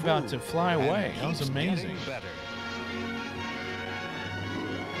good She was about food to fly and away. That was keeps amazing. getting better.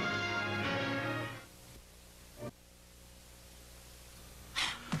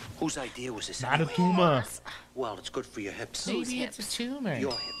 Whose idea was this? Not a anyway? tumor. Well, it's good for your hips. Maybe it's a tumor.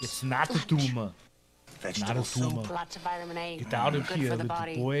 Your hips. It's not a tumor. Vegetable Not a tumor. soup. Lots of vitamin A. Get out of Good here, for the little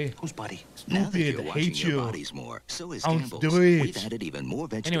body. boy. Whose body? Now that Stupid. you're watching Hate your you. bodies more, so is Don't Campbell's. do it. We've added even more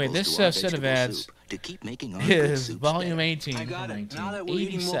vegetables Anyway, this to our set of vegetable ads soup to keep making our good is soups volume better. 18 I from got it. Now that we're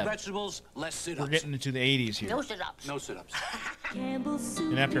eating more 1987. vegetables, less sit-ups. We're getting into the 80s here. No sit-ups. No sit-ups.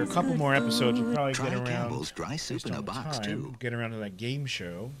 And after a couple more episodes, we'll probably Try get around, Campbell's dry soup based in a on box, time, too. get around to that game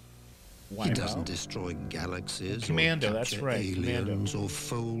show. He doesn't destroy galaxies Commando, or that's capture right, aliens or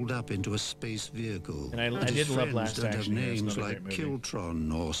fold up into a space vehicle. And I His did love friends Last don't have Action Hero. It's names another like great movie.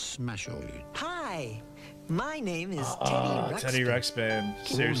 Kiltron or Smashoid. Hi, my name is Teddy Oh, Ruxpin. Teddy Ruxpin.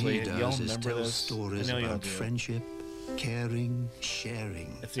 Seriously, All he y'all does is remember tell this? stories I know y'all about do. friendship, caring,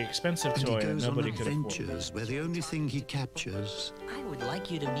 sharing. It's the expensive And toy he that goes on nobody could afford. adventures where the only thing he captures I would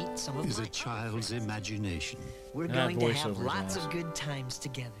like you to meet some of is my a child's imagination. We're And going that to have voiceover is lots awesome. of good times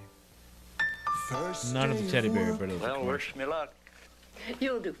together. Not of the teddy bear, but of the Well, commercial. wish me luck.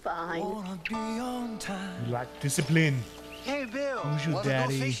 You'll do fine. You like discipline. Hey, Bill. Who's your wanna go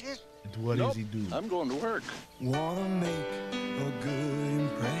daddy? fishing? And what does he do? I'm going to work. Wanna make a good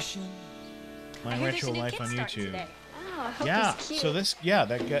impression. My Retro Life on YouTube. Oh, I hope Yeah, he's cute. so this, yeah,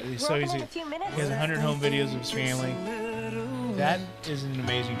 that guy, so We're he's open in a few minutes. he has 100 home videos of his family. That is an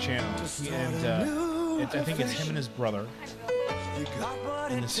amazing channel. And I think it's him and his brother.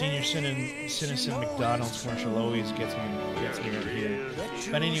 And the senior citizen McDonald's commercial always gets me right here.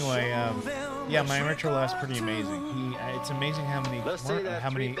 But anyway, yeah, my Retro Life's pretty amazing. It's amazing how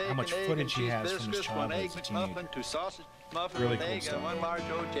much footage he has from his childhood as a teenager. Really cool stuff.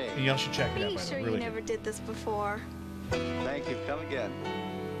 And y'all should check it out. Are you By the sure way. you Really never did this before? Thank you. Come again.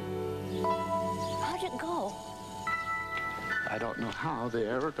 How'd it go? I don't know how they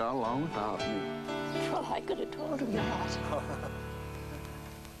ever got along without me. Well, I could have told him that.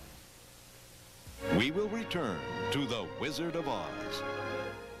 We will return to the Wizard of Oz.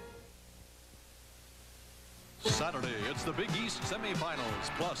 Saturday, it's the Big East semifinals.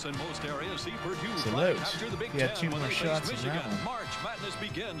 Plus, in most areas, see Purdue Salute. after the Big He had Ten two when more they face shots in Michigan. that one. March Madness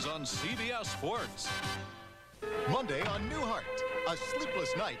begins on CBS Sports. Monday on Newhart. A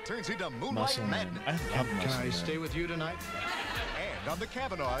sleepless night turns into Moonlight Muscle Man. Madness. I love Muscle Man. stay with you tonight? And on the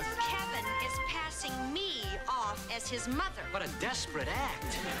Kavanaughs. Kevin is passing me off as his mother. What a desperate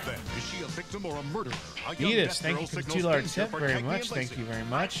act. Then, is she a victim or a murderer? A young Edith, death thank girl you for the signals $2 danger tip. for Very Cagney much. and Thank you Lacey. very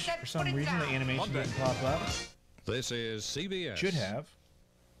much. For some reason, the animation didn't pop up. This is CBS. Should have.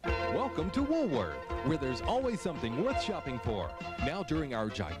 Welcome to Woolworth, where there's always something worth shopping for. Now during our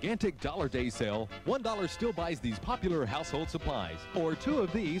gigantic Dollar Day sale, $1 still buys these popular household supplies, or 2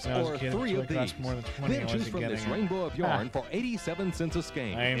 of these, or 3 of these. Then choose from this rainbow of yarn for 87 cents a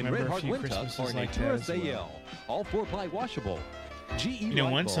skein in Red Heart Wind Tubs or Nature's AL. All 4-ply washable. GE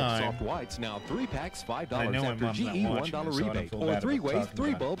light bulbs, soft whites, now 3 packs, $5 after GE $1 rebate, or 3 ways,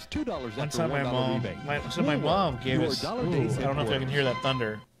 3 bulbs, $2 after $1 rebate. My mom gave us. I don't know if I can hear that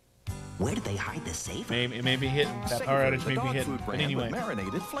thunder. Where did they hide the saver? Maybe hitting that power outage. Maybe hitting. But anyway,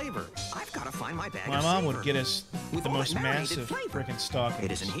 marinated flavor. I've got to find my bag. My mom would get us the most massive freaking stock.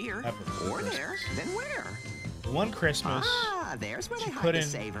 It isn't here or there. Then where? One Christmas, there's where she they put hide in the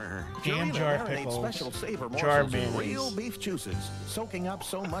saver. jam jar pickles, jar mayonnaise. Real beef juices, soaking up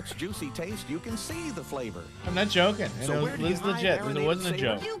so much juicy taste you can see the flavor. I'm not joking. So where do you It was hide legit. It marinated wasn't a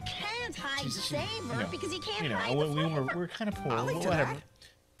saver? joke. You can't hide the saver because you can't hide we're kind of poor. Whatever.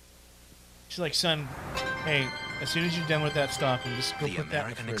 She's like, son, hey, as soon as you're done with that stocking, just go put that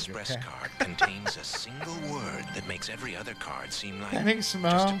in the American fridge, Express okay? card contains a single word that makes every other card seem like Thanks, just a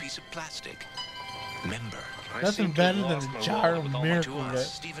Mom. piece of plastic. Member. Nothing better than a jar of Miracle To Whip.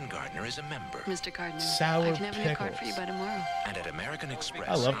 us, Stephen Gardner is a member. Mr. Gardner, Sour I can have a new card pickles. for you by tomorrow. And at American Express,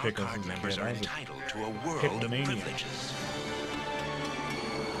 I love our pickles card as a members kid. are I was a entitled to a world pickle of maniac. privileges.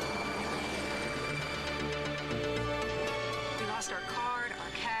 We lost our card,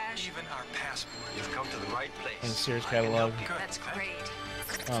 our cash. Even our passport. You've come to the right place. And the Sears catalog. That's great.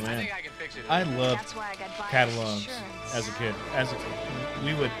 Oh man, think I can fix it. I loved That's why I got buyer's catalogs insurance. as a kid.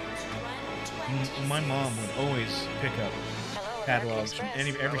 We would. My mom would always pick up catalogs from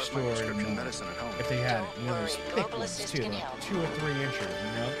every store if they had it. You know, those thick ones too, like 2 or 3 inches.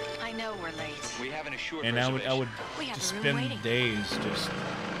 You know. I know we're late. We have an assured And I would We have just a room spend waiting. days just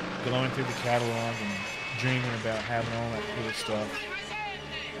going through the catalog and dreaming about having all that cool stuff,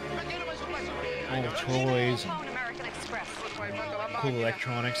 all the toys and cool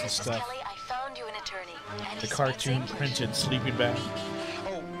electronics and stuff. I found you an attorney. The cartoon printed sleeping bag.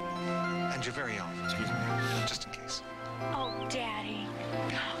 Oh, and your very own. Excuse me. Just in case. Oh, Daddy.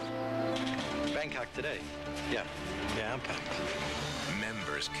 Bangkok today. Yeah, I'm packed.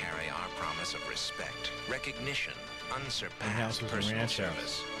 Members carry our promise of respect, recognition, My unsurpassed house was a personal ranch house.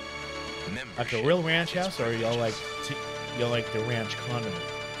 service. Like a real ranch house, or y'all like the ranch condiment?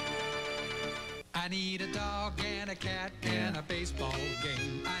 I need a dog and a cat and a baseball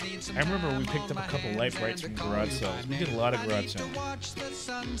game. I need some I remember we time picked on up a my couple hands light and brights to from call garage you sales. by We did a name. lot of I garage need to sales. watch the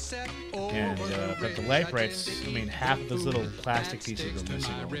sunset over And the but the bridge. light I brights, tend to I mean, eat half of those little food plastic that pieces sticks were to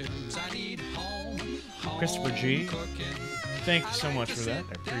missing. my ribs. I need home Christopher G, cooking. thank you so much for that.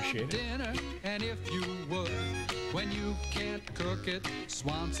 I appreciate it. Dinner, and if you would, when you can't cook it,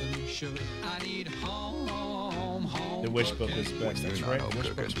 Swanson should. I need home. The Wish Book was the best. That's right. The Wish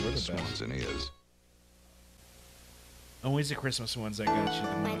Books were the best. Swanson is. Always the Christmas ones that got you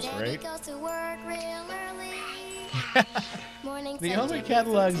the most, right? Goes to work real early. The only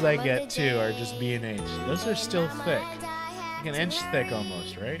catalogs I get too are just B&H. Those are still thick, like an inch thick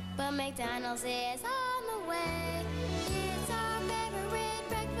almost, right? But McDonald's is on the way. It's our favorite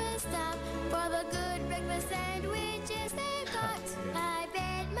breakfast stop for the good breakfast sandwiches they've got. I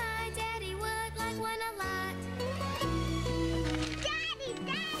bet my daddy would like one a lot.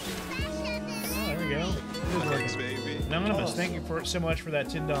 Oh, there we go. Thanks, baby. Anonymous, thank you so much for that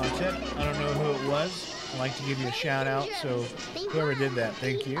 $10 tip. I don't know who it was. I'd like to give you a shout out, so whoever did that,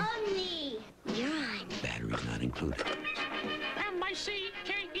 thank you. Batteries not included.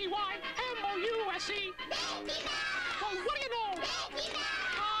 M-I-C-K-E-Y-M-O-U-S-E. Well, what do you know?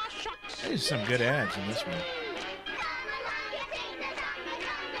 Ah, shucks. There's some good ads in this one.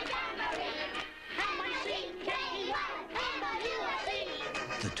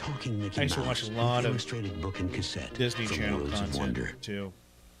 The Talking Mickey I used to Mouse, watch a lot an of illustrated book and cassette Disney from Channel Worlds of content Wonder. too,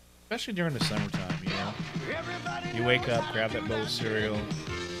 especially during the summertime. You know, you wake up, grab that bowl of cereal.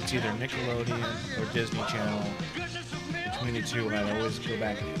 It's either Nickelodeon or Disney Channel. Between the two, I'd always go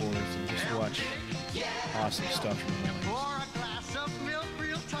back and forth and just watch awesome stuff from the movies.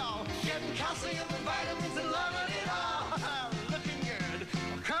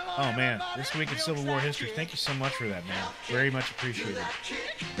 Oh man, this week in Civil War history. Thank you so much for that, man. Very much appreciated.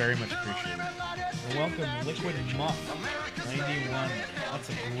 Very much appreciated. And welcome, Liquid Muff 91. That's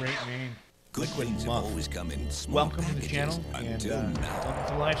a great name. Good Liquid things have Muff. always come in small Welcome to the packages channel and until now.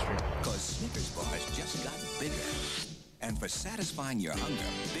 welcome to Livestream. Because Snickers bars just got bigger. And for satisfying your hunger,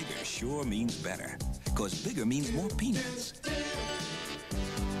 bigger sure means better. Because bigger means more peanuts.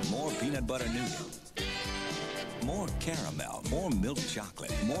 More peanut butter nougat. More caramel, more milk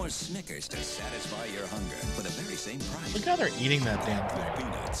chocolate, more Snickers to satisfy your hunger for the very same price. Look how they're eating that damn thing.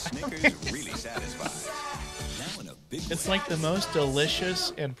 Peanuts, Snickers really satisfies. Now in a big It's way. like the most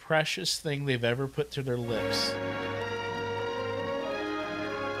delicious and precious thing they've ever put to their lips.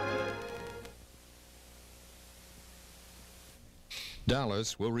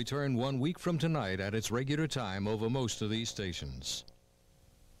 Dallas will return 1 week from tonight at its regular time over most of these stations.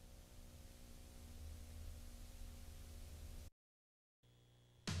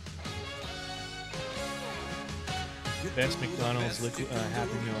 Best McDonald's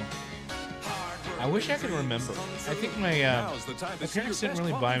Happy Meal. I wish I could remember. I think my parents didn't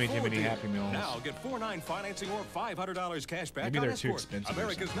really buy me too many Happy Meals. Now get 4.9 financing or $500 cash back Maybe on they're too Escort, expensive or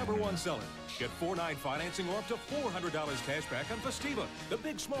America's something. #1 seller. Get 4.9 financing or up to $400 cash back on Festiva, the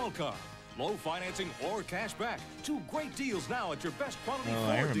big small car. Low financing or cash back. 2 great deals now at your best quality Oh, Ford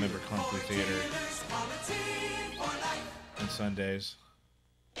I remember dealer. Kung Fu Theater on Sundays.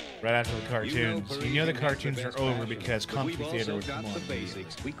 Right after the cartoons. You know the cartoons are over because Kung Fu Theater would come on. The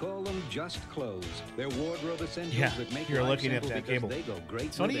basics. We call them just clothes. They're wardrobe essentials Yeah, that make you're life looking at simple that because cable. they go great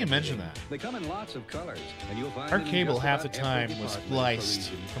It's funny with you mention everything. that. They come in lots of colors, and you'll find Our them in cable just half the about time every was department of spliced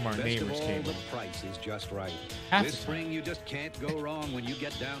Parisian. from our Best neighbor's of all, cable. The price is just right. Half This the time. spring, you just can't go wrong when you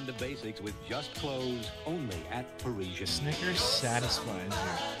get down to basics with just clothes only at Parisian. Snickers satisfies you.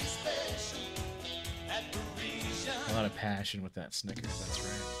 A lot of passion with that Snickers, that's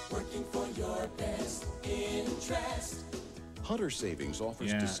right. Working for your best interest. Hunter Savings offers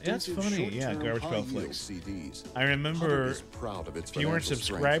Yeah, that's distinctive funny. Yeah, short-term Garbage Pail high-yield Flicks. CDs. I remember Hunter is proud of its if you weren't financial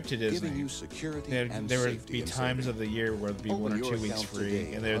subscribed to strength, Disney, giving you security there and would safety be in times saving. of the year where there'd be Open 1 or your 2 weeks account free,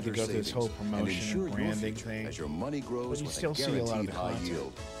 today and they would at go through this whole Hunter Savings, promotion ensure and your branding future thing. as your money grows But you with still a see a lot of guaranteed the high content.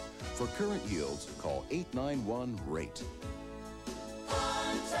 yield. For current yields, call 891-RATE.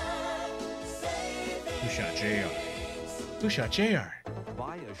 Who shot JR? Who shot JR?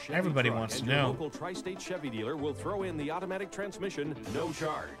 Buy a Chevy Everybody truck wants to and your know. local Tri-State Chevy dealer will throw in the automatic transmission, no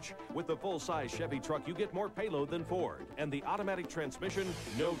charge. With the full-size Chevy truck, you get more payload than Ford, and the automatic transmission,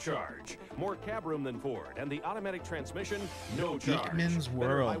 no charge. More cab room than Ford, and the automatic transmission, no charge. Geekman's Better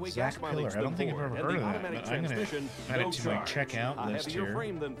World, highway Zach gas mileage Pillar. I than don't think I've Ford, ever and heard the of that, automatic but I'm gonna transmission, add it no to my charge. checkout A list heavier here.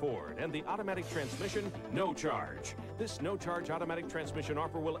 frame than Ford, and the automatic transmission, no charge. This no-charge automatic transmission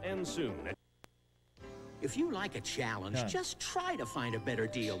offer will end soon. If you like a challenge, Done. just try to find a better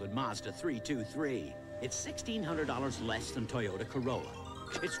deal than Mazda 323. It's $1,600 less than Toyota Corolla.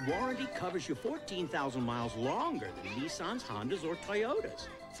 Its warranty covers you 14,000 miles longer than Nissans, Hondas, or Toyotas.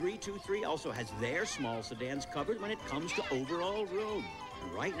 323 also has their small sedans covered when it comes to overall room.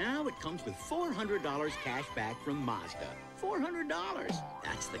 And right now, it comes with $400 cash back from Mazda. $400.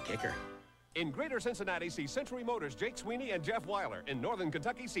 That's the kicker. In Greater Cincinnati, see Century Motors' Jake Sweeney and Jeff Weiler. In Northern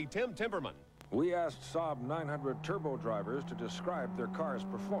Kentucky, see Tim Timberman. We asked Saab 900 turbo drivers to describe their car's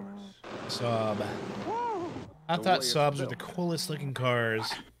performance. Saab. I The thought way it's Saabs were the built. coolest looking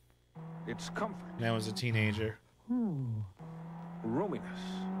cars Its comfort, when I was a teenager. roominess,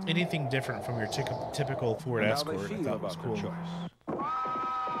 Anything different from your typical Ford and how they Escort, I feel thought was about cool. their choice.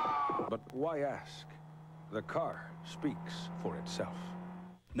 But why ask? The car speaks for itself.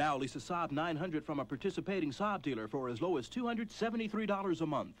 Now lease a Saab 900 from a participating Saab dealer for as low as $273 a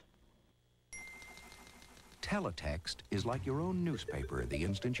month. Teletext is like your own newspaper the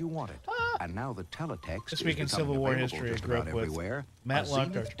instant you want it. And now the teletext This is week in becoming Civil War available history, I just grew about up with everywhere.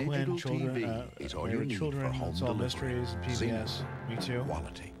 Matlock, A our Zenith twin digital children, TV is all you need children, for home Unsolved delivery. Mysteries, PBS. Zenith. Me too.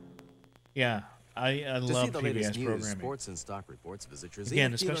 Quality. Yeah, I To love see the latest PBS news, programming. sports, and stock reports, visit your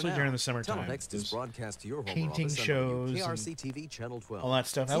Again, Zenith dealer especially now. during the summertime. Teletext is Those broadcast to your home painting office shows on and KRC-TV Channel 12. all that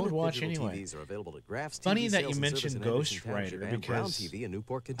stuff. I would Zenith watch digital anyway. TVs are available at Graphs Funny TV that sales you and mentioned service in Ghost Henderson Township Rider and Brown because TV in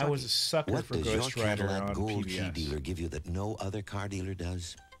Newport, I Kentucky. was a sucker What for does your Ghost Rider Cadillac on Gold Key PBS. dealer give you that no other car dealer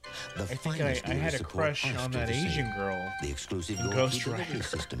does? The I think finest I had dealer a support crush on after that the sale. Asian girl The exclusive in Gold Ghost Key delivery Rider.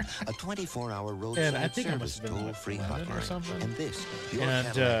 system, a 24-hour And roadside I think I service must have been toll-free 11 or hotline. something. And this, your And,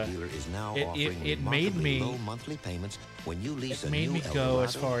 Cadillac dealer is now it offering made remarkably me- low monthly payments when you lease it a made new me go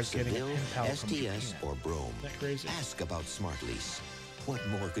as Eldorado, far as getting a Seville, pen pal from STS, Japan. or Brome. Isn't that crazy? Ask about Smart Lease. What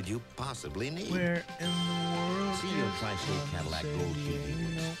more could you possibly need? Where in the world See your is Tri-State Cadillac Gold Key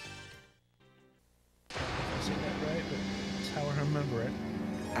dealers. I said that right, but that's how I remember it.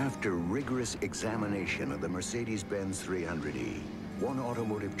 After rigorous examination of the Mercedes-Benz 300e, one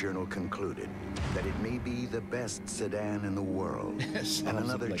automotive journal concluded that it may be the best sedan in the world. Sounds And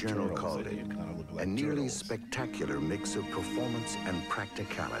another like journal turtles. called They it kinda look a like nearly turtles. spectacular mix of performance and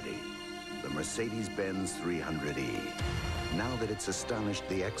practicality. The Mercedes-Benz 300E. Now that it's astonished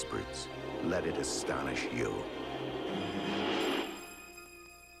the experts, let it astonish you.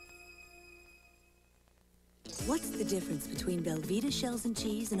 What's the difference between Velveeta shells and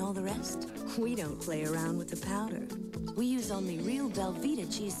cheese and all the rest? We don't play around with the powder. We use only real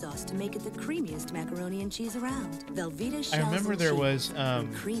Velveeta cheese sauce to make it the creamiest macaroni and cheese around. Velveeta shells I remember and there cheese. was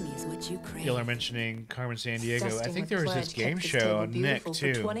Creamy is what you crave. y'all are mentioning Carmen San Diego. I Dusting think with there was this Pledge game kept this show table on Nick beautiful for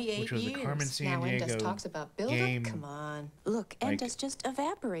too, 28 which was the years. Carmen San Now Diego Endus talks about build-up. game. Come on. Look, Like, Endus just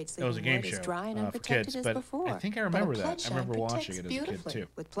evaporates. It was a game leaving wood show as dry and for unprotected kids, as but before. I think I But a remember Pledge that. I shine remember watching protects it as a kid beautifully. too.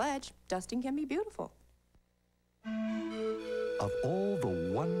 With Pledge, dusting can be beautiful. Of all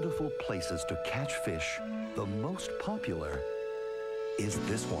the wonderful places to catch fish, the most popular is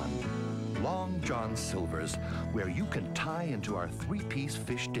this one, Long John Silver's, where you can tie into our three-piece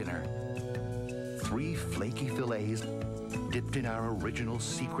fish dinner. 3 flaky fillets dipped in our original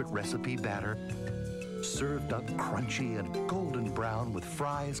secret recipe batter, served up crunchy and golden brown with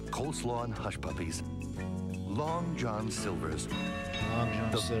fries, coleslaw, and hush puppies. Long John Silver's,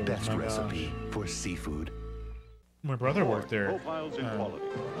 the best recipe for seafood. My brother worked there Profiles in quality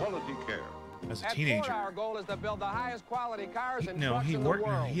care. as a At teenager. Ford, our goal is to build the highest quality cars and No, trucks he in worked. the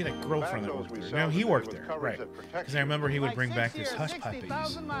world. He had a girlfriend that worked there. No, he worked there, right? Because I remember he would bring back his hush puppies,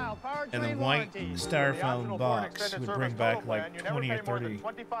 and the white styrofoam box. He would bring back like 20 or 30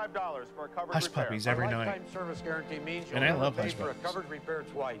 hush puppies every night. Lifetime service guarantee means you'll And I never love pay hush for a puppies. covered repair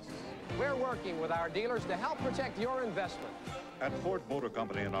twice. We're working with our dealers to help protect your investment. At Ford Motor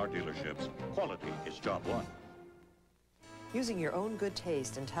Company and our dealerships, quality is job one. Using your own good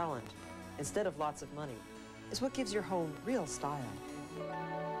taste and talent instead of lots of money is what gives your home real style.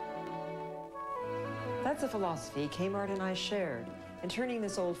 That's a philosophy Kmart and I shared in turning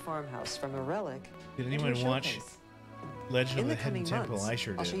this old farmhouse from a relic Did into anyone a watch showcase. Legend In of the the Hidden coming Temple? months, I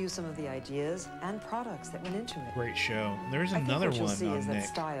sure I'll show did. you some of the ideas and products that went into it. Great show. There's I think another what you'll one see on is that Nick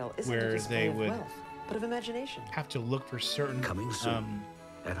style isn't a where display they of would wealth, but of imagination. have to look for certain Coming soon.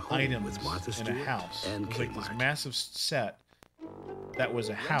 At home items with Martha in a Stewart house. and It was like this Kmart. massive set that was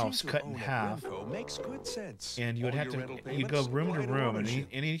a house cut in half, makes good sense. and you would All have your to rental you go payments, room to right room, and ownership.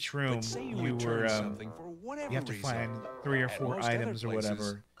 in each room But say you you return were something for whatever you have to reason. find 3 or At 4 most other items or places,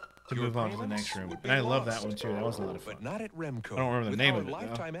 whatever to your move on to the payments next room. would And be I love that lost. one too. That was a lot of fun. But not at Remco. I don't remember the With name our of it, though.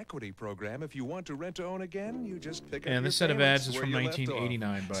 lifetime equity program, if you want to rent to own again, you just pick up And your this set of payments ads is where from you left off.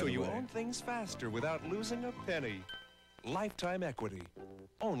 1989, by so the you way. own things faster without losing a penny. Lifetime equity.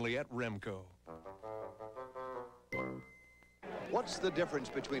 Only at Remco. What's the difference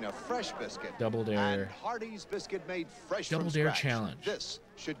between a fresh biscuit Double Dare. and Hardee's biscuit made fresh Double from Dare scratch? challenge. This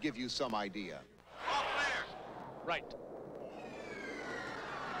should give you some idea. Right.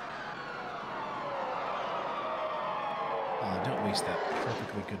 Don't waste that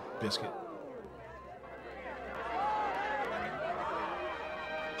perfectly good biscuit.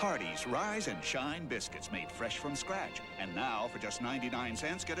 Hardee's Rise and Shine biscuits made fresh from scratch. And now, for just 99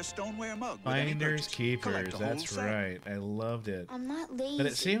 cents, get a stoneware mug with any Finders purchase. keepers. Collect a whole That's set. right. I loved it. I'm not lazy. But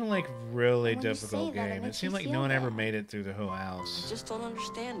it seemed like really When you difficult say that, it game. It makes seemed me like feel no one bad. ever made it through the whole house. Just don't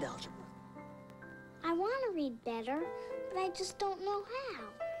understand algebra. I want to read better, but I just don't know how.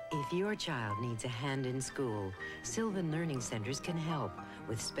 If your child needs a hand in school, Sylvan Learning Centers can help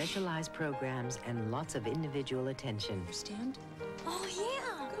with specialized programs and lots of individual attention. Understand? Oh, yeah.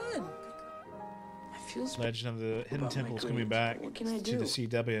 Good. I feel Legend of the Hidden about my Temple is coming grades. back What can I to do? the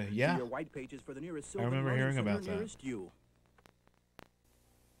CW. See Yeah. your white pages for the nearest I Sylvan remember Learning hearing Center about that. nearest you.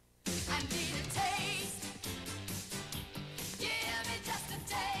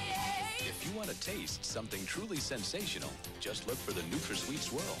 If you want to taste something truly sensational, just look for the NutraSweet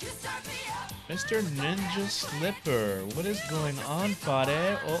Swirl. Mr. Ninja Slipper. What is going on,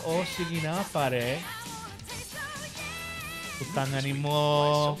 pare? Oo, sige na, pare. Utangan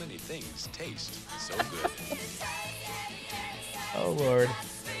mo. So many things taste so good. Oh, Lord.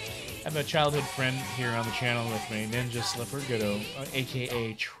 I have a childhood friend here on the channel with me, Ninja Slipper Goodo,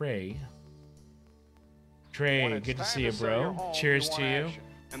 a.k.a. Trey. Trey, good to see you, bro. Cheers to you.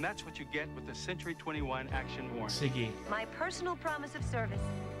 And that's what you get with the Century 21 Action Warranty. Siggy. My personal promise of service,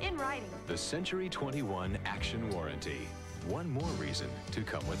 in writing. The Century 21 Action Warranty. One more reason to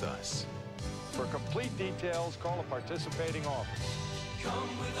come with us. For complete details, call a participating office. Come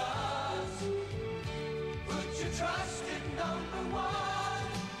with us. Put your trust in number one.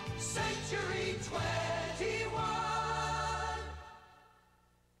 Century 21.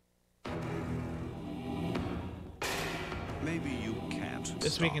 Maybe you can't.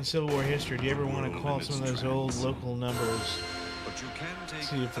 This week in Civil War history, do you ever want to call some of those old local numbers But you can take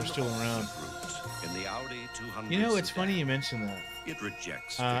see if they're still around. In the Audi 200 You know, it's sedan. funny you mentioned that. It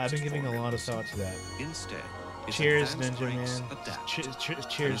rejects I've been fixed giving a lot of formulas. thought to that. Instead, its Cheers, advanced Ninja brakes Man. adapt Cheers, and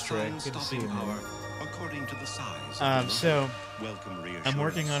Trey. assign Good to see stopping you, man. power according to the size of the So motor. Welcome I'm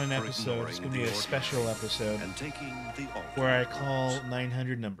working on an reassurance for episode. It's going to be a ignoring the special ordinary episode and taking the where I call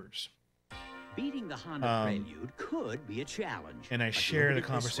 900 numbers. Beating the Honda Prelude could be a challenge. And I but share look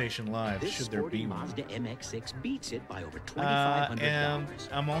the at it this way. conversation live, This should there be sporty one. Mazda MX-6 beats it by over $2,500. And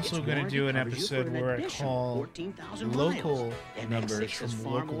I'm also going to do an episode where I call local numbers from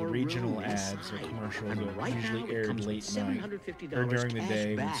local regional ads or commercials that usually aired late night or during the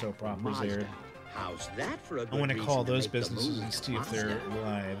day when soap operas aired. How's that for a I good want to reason call to those make the businesses move and see if to they're Mazda?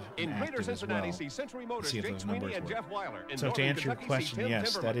 live In and Greater active as Cincinnati, well. see Century Motors, See if Jake those Sweeney numbers and work. Jeff Weiler. In So to Northern answer your Kentucky, see question, Tim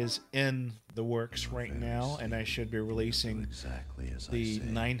yes, Timberman. that is in the works right now, and I should be releasing the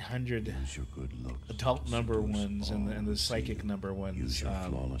 900 adult number ones and the psychic number ones.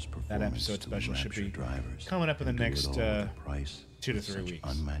 That episode special should be coming up in the next 2 to 3 weeks.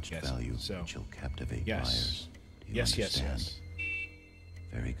 Unmatched Yes. value So, which will captivate yes. buyers. Do you Yes, understand? yes.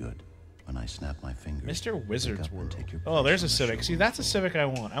 Very good. When I snap my fingers, Mr. Wizard's pick up and World. take your Oh, place there's on a the Civic. See, that's a Civic I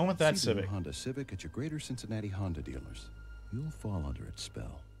want. I want that See the new Civic. Honda Civic at your Greater Cincinnati Honda dealers. You'll fall under its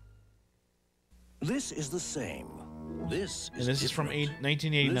spell. This is the same. This And this is from different.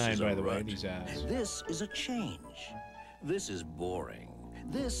 1989, This is by a the way, rut. these ads. This is a change. This is boring.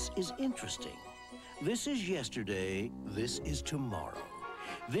 This is interesting. This is yesterday. This is tomorrow.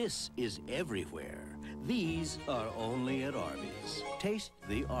 This is everywhere. These are only at Arby's. Taste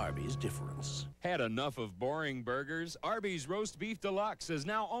the Arby's difference. Had enough of boring burgers? Arby's Roast Beef Deluxe is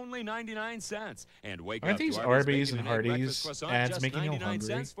now only 99 cents. And wake Aren't up to these Arby's Arby's Bacon and Egg Hardee's Breakfast Croissant, ads just making you 99 hungry?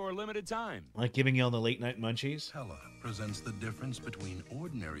 cents for a limited time. Like giving you all the late night munchies? Pella presents the difference between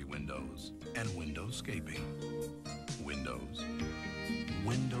ordinary windows and windowscaping. Windows.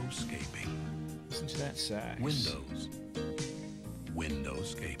 Windowscaping. Listen to that sax. Windows.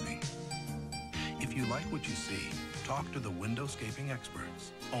 Windowscaping. If you like what you see, talk to the windowscaping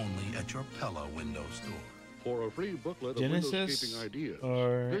experts only at your Pella window store. For a free booklet of Genesis windowscaping ideas,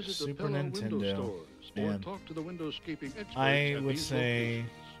 or visit the Super Pella window Nintendo? stores or Man. talk to the windowscaping experts I at would these say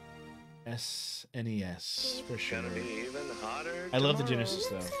SNES for sure. Even hotter I love the tomorrow. Genesis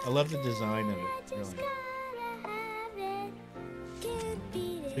though. I love the design of it.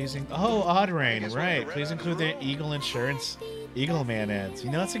 Really. Oh, Odd Rain, right. Please include the Eagle Insurance Eagle Man ads.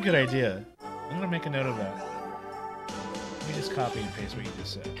 You know, that's a good idea. I'm going to make a note of that. Let me just copy and paste what you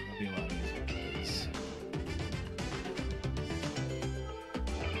just said. It'll be a lot easier. Please.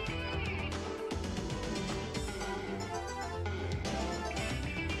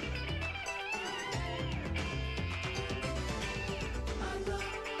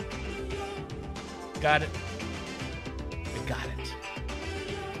 Got it. I got it.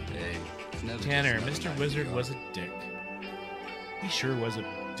 Hey, Tanner, Mr. Wizard was a dick. He sure was a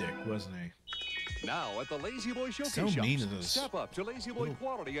dick, wasn't he? Now at the Lazy Boy Showcase So mean shops, to those step up to Lazy Boy little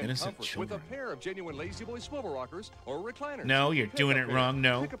quality and innocent comfort children. with a pair of genuine Lazy Boy swivel rockers or recliners. No, you're Pick doing a it pair. wrong,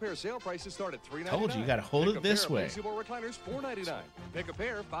 no. Pick a pair. Sale prices start at $3.99. Told you, you gotta hold Pick it a pair this of way. Lazy Boy recliners $4.99. Pick a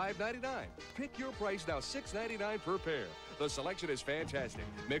pair $5.99. Pick your price now $6.99 per pair. The selection is fantastic.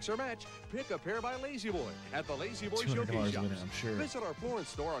 Mix or match. Pick a pair by Lazy Boy at the Lazy Boy $200 Showcase a shops. minute, I'm sure. Visit our Florence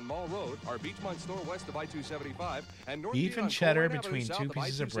store on Mall Road, our Beachmont store west of I-275, and North Beef Beach and on cheddar Coleraine Avenue between south two of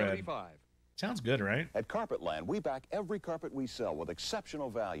pieces of bread. I-275. Sounds good, right? At Carpetland, we back every carpet we sell with exceptional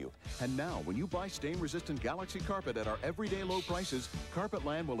value. And now, when you buy stain-resistant Galaxy carpet at our everyday low prices,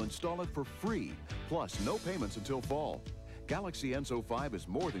 Carpetland will install it for free. Plus, no payments until fall. Galaxy Enso 5 is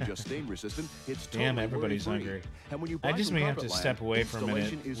more than just stain-resistant. It's totally Damn, everybody's worry-free. hungry. And when you I buy just from may have to Carpetland, step away for a minute,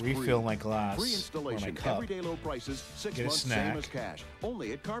 installation is refill free. my glass Free or my installation, cup, everyday low prices, 6 get a months, snack, same as cash.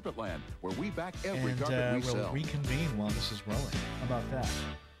 Only at Carpetland, where we back every and carpet we we'll sell. reconvene while this is rolling. How about that?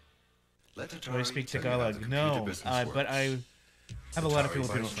 Let Do I speak tell you how the Tagalog? computer No, business but I have a lot of Atari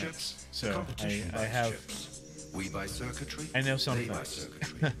Filipino buys friends, chips, the so competition I buys have. chips. We buy circuitry. I know some They buy things.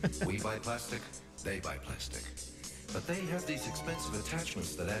 circuitry. We buy plastic. They buy plastic. But they have these expensive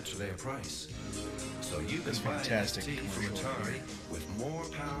attachments that add to their price. So you can That's buy an fantastic ST from commercial. Atari with more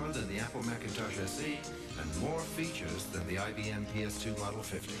power than the Apple Macintosh SE and more features than the IBM PS2 Model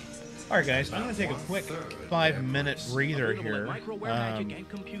 50. All right, guys, I'm going to take a quick 5-minute breather here.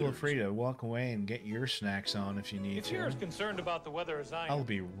 Microware Feel free to walk away and get your snacks on if you need If to. you're as concerned about the weather as I am, I'll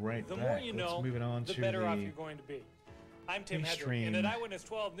be right the back. more you know, Let's move it on the to better off the you're going to be. I'm Tim Livestream Hedrick, and at Eyewitness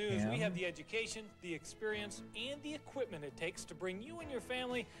 12 News, we cam. have the education, the experience, and the equipment it takes to bring you and your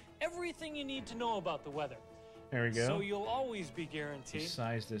family everything you need to know about the weather. There we go. So you'll always be guaranteed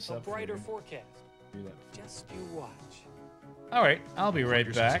Size this a up for brighter you. forecast. Do that. Just you watch. All right, I'll be right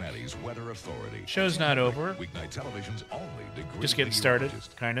back. Cincinnati's weather authority. Show's not over. Weeknight television's only degree. Just getting started,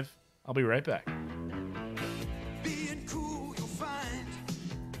 kind of. I'll be right back. Being cool, you'll find.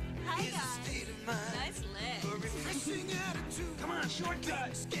 Hi, guys. Nice legs. Refreshing attitude. Come on,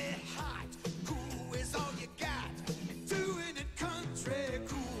 shortcut. Get hot. Cool is all you got. Doing it country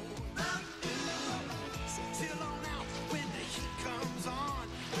cool. So chill on out when the heat comes on.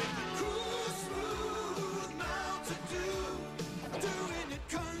 With the cool, smooth Mountain Dew. Doing it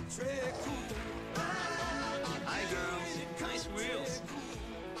country cool. Hi, girls. Nice wheels.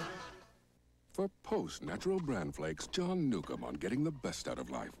 For Post Natural Brand Flakes, John Newcomb on getting the best out of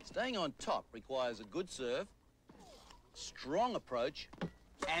life. Staying on top requires a good serve, strong approach,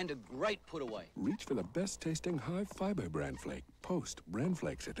 and a great put away. Reach for the best tasting high fiber brand flake. Post Brand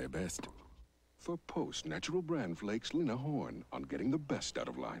Flakes at their best. For Post Natural Brand Flakes, Lena Horne on getting the best out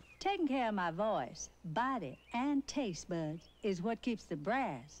of life. Taking care of my voice, body, and taste buds is what keeps the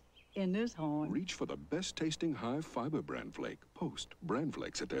brass in this horn. Reach for the best tasting high fiber brand flake. Post Brand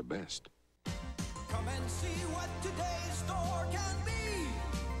Flakes at their best. Come and see what today's store can be.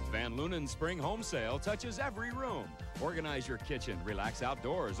 Van Lunen's Spring Home Sale touches every room. Organize your kitchen, relax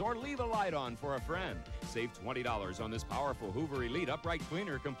outdoors, or leave a light on for a friend. Save $20 on this powerful Hoover Elite upright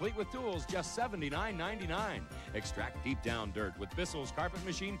cleaner, complete with tools, just $79.99. Extract deep down dirt with Bissell's Carpet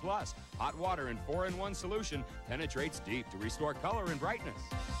Machine Plus. Hot water in 4-in-1 solution penetrates deep to restore color and brightness.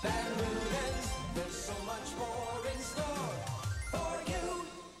 Van Lunen's, there's so much more in store for you.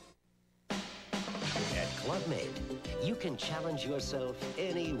 At Club Med, you can challenge yourself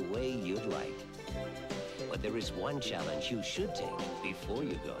any way you'd like. But there is one challenge you should take before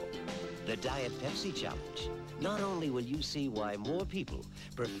you go. The Diet Pepsi Challenge. Not only will you see why more people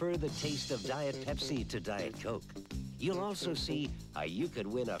prefer the taste of Diet Pepsi to Diet Coke, you'll also see how you could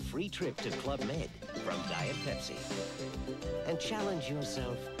win a free trip to Club Med from Diet Pepsi. And challenge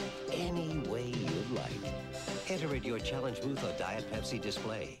yourself any way you'd like. Enter at your challenge booth or Diet Pepsi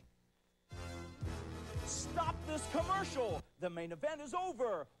display. Stop this commercial! The main event is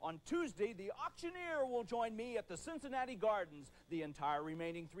over. On Tuesday, the auctioneer will join me at the Cincinnati Gardens. The entire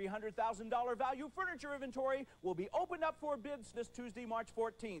remaining $300,000 value furniture inventory will be opened up for bids this Tuesday, March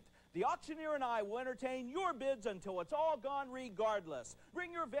 14th. The auctioneer and I will entertain your bids until it's all gone regardless.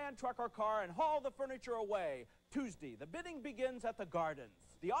 Bring your van, truck, or car and haul the furniture away. Tuesday, the bidding begins at the Gardens.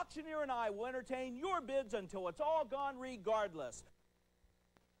 The auctioneer and I will entertain your bids until it's all gone regardless.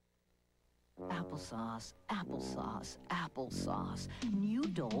 Applesauce, applesauce, applesauce. New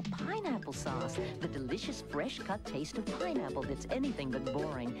Dole pineapple sauce. The delicious fresh-cut taste of pineapple that's anything but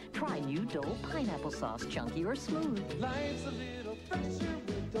boring. Try New Dole pineapple sauce, chunky or smooth. Life's a little fresher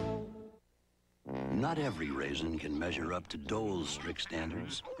with Dole. Not every raisin can measure up to Dole's strict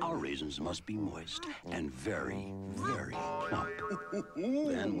standards. Our raisins must be moist and very, very plump.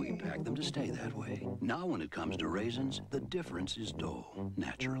 Then we pack them to stay that way. Now when it comes to raisins, the difference is Dole,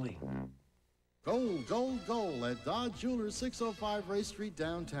 naturally. Gold, gold, gold at Dodge Jewelers, 605 Ray Street,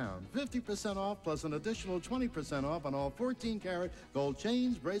 downtown. 50% off plus an additional 20% off on all 14-karat gold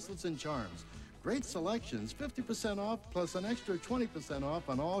chains, bracelets, and charms. Great selections, 50% off plus an extra 20% off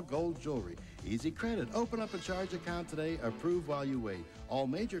on all gold jewelry. Easy credit. Open up a charge account today. Approve while you wait. All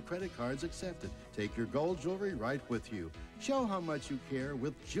major credit cards accepted. Take your gold jewelry right with you. Show how much you care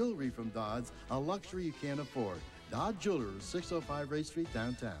with jewelry from Dodge, a luxury you can't afford. Dodge Jewelers, 605 Ray Street,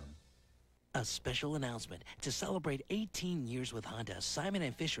 downtown. A special announcement. To celebrate 18 years with Honda, Simon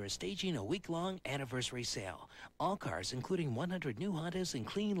 & Fisher is staging a week-long anniversary sale. All cars, including 100 new Hondas and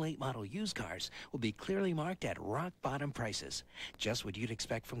clean late-model used cars, will be clearly marked at rock-bottom prices. Just what you'd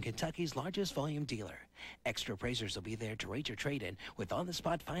expect from Kentucky's largest volume dealer. Extra appraisers will be there to rate your trade-in with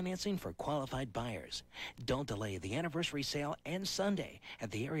on-the-spot financing for qualified buyers. Don't delay. The anniversary sale ends Sunday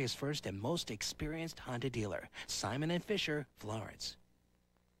at the area's first and most experienced Honda dealer, Simon & Fisher, Florence.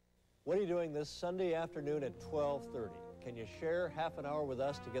 What are you doing this Sunday afternoon at 12:30? Can you share half an hour with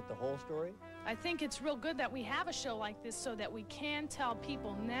us to get the whole story? I think it's real good that we have a show like this so that we can tell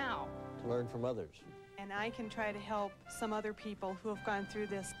people now. To learn from others. And I can try to help some other people who have gone through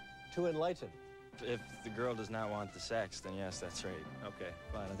this. To enlighten. If the girl does not want the sex, then yes, that's right. Okay,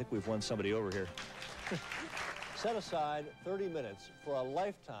 fine. I think we've won somebody over here. Set aside 30 minutes for a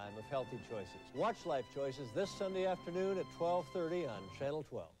lifetime of healthy choices. Watch Life Choices this Sunday afternoon at 12:30 on Channel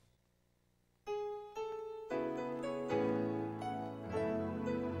 12.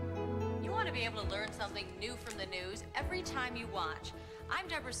 You want to be able to learn something new from the news every time you watch. I'm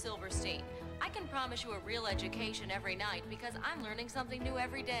Deborah Silverstein. I can promise you a real education every night because I'm learning something new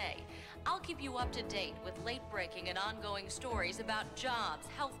every day. I'll keep you up to date with late-breaking and ongoing stories about jobs,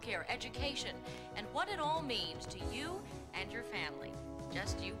 healthcare, education, and what it all means to you and your family.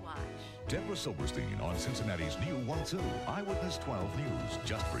 Just you watch. Deborah Silverstein on Cincinnati's new 1-2 Eyewitness 12 News,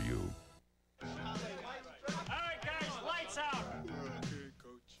 just for you.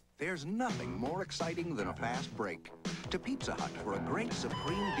 There's nothing more exciting than a fast break. To Pizza Hut for a great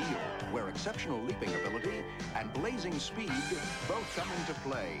supreme deal where exceptional leaping ability and blazing speed both come into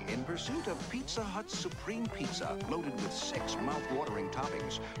play in pursuit of Pizza Hut's Supreme Pizza, loaded with 6 mouth-watering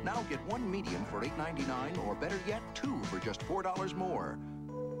toppings. Now get 1 medium for $8.99 or better yet, 2 for just $4 more.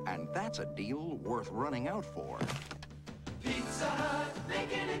 And that's a deal worth running out for. Pizza Hut,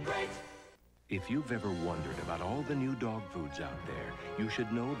 making it great. If you've ever wondered about all the new dog foods out there, you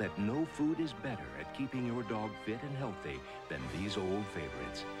should know that no food is better at keeping your dog fit and healthy than these old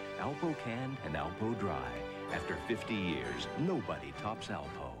favorites. Alpo Canned and Alpo Dry. After 50 years, nobody tops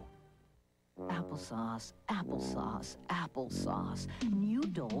Alpo. Applesauce, applesauce, applesauce. New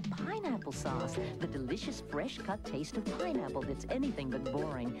Dole pineapple sauce. The delicious fresh-cut taste of pineapple that's anything but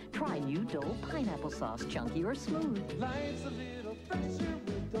boring. Try New Dole pineapple sauce, chunky or smooth. Life's a little fresher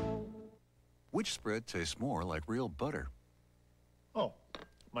with Dole. Which spread tastes more like real butter? Oh,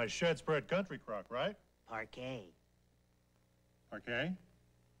 my shed spread country crock, right? Parquet. Parquet?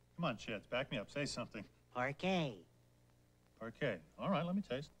 Come on, Sheds, back me up. Say something. Parquet. Parquet. All right, let me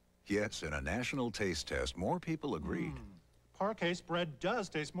taste. Yes, in a national taste test, more people agreed. Parquet spread does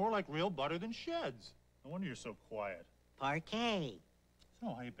taste more like real butter than Sheds. No wonder you're so quiet. Parquet.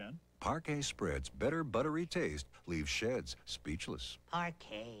 So, how you been? Parquet spread's better buttery taste leaves Sheds speechless.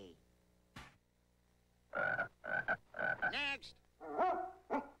 Parquet. Next.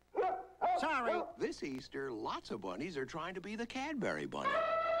 Sorry, this Easter, lots of bunnies are trying to be the Cadbury bunny.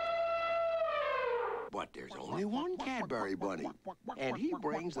 But there's only one Cadbury bunny, and he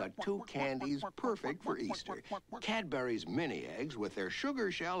brings the 2 candies perfect for Easter. Cadbury's mini eggs with their sugar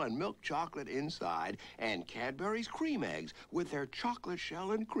shell and milk chocolate inside, and Cadbury's cream eggs with their chocolate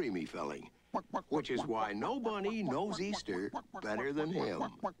shell and creamy filling. Which is why no bunny knows Easter better than him.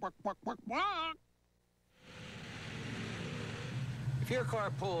 If your car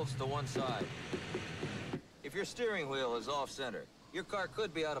pulls to one side, if your steering wheel is off-center, your car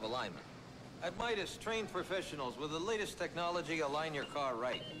could be out of alignment. At Midas, trained professionals with the latest technology align your car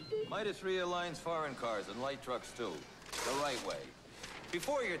right. Midas realigns foreign cars and light trucks too, the right way.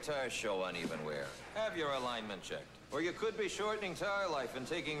 Before your tires show uneven wear, have your alignment checked, or you could be shortening tire life and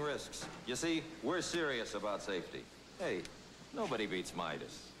taking risks. You see, we're serious about safety. Hey, nobody beats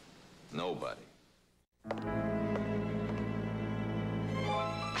Midas. Nobody.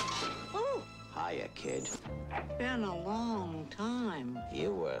 Hiya, kid. Been a long time.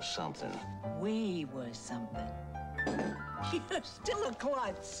 You were something. We were something. You're still a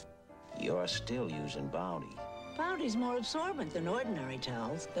klutz. You're still using Bounty. Bounty's more absorbent than ordinary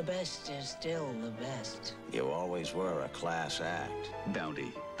towels. The best is still the best. You always were a class act.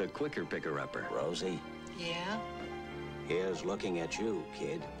 Bounty, the quicker picker-upper. Rosie, Yeah? here's looking at you,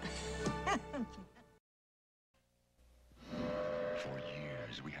 kid. For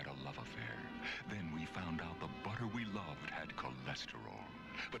years, we had a love affair. Then we found out the butter we loved had cholesterol.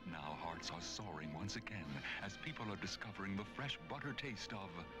 But now hearts are soaring once again as people are discovering the fresh butter taste of...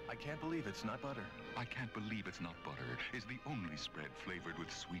 I can't believe it's not butter. I can't believe it's not butter is the only spread flavored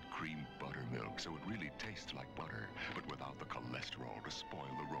with sweet cream buttermilk, so it really tastes like butter, but without the cholesterol to spoil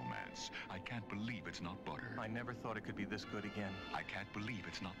the romance. I can't believe it's not butter. I never thought it could be this good again. I can't believe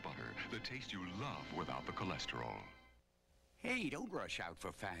it's not butter, the taste you love without the cholesterol. Hey, don't rush out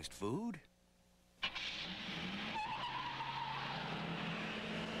for fast food.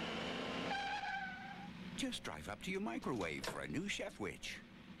 Just drive up to your microwave for a new Chef Witch.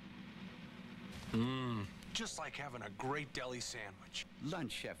 Just like having a great deli sandwich.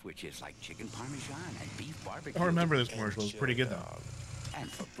 Lunch Chef Witches like chicken parmesan and beef barbecue. I remember this commercial. It was pretty good, though.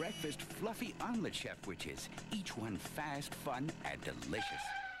 And for breakfast, fluffy omelet Chef Witches. Each one fast, fun, and delicious.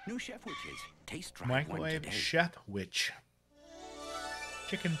 New Chef Witches. Taste drive one Microwave today. Chef Witch.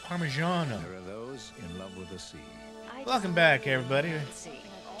 Chicken Parmigiano. There are those in love with the sea. Welcome back, everybody.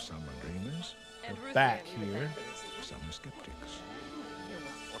 Some are dreamers. We're back here. Some are skeptics.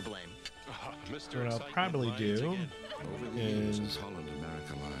 Blame. What I'll probably do Over the years is, of Holland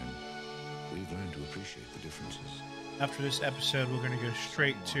America line, we've learned to appreciate the differences. after this episode, we're going to go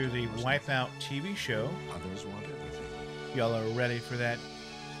straight to the Wipeout TV show. Others want everything. Y'all are ready for that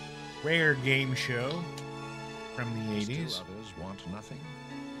rare game show from the Still 80s. others want nothing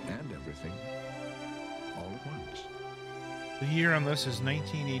and everything all at once. The year on this is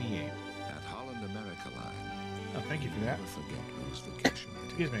 1988. At Holland America line, Oh, thank you for that. never forget whose vacation it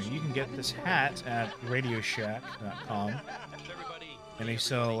Excuse me, you can get this hat at radioshack.com. And they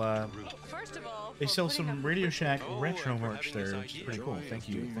sell some Radio Shack retro merch there, which is pretty cool. Thank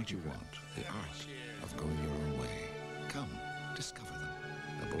you. Thank you. The art of going your own way. Come, discover them.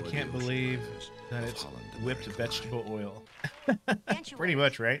 I can't believe that it's whipped vegetable oil. Pretty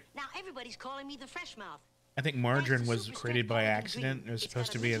much, right? Now everybody's calling me the fresh mouth. I think margarine was created by accident. It was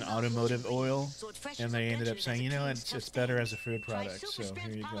supposed to be an automotive oil, and they ended up saying, you know, it's better as a food product. So here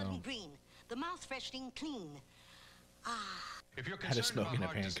you go. The mouth freshening clean. If you're Had a concerned smoke in a about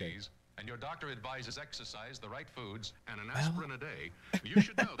heart pancake. disease and your doctor advises exercise, the right foods, and an aspirin a day, you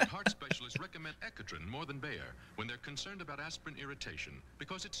should know that heart specialists recommend Ecotrin more than Bayer when they're concerned about aspirin irritation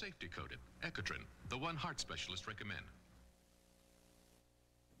because it's safety coded. Ecotrin, the one heart specialists recommend.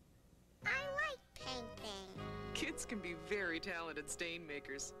 I like painting. Kids can be very talented stain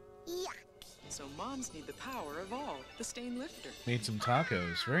makers. Yuck. So moms need the power of all, the stain lifter. Made some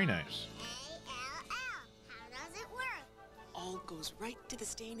tacos. Very nice. How does it work? All goes right to the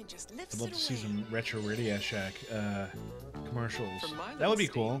stain and just lifts I'd love it to see away. some retro Radio Shack commercials. From my That would be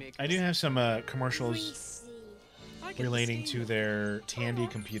little cool. stain I do have some commercials relating to their Tandy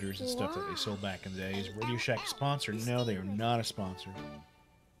computers and stuff that they sold back in the days. Radio Shack sponsored? No, they are not a sponsor.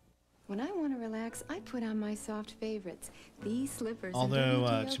 When I want to relax, I put on my soft favorites. These slippers.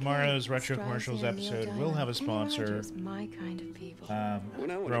 Although tomorrow's retro commercials episode will have a sponsor my kind of people.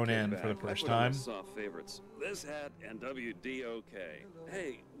 thrown in for the first time. Soft favorites. This hat and WDOK.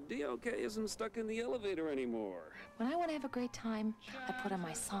 Hey, DOK isn't stuck in the elevator anymore. When I want to have a great time, I put on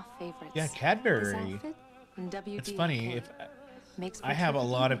my soft favorites. Yeah, Cadbury. It's funny, if I have a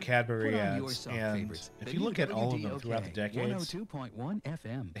lot of Cadbury ads, and if you look at all of them throughout the decades, 102.1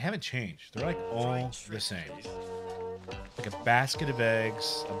 FM. they haven't changed. They're like all the same. Like a basket of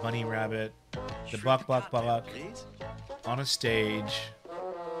eggs, a bunny rabbit, the buck on a stage.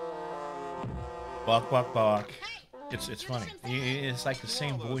 Buck. It's funny. It's like the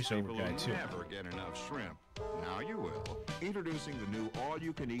same voiceover guy too. Never get enough shrimp. Now you will. Introducing the new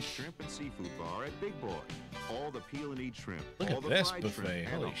all-you-can-eat shrimp and seafood bar at Big Boy. All the peel and eat shrimp. Look all at the this fried buffet.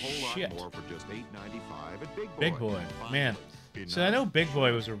 shrimp, and Holy a whole shit. lot more for just $8.95 at Big Boy. Big Boy, man. So I know Big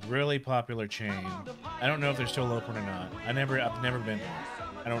Boy was a really popular chain. I don't know if they're still open or not. I've never been there.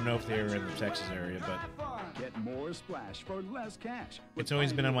 I don't know if they were in the Texas area, but get more splash for less cash. It's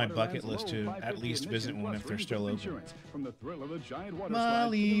always been on my bucket list to at least visit one if they're still open. From the thrill of the giant water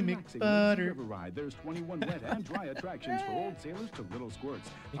Molly McButter. There's 21 wet and dry attractions for old sailors to little squirts.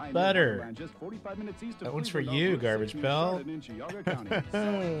 McButter. Just 45 minutes east of that one's for you, Garbage Bell. Look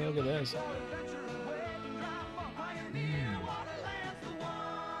at this.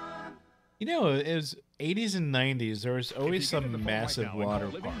 You know, it was 80s and 90s. There was always some massive water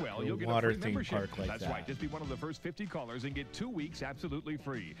park, water theme park like That's right. Just be one of the first 50 callers and get 2 weeks absolutely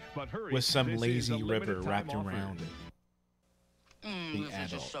free. But hurry, with some this is lazy a river limited wrapped time offer. around it.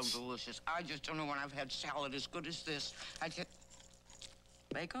 This is so delicious. I just don't know when I've had salad as good as this. I just...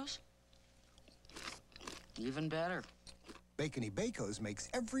 Bacos? Even better. Bacony Bacos makes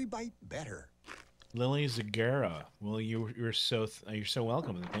every bite better. Lily Zagara. Well, you're so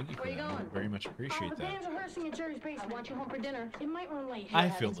welcome, and thank you for that. I very much appreciate The that. band's rehearsing at Jerry's base. Want you home for dinner? It might run late. I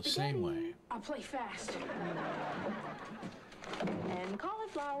feel the same way. I'll play fast. And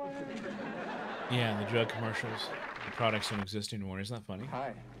cauliflower. Yeah, the drug commercials. The products don't exist anymore. Isn't that funny?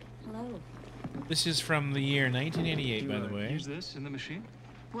 Hi. Hello. This is from the year 1988, by the way. Use this in the machine?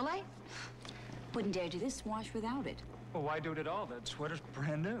 Will I? Wouldn't dare do this wash without it. Well, why do it at all? That sweater's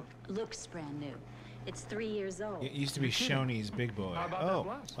brand new. Looks brand new. It's 3 years old. It used to be Shoney's Big Boy. How about that Oh,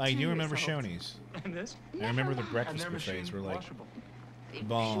 blouse? I 2 do years remember old. Shoney's. And this? I remember the breakfast And their buffets machine were like washable.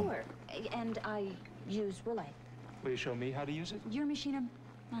 bomb. Sure. And I use Relay. Will you show me how to use it? Your machine or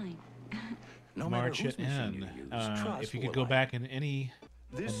mine? March it in. If you could go back in any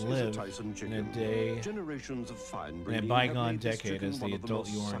and live in a day, in a bygone decade as the adult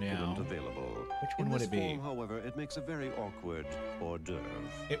you are now, which one would it be? However, it makes a very awkward hors d'oeuvre.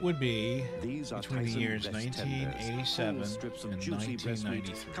 It would be These are between the Tyson years breast 1987 tenders, strips of and juicy breast meat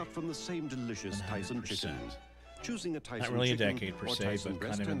 1993. cut from the same delicious Tyson 100%. chicken. Choosing a Tyson Not really a chicken decade per or se, Tyson but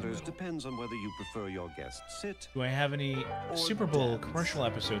breast kind of in the tenders middle. depends on whether you prefer your guests sit. Do I have any Super Bowl commercial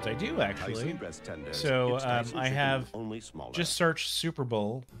episodes? I do actually. Tyson breast tenders. So It's Tyson I chicken, have only smaller. just searched Super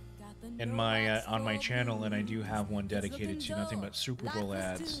Bowl in my on my channel, and I do have one dedicated to nothing but Super Bowl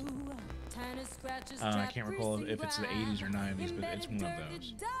ads. I can't recall if it's the 80s or 90s, but it's one of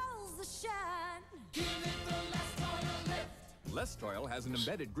those. Lestoil has an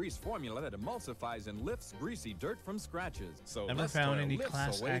embedded grease formula that emulsifies and lifts greasy dirt from scratches. So Never Lestoil found any lifts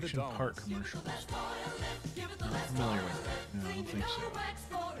class away the action dullness. part commercials. Not familiar with it. No, I don't think so.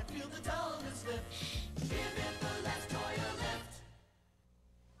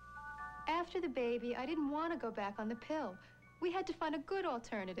 After the baby, I didn't want to go back on the pill. We had to find a good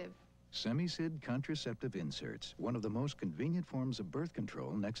alternative. Semi-Sid contraceptive inserts, one of the most convenient forms of birth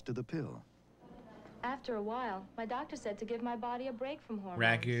control next to the pill. After a while, my doctor said to give my body a break from hormones.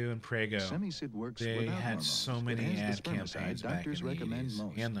 Ragu and Prego. Semi-Sid works They without had hormones. so It many has the ad spermicide campaigns back in doctors the recommend 80s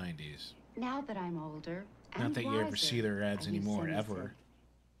most. and 90s. Now that I'm older, Not that you ever see their ads anymore, ever.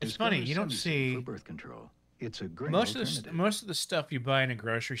 It's Discover funny, you don't Semi-Sid see for birth control. It's a great most alternative. of the stuff you buy in a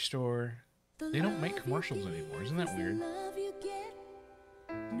grocery store. They don't make commercials anymore. Isn't that weird?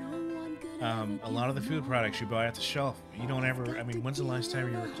 A lot of the food products you buy at the shelf, you don't ever. I mean, when's the last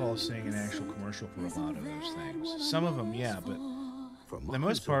time you recall seeing an actual commercial for a lot of those things? Some of them, yeah, but for the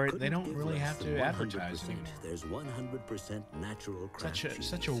most part, they don't really have to advertise anymore. There's 100% natural Kraft cheese.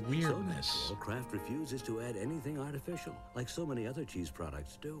 Such a weirdness. So natural, Kraft refuses to add anything artificial, like so many other cheese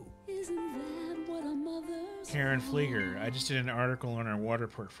products do. Isn't that what a mother's Karen Flieger, I just did an article on our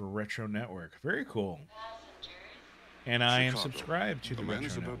Waterport for Retro Network. Very cool. And I am subscribed to the man Retro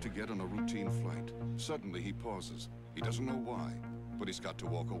is about Network. to get on a routine flight. Suddenly he pauses. He doesn't know why, but he's got to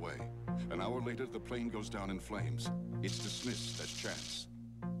walk away. An hour later, the plane goes down in flames. It's dismissed as chance.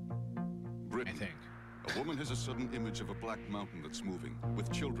 Britain. I think. A woman has a sudden image of a black mountain that's moving,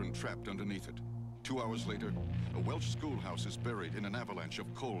 with children trapped underneath it. 2 hours later, a Welsh schoolhouse is buried in an avalanche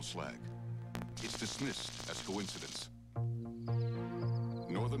of coal slag. It's dismissed as coincidence.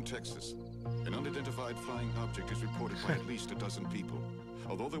 Northern Texas. An unidentified flying object is reported by at least a dozen people.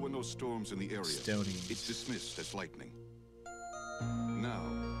 Although there were no storms in the area, it's dismissed as lightning. Now,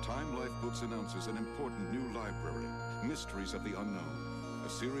 Time Life Books announces an important new library, Mysteries of the Unknown, a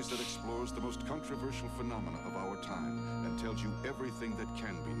series that explores the most controversial phenomena of our time and tells you everything that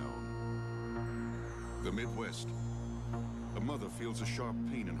can be known. The Midwest. A mother feels a sharp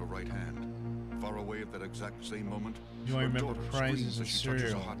pain in her right hand. Far away at that exact same moment, Do I her remember daughter prizes screams and as she touches a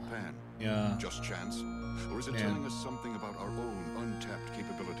cereal? hot pan. Yeah. Just chance? Or is it Yeah. telling us something about our own untapped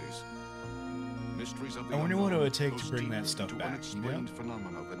capabilities? Mysteries of the I wonder what it Unknown would take to goes bring that deeper stuff into back, you know? unexplained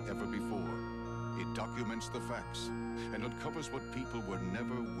phenomena than ever before. It documents the facts and uncovers what people were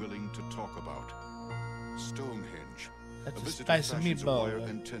never willing to talk about. Stonehenge. That's a visitor spicy fashions a meatball. wire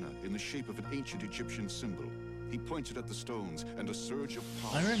antenna in the shape of an ancient Egyptian symbol. He points it at the stones, and a surge of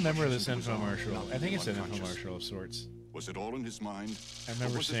power. I remember rushes this into his arm, infomercial. knocking I think him it's an unconscious. infomercial of sorts. Was it all in his mind? I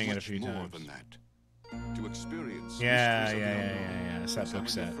remember or was seeing it a much few more times. than that? To experience Yeah, Mysteries of the yeah, Unknown, yeah. It's that book examine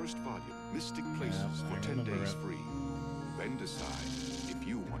set. the first volume, Mystic Places, I for 10 remember days it. free. Then decide if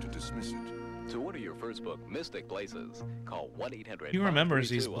you want to dismiss it. To order your first book, Mystic Places, call 1-800. He remembers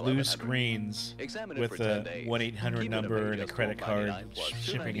these blue screens Examine it with for the 10 days. 1-800 Keep it number at and a just credit card, $12.99 plus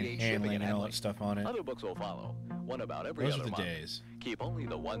shipping and $2.98 handling and all handling. that stuff on it. Other books will follow, one about every Those other were the month. days. Keep only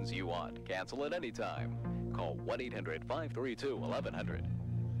the ones you want. Cancel at any time. Call 1-800-532-1100.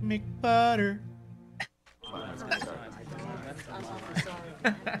 McButter.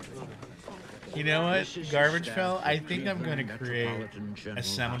 You know what, Garbage Fell? I think I'm going to create a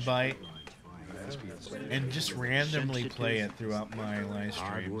soundbite and just randomly play it throughout my live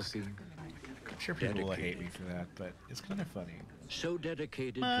streams. I'm sure people will hate me for that, but it's kind of funny. So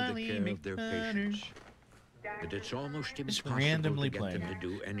dedicated to Molly the care of their McButter. patients that it's almost Just impossible randomly to get playing them to it.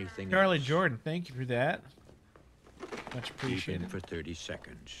 do anything Charlie else, Jordan, thank you for that. Much even appreciated. for 30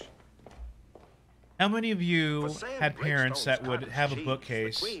 seconds. How many of you had parents that would have a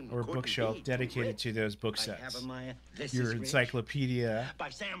bookcase or a bookshelf dedicated to those book sets? Your encyclopedia,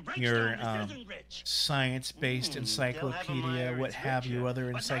 your science-based encyclopedia, what have you,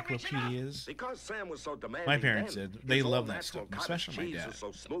 other encyclopedias. Because Sam was so demanding My parents then, did. They his love old that natural stuff, cottage especially my cheese dad. is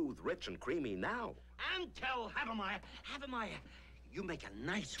so smooth, rich, and creamy now. And tell Havemeyer, you make a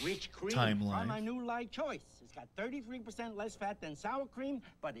nice, rich cream. Timeline. Try my new light choice. It's got 33% less fat than sour cream,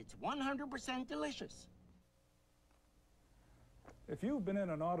 but it's 100% delicious. If you've been in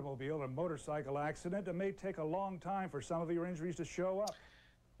an automobile or motorcycle accident, it may take a long time for some of your injuries to show up.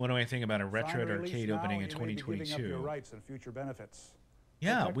 What do I think about a retro Sign a release arcade now opening in and you may be giving up your 2022? rights and future benefits.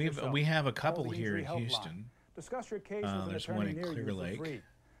 Yeah, Protect we yourself. have a Call couple the here in Injury Helpline. Houston. Discuss your case with an There's one attorney in near Clear you for Lake. free.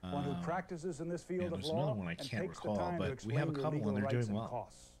 One who practices in this field of there's law another one I and can't takes the recall, time to but we explain have a your couple legal and they're rights doing and well.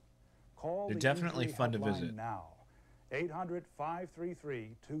 costs. Call They're the definitely Injury fun to Helpline visit. now.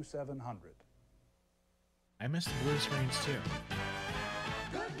 800-533-2700. I miss the blue screens too.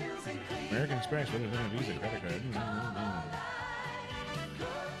 American Express, what is a Visa credit card?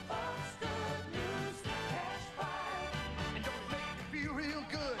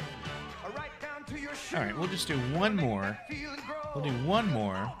 All right, we'll just do one more. We'll do one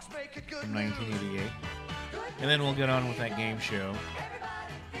more from 1988, and then we'll get on with that game show.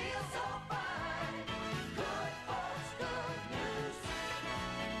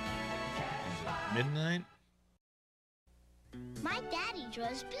 midnight? My daddy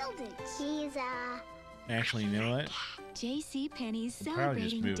draws buildings. He's Actually, you know what? JCPenney's We'll probably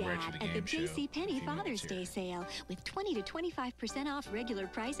just celebrating move Dad right to the at the game show in a JCPenney few Father's minutes Day sale with 20 to 25% off regular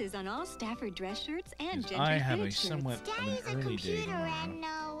prices on all Stafford dress shirts and Because I Gentry have a fitted shirts. somewhat of an early day tomorrow.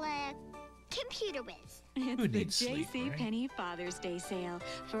 no computer whiz. It's Who the needs sleep, right? JCPenney Father's Day sale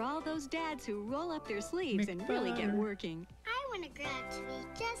for all those dads who roll up their sleeves and really get working. I want a grab to be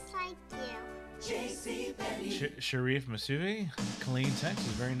just like you. JCPenney. Sharif Masuvi, Killeen, Texas.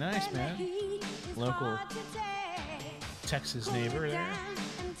 Very nice, man. Local Texas neighbor there.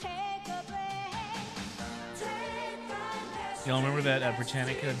 Y'all remember that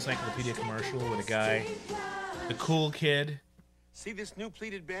Britannica Encyclopedia commercial with a guy, the cool kid, See this new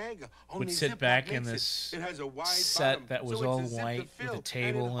pleated bag? would sit back in this set that was all white with a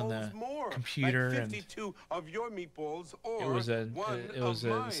table and the computer, and it was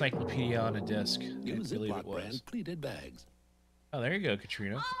an encyclopedia on a disc. I believe it was. Pleated bags. Oh, there you go,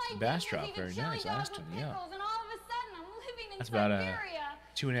 Katrina. Bastrop, very nice. Aston, yeah. That's about a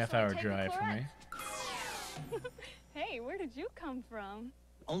 2.5 hour drive for me. Hey, where did you come from?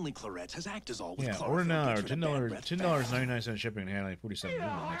 Only Clarette's has Actazole with Yeah, chlorophyll. order now. Gets rid of bad breath fast. $10.99 shipping and handling. 47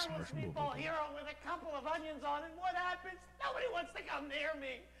 next commercial. Meatball hero with a couple of onions on it. What happens? Nobody wants to come near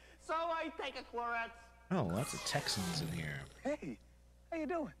me. So I take a Clarette's. Oh, lots of Texans in here. Hey, how you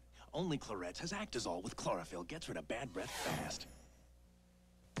doing? Only Clarette's has Actazole with chlorophyll. Gets rid of bad breath fast.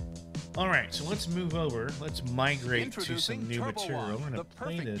 All right, so let's move over. Let's migrate to some new Turbo material. Wash, We're going to the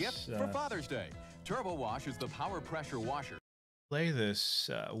play perfect this. gift for Father's Day. Turbo Wash is the power pressure washer. Play this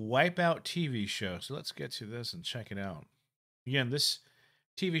Wipeout TV show. So let's get to this and check it out. Again, this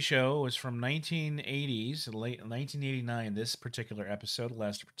TV show was from 1980s, late 1989. This particular episode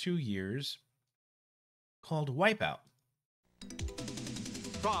lasted for 2 years, called Wipeout.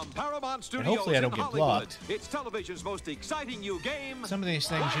 From Paramount Studios And hopefully I don't in get Hollywood, blocked. it's television's most exciting new game. Some of these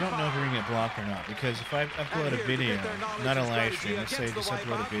things you don't know if you're going to get blocked or not, because if I upload a video, not a live stream, let's say just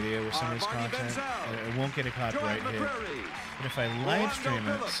upload a video with some of this content, it won't get a copyright hit. But if I live stream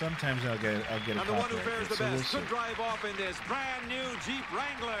it, sometimes I'll get a copyright hit. So we'll see. Could drive off in this brand new Jeep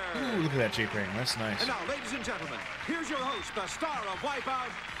Wrangler. Ooh, look at that Jeep Wrangler. That's nice. And now, ladies and gentlemen, here's your host, the star of Wipeout,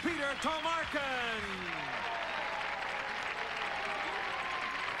 Peter Tomarken.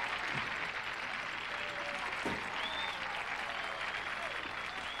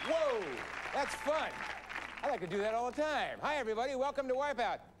 Whoa, that's fun. I like to do that all the time. Hi, everybody. Welcome to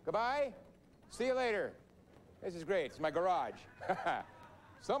Wipeout. Goodbye. See you later. This is great. It's my garage.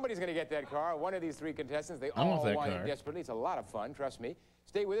 Somebody's going to get that car. One of these three contestants. They all want it desperately. It's a lot of fun, trust me.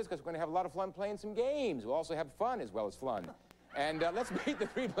 Stay with us because we're going to have a lot of fun playing some games. We'll also have fun as well as fun. And let's meet the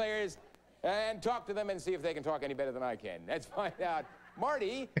three players and talk to them and see if they can talk any better than I can. Let's find out.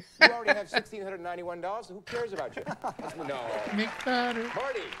 Marty, you already have $1,691. Who cares about you? No.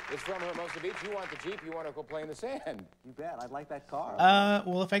 Marty, it's from Hermosa Beach. You want the Jeep. You want to go play in the sand. You bet. I'd like that car.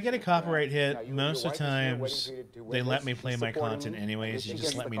 Well, if I get a copyright hit, most of the times they let me play my content anyways. You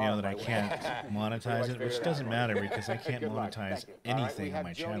just let me know that I can't monetize it, which doesn't matter because I can't monetize anything on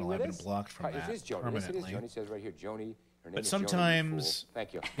my channel. I've been blocked from that permanently. But sometimes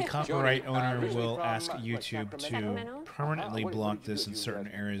the copyright owner will ask YouTube to permanently block this in certain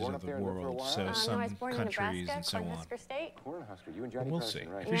areas of the world, so some countries and so on. We'll see.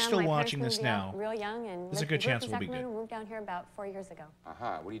 If you're still watching this now, there's a good chance we'll be good. Moved down here about 4 years ago.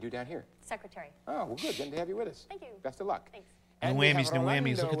 What do you do down here? Secretary. Oh, well, good. Good to have you with us. Thank you. Best of luck. Thanks. No whammies, no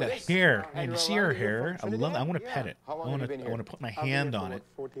whammies. Look at that hair. Hey, you see her hair? I love it. I want to pet it. I want to put my hand on it.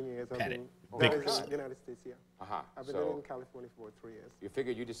 14 years. Pet it. Big. United States, yeah. I've been living in California for 3 years. You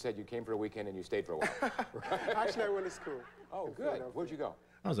figured you just said you came for a weekend and you stayed for a while. Actually, I went to school. Oh, good. Where'd you go?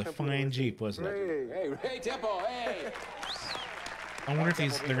 That was a fine Jeep, wasn't it? Hey, Ray Temple, hey! I wonder if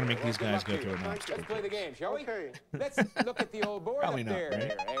they're going to make these guys go through an obstacle. Let's play the game, shall we? Okay. Let's look at the old board Probably up not, there.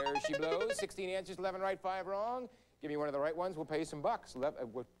 right? There she blows. 16 answers, 11 right, 5 wrong. Give me one of the right ones, we'll pay you some bucks.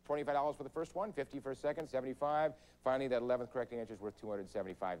 $25 for the first one, $50 for a second, $75. Finally, that 11th correct answer is worth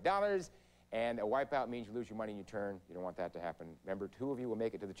 $275. And a wipeout means you lose your money in your turn. You don't want that to happen. Remember, 2 of you will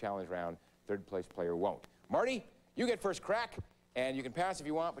make it to the challenge round. 3rd place player won't. Marty, you get first crack. And you can pass if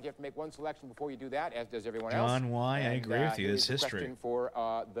you want, but you have to make one selection before you do that, as does everyone else. John, why? I agree with you. It's history. For,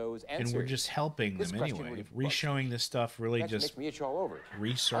 those answers. And we're just helping them anyway. Re-showing this stuff really just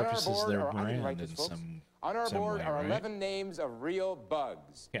resurfaces their brand in some On our board way, are right? 11 names of real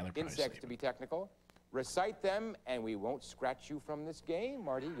bugs, Yeah, they're probably insects to be technical. Recite them, and we won't scratch you from this game.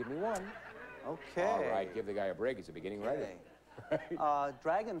 Marty, give me one. Okay. All right, give the guy a break. He's a beginning writer.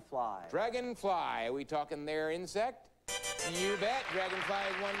 Dragonfly. Dragonfly. Are we talking their insect? You bet. Dragonfly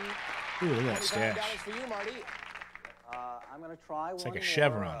is one Ooh, look at that stash. $25 for you, Marty. I'm going to try It's one like a more,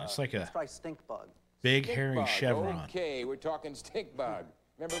 chevron. It's like a let's try stink bug. big Stink hairy bug. chevron. Okay, we're talking stink bug.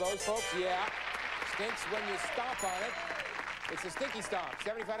 Remember those folks? Yeah. Stinks when you stomp on it. It's a stinky stomp.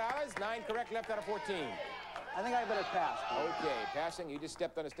 $75, 9 correct, left out of 14. I think I better pass. Okay, passing. You just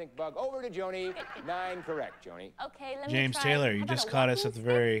stepped on a stink bug. Over to Joni. 9 correct, Joni. Okay, let me James try. Taylor, How you about just a caught us walking at the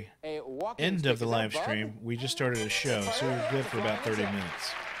very A walking end stick. of the Is that live bug? stream. We just started a show, so we're good for about 30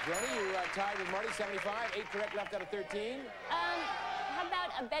 minutes. Joni, you tied with Marty, 75. 8 correct, left out of 13. How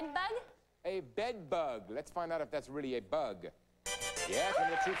about a bed bug? A bed bug. Let's find out if that's really a bug. Yeah, from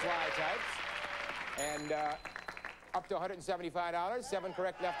the true fly types. And up to $175. 7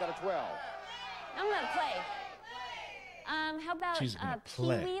 correct, left out of 12. I'm gonna play. How about She's gonna a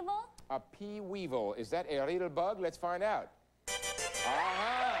play. pea-weevil? A pea weevil. Is that a real bug? Let's find out.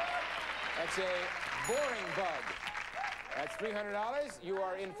 That's a boring bug. That's $300. You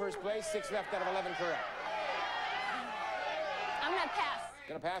are in first place. 6 left out of 11 correct. I'm gonna pass.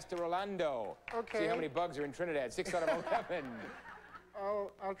 Gonna pass to Rolando. Okay. See how many bugs are in Trinidad. 6 out of 11.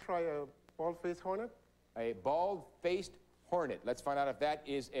 I'll try a bald-faced hornet. A bald-faced hornet. Let's find out if that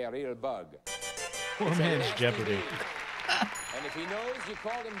is a real bug. Poor man's Jeopardy. And if he knows you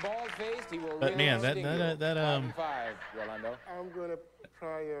called him bald-faced, he will But really man, sting you. 5, Rolando. I'm gonna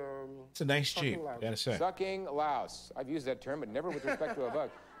try. It's a nice Jeep, sucking louse. gotta say. Sucking louse. I've used that term, but never with respect to a bug.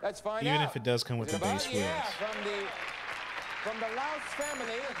 Let's find out. Even if it does come with Is the it a base bug? wheels. Yeah, from the Louse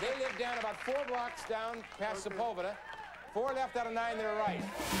family. They live down about 4 blocks down past Sepulveda. 4 left out of 9 that are right.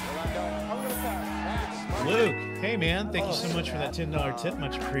 Rolando. I'm gonna pass. Luke, hey man, thank you so much for that $10 tip.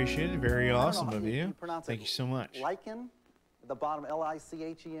 Much appreciated. Very awesome of you. Thank you so much. Lichen, at the bottom,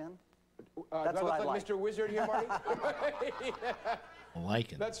 L-I-C-H-E-N. Do That's I what I look like like. Mr. Wizard here, Marty?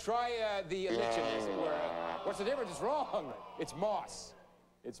 Lichen. Let's try the lichen, as it were. What's the difference? It's wrong. It's moss.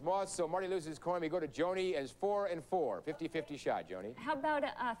 It's moss, so Marty loses his coin. We go to Joni as 4 and 4. 50-50 shot, Joni. How about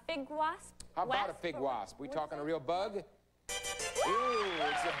a fig wasp? How about a fig wasp? We talking a real bug? Ooh,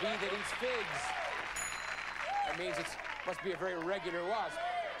 it's a bee that eats figs. That means it must be a very regular wasp.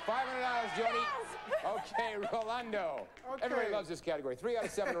 $500, Joni. Okay, Rolando. Okay. Everybody loves this category. 3 out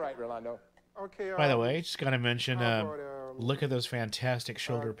of 7 right, Rolando. Okay. By the way, just gotta mention, look at those fantastic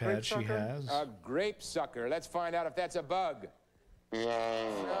shoulder pads she has. A grape sucker. Let's find out if that's a bug.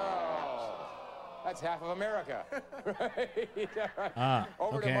 No. That's half of America.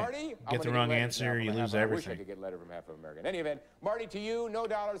 Over okay. to Marty. Get the wrong answer, you lose I wish I everything. could get a letter from half of America. In any event, Marty, to you, no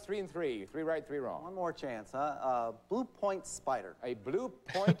dollars, 3 and 3. 3 right, 3 wrong. One more chance, huh? Blue point spider. A blue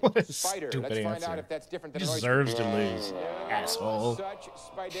point What a spider. stupid Let's find answer. out if that's different than Deserves an to oyster. lose, asshole. Such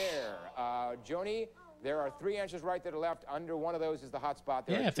spider. Joni, there are 3 answers right that are left. Under one of those is the hot spot.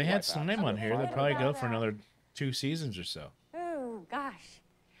 There Yeah, are if they 2 had wipeouts. Slim on here, they'd probably go for another 2 seasons or so. Ooh, gosh.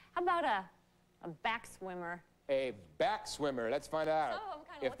 How about a back swimmer? A back swimmer. Let's find out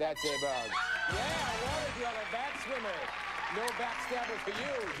if that's a bug. Yeah, water a back swimmer. No backstabber for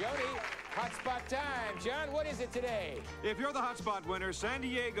you, Joni. Hotspot time. John, what is it today? If you're the hotspot winner, San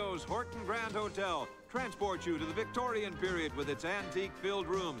Diego's Horton Grand Hotel transports you to the Victorian period with its antique-filled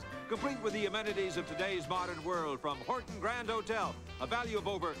rooms, complete with the amenities of today's modern world from Horton Grand Hotel. A value of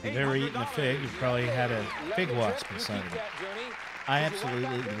over If you've ever eaten a fig, you've probably had a fig wasp inside of it. I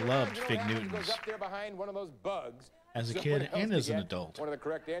absolutely loved Fig Newtons Up there behind one of those bugs. as a Someone kid else and to as an get adult. One of the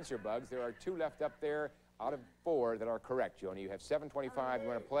correct answer bugs. There are 2 left up there out of 4 that are correct, Joni. You have 725. You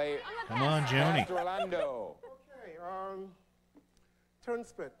want to play? Come on, Joni. After Orlando. Okay. Turn and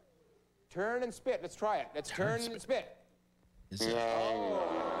spit. Turn and spit. Let's try it. Let's turn and spit. Is it?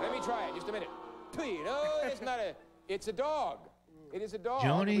 Oh, let me try it. Just a minute. No, it's not a. It's a dog. It is a dog.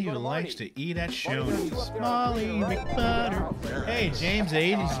 Joni, who likes to eat at Shoney's. Molly McButter. Hey, James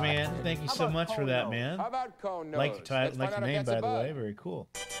 80s, man. Thank you so much for that, man. How about cone nose? Like the name, by the way. Very cool.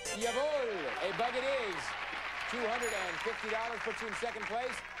 Jawohl. A bug it is. $250 puts you in second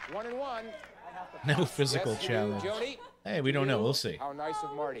place. 1 and 1. No physical Yes, challenge. Joni. Hey, we don't know. We'll see. How nice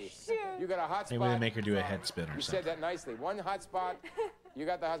of Marty. You got a hot spot. Maybe they make her do a head spin or You something. said that nicely. 1 hot spot. You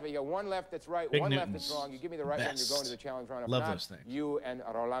got the hot spot. You got 1 left that's right, Big 1 left Newtons. that's wrong. You give me the right one, you're going to the challenge round. If Love not, those things. You and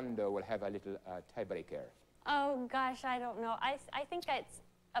Rolando will have a little tiebreaker. Oh, gosh, I don't know. I think it's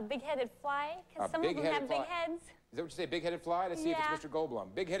a big-headed fly, A because some of them big-headed have big fly. heads. Is that what you say, big-headed fly? Let's see if Yeah. it's Mr.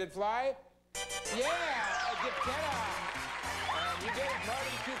 Goldblum. Big-headed fly? Yeah, a Diptera. And you get it,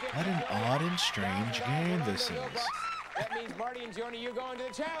 Marty, 250. What an odd and strange game this is. That means Marty and Joni, you're going to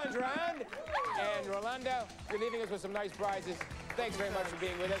the challenge round. And Rolando, you're leaving us with some nice prizes. Thanks very much for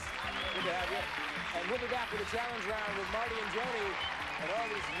being with us. Good to have you. And we'll be back with the challenge round with Marty and Joni and all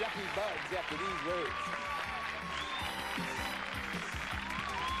these yucky bugs after these words.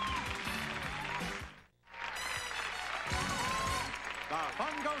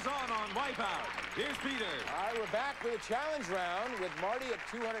 Fun goes on Wipeout. Here's Peter. All right, we're back with a challenge round with Marty at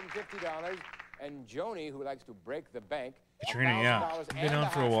 $250 and Joni, who likes to break the bank. Katrina, yeah. Been on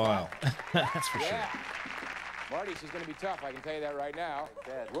for a while. That's for sure. Marty, she's going to be tough. I can tell you that right now.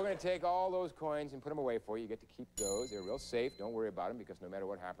 We're going to take all those coins and put them away for you. You get to keep those. They're real safe. Don't worry about them because no matter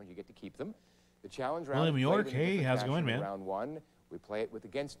what happens, you get to keep them. The challenge round. William York, hey, how's it going, man? Round one. We play it with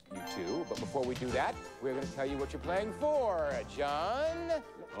against you two. But before we do that, we're going to tell you what you're playing for, John.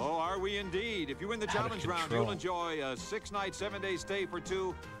 Oh, are we indeed? If you win the challenge round, you'll enjoy a 6-night, 7-day stay for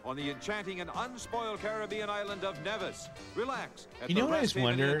two on the enchanting and unspoiled Caribbean island of Nevis. Relax. You know what I always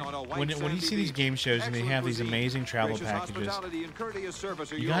wonder? When you see these game shows and they have these amazing travel packages,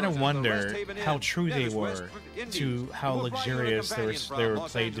 you gotta wonder how true they were to how luxurious they were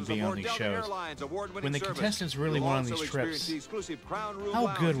played to be on these shows. When the contestants really went on these trips,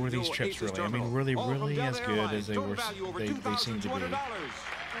 how good were these trips really? I mean, were they really as good as they seemed to be?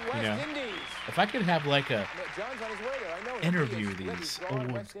 You know, if I could have like a interview these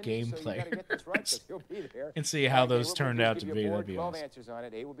old game players and see how those turned out to be, that'd be 12 awesome. answers on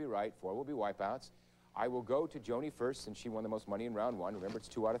it. 8 will be right, 4 will be wipeouts. I will go to Joni first since she won the most money in round 1. Remember, it's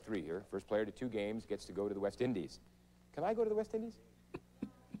 2 out of 3 here. First player to 2 games gets to go to the West Indies. Can I go to the West Indies?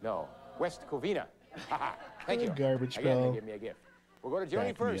 No. West Covina. Thank you. Garbage Again, bell. they give me a gift. We'll go to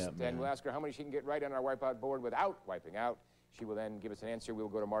Joni first, and we'll ask her how many she can get right on our wipeout board without wiping out. She will then give us an answer. We'll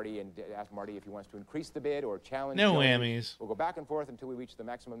go to Marty and ask Marty if he wants to increase the bid or challenge. No Joni. whammies. We'll go back and forth until we reach the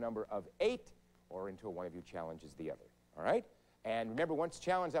maximum number of 8 or until one of you challenges the other. All right? And remember, once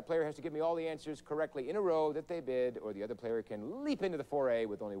challenged, that player has to give me all the answers correctly in a row that they bid, or the other player can leap into the foray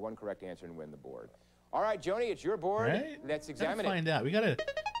with only one correct answer and win the board. All right, Joni, it's your board. Right? Let's examine it. Find out. We gotta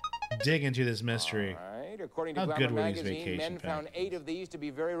dig into this mystery. All right. According to How Glamour good were these Magazine, vacation men found packages? 8 of these to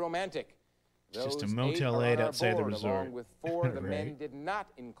be very romantic. It's just a Those Motel 8 are 8 on our outside the board, resort. Along with 4 the men Right. did not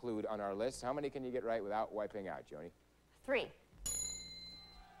include on our list. How many can you get right without wiping out, Joni? 3.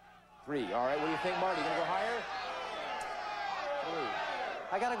 3. All right. What do you think, Marty? You gonna go higher? 3.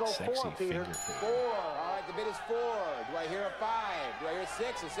 I gotta go Sexy 4, Peter. finger food. 4. All right. The bid is 4. Do I hear a 5? Do I hear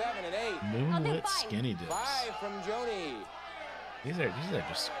 6, a 7, and 8? Moonlit skinny dips. 5 from Joni. These are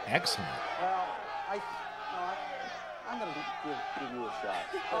just excellent. Well, I'm gonna give you a shot.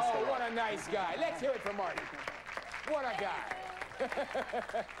 Oh, what a nice guy. Let's hear it from Marty. What a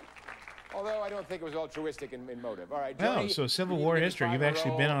guy. Although I don't think it was altruistic in motive. All right, Joni, Oh, so Civil you War need to history. find You've a actually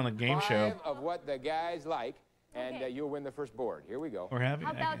roll, been on a game show. 5 of what the guys like, and you'll win the first board. Here we go. Or have you?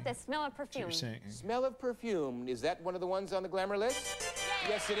 How about the smell of perfume? You're saying. Smell of perfume. Is that one of the ones on the glamour list?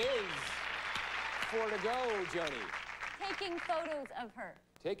 Yes, it is. 4 to go, Joni. Taking photos of her.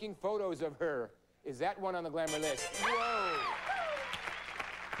 Taking photos of her. Is that one on the glamour list? Whoa.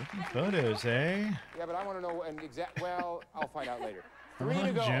 Taking photos, eh? Yeah, but I want to know an exact. Well, I'll find out later. Oh, 3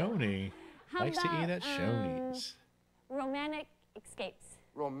 to go. Joni. How Likes to eat about, at Shoney's. Romantic escapes.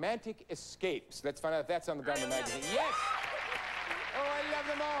 Romantic escapes. Let's find out if that's on the Glamour Magazine. Yes! Oh, I love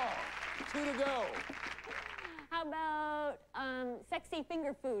them all. 2 to go. How about sexy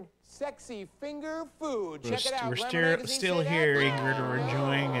finger food? Sexy finger food. Check it out. We're Glamour Magazine still say here, that? Ingrid. We're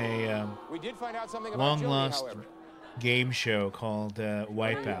enjoying a We did find out something about Joni, long-lost however. game show called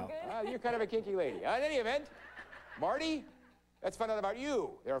Wipeout. You're kind of a kinky lady. In any event, Marty, let's find out about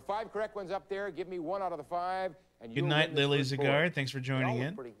you. There are 5 correct ones up there. Give me 1 out of the 5. And Good night, Lily Zagard. Thanks for joining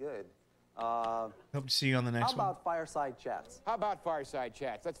in. Pretty good. Hope to see you on the next How one. about fireside chats? How about fireside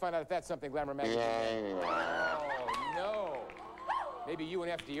chats? Let's find out if that's something Glamour Magazine. Oh, no. Maybe you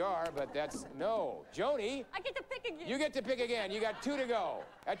and FDR, but that's no. Joni. I get to pick again. You get to pick again. You got 2 to go.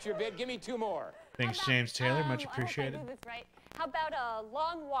 That's your bid. Give me 2 more. Thanks, James Taylor. Much appreciated. I hope I do this right. How about a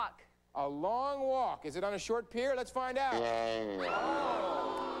long walk? A long walk. Is it on a short pier? Let's find out.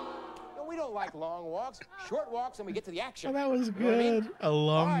 Oh. No, we don't like long walks. Short walks and we get to the action. Oh, that was You know what I mean? good. A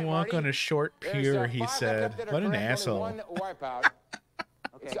long All right, walk Marty. on a short There's, pier, 5 he left said. up that are What an correct, only asshole. 1 wipeout.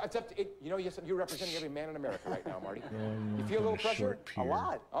 Okay. It's up to it. You know, you're representing every man in America right now, Marty. You feel a little pressure? A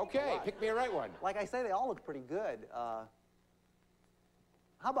lot. Okay, pick me a right one. Like I say, they all look pretty good. How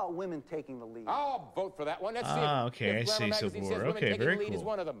about women taking the lead? I'll vote for that one. Let's see. Okay, I see, Magazine Civil says War. women Okay, taking very the lead is cool.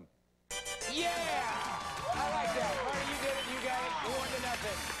 one of them. Yeah! I like that. Marty, you did it. You got it. 1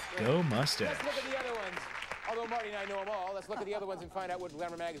 to 0. Go mustache. Let's look at the other ones. Although Marty and I know them all, let's look at the other ones and find out what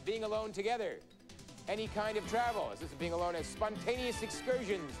Glamour Mag is. Being alone together. Any kind of travel. Is this being alone as spontaneous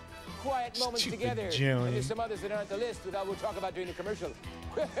excursions? Quiet moments Stupid together. Joni. And there's some others that aren't on the list that we'll talk about during the commercial.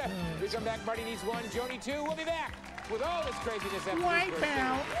 We come back. Marty needs 1, Joni 2. We'll be back with all this craziness after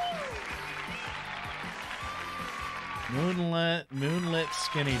Wipeout. Moonlit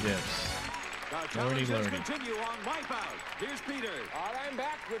skinny dips. Our Lordy, challenges lordy. continue on Wipeout. Here's Peter. All right, I'm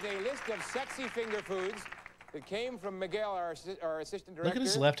back with a list of sexy finger foods that came from Miguel, our assistant director. Look at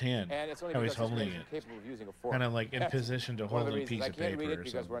his left hand. And it's only How he's because holding he's it. capable of using a fork. Kind of like in position to One hold of the a piece reasons of I can't read paper it or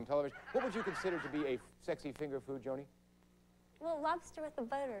because something. we're on television. What would you consider to be a sexy finger food, Joni? Well, lobster with the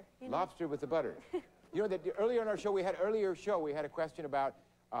butter. You know? Lobster with the butter. You know that earlier in our show, we had a question about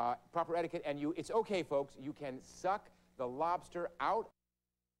proper etiquette, and it's okay, folks. You can suck the lobster out.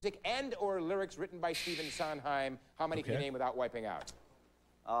 Music and or lyrics written by Stephen Sondheim. How many can you name without wiping out?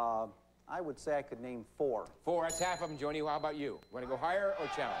 I would say I could name 4. 4. That's half of them, Joni. How about you? Want to go higher or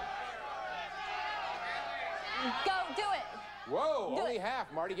challenge? Go, do it. Whoa, only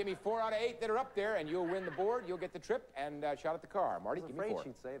half. Marty, give me 4 out of 8 that are up there, and you'll win the board. You'll get the trip and shot at the car. Marty, give me 4. I was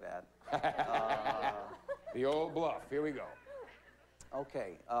afraid she'd say that. The old bluff. Here we go.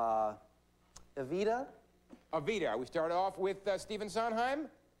 Okay. Evita? Evita. We start off with Stephen Sondheim.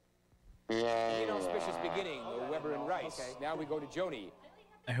 Inauspicious beginning, Weber and Rice. Okay. Now we go to Joni.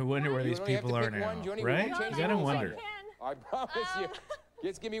 I wonder where these people are now, Joni, right? You gotta wonder. I promise you.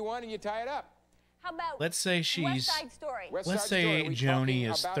 Just give me one and you tie it up. How about Let's say she's. West Side Story? Let's say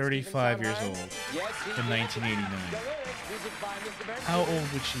Joni is 35 years old in 1989. How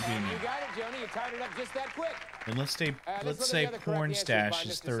old would she be You now? got it, Joni. You tied it up just that quick. And let's say Porn Stash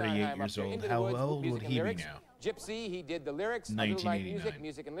is 38 years old. How old would he be now? Gypsy, he did the lyrics. Little Night Music,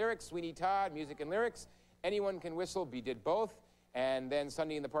 music and lyrics. Sweeney Todd, music and lyrics. Anyone Can Whistle, he did both. And then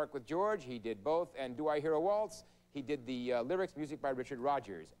Sunday in the Park with George, he did both. And Do I Hear a Waltz? He did the lyrics, music by Richard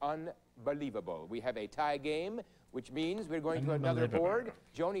Rodgers. Unbelievable. We have a tie game, which means we're going to another board.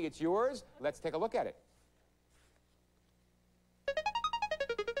 Joni, it's yours. Let's take a look at it.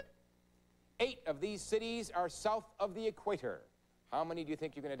 8 of these cities are south of the equator. How many do you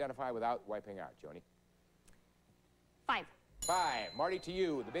think you can identify without wiping out, Joni? 5. 5. Marty, to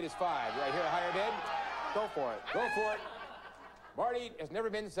you. The bid is 5. Do I hear a higher bid? Go for it. Go for it. Marty has never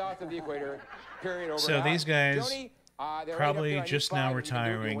been south of the equator. Period. Over. So these guys Joni, probably just now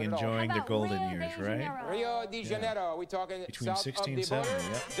retiring, enjoying their golden years, right? Rio de Janeiro. Are we talking Between south 60 of and the 70, border?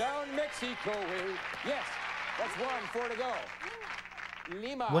 yep. Down Mexico way. Yes. That's 1. 4 to go.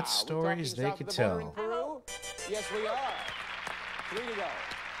 Lima. What stories they could tell. Peru? Yes, we are. 3 to go.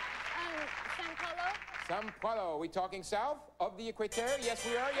 San Paulo? Sao Paulo. Are we talking south of the equator? Yes,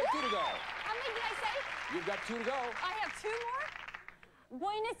 we are. You have 2 to go. How many did I say? You've got 2 to go. I have 2 more?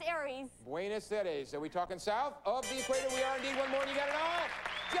 Buenos Aires. Buenos Aires. Are we talking south of the equator? We are indeed. 1 more and you got it all.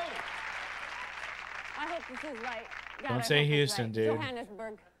 Joni. I hope this is right. God, Don't I say hope it's Houston, right. dude.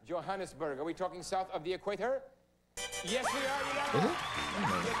 Johannesburg. Johannesburg. Are we talking south of the equator? Yes, we are. You got it. Is it?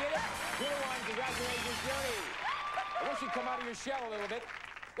 You did it. Good one. Congratulations, Joni. I wish you'd come out of your shell a little bit.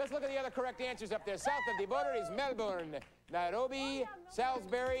 Let's look at the other correct answers up there. South of the border is Melbourne, Nairobi,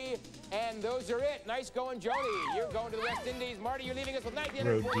 Salisbury, and those are it. Nice going, Joni. You're going to the West Indies. Marty, you're leaving us with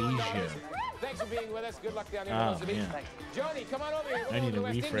 $1,941. Rhodesia. Thanks for being with us. Good luck down there. Oh, man. Joni, come on over here. I need a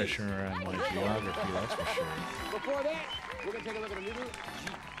refresher on my geography, that's for sure. Before that, we're going to take a look at a new Jeep.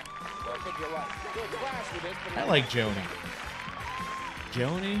 Well, I think you're right. You'll flash with this, but I like Joni.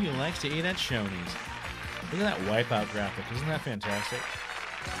 Joni, who likes to eat at Shoney's. Look at that wipeout graphic. Isn't that fantastic?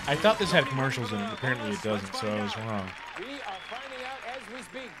 I thought this had commercials in it. Apparently it doesn't, so I was wrong. We are finding out as we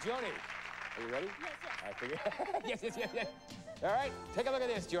speak. Joni, are you ready? Yes, yes. All right, take a look at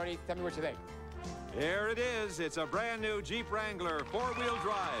this, Joni. Tell me what you think. Here it is. It's a brand new Jeep Wrangler 4-wheel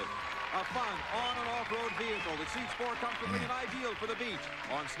drive. A fun on- and off-road vehicle that seats 4 comfortably and ideal for the beach,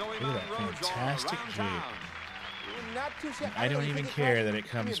 on snowy Look mountain at that roads, or fantastic around Jeep. town. Not too shabby. I don't even care that it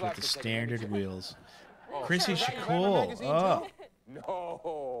comes with the standard wheels. Chrissy Shacool. Oh.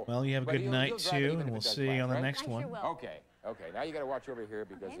 No. Well, you have a But good he'll night, drive Sue, even and if we'll it does see you flash, on the right? next one. Okay. Now you got to watch over here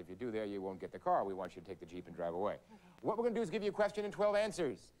because if you do there, you won't get the car. We want you to take the Jeep and drive away. What we're going to do is give you a question and 12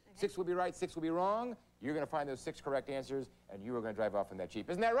 answers. 6 will be right, 6 will be wrong. You're going to find those 6 correct answers, and you are going to drive off in that Jeep.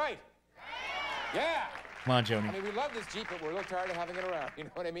 Isn't that right? Yeah. Come on, Joni. I mean, we love this Jeep, but we're a little tired of having it around. You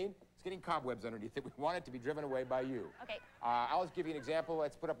know what I mean? It's getting cobwebs underneath it. We want it to be driven away by you. Okay. I'll just give you an example.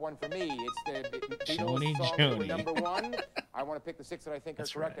 Let's put up one for me. It's the Joni, Beatles song Joni. number 1. I want to pick the 6 that I think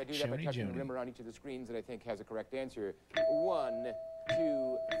That's are correct. right. I do that by Joni, touching the Joni. rimmer on each of the screens that I think has a correct answer. 1,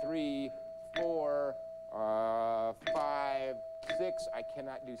 2, 3, 4, 5, 6. I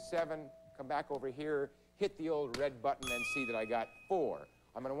cannot do 7. Come back over here, hit the old red button, and see that I got 4.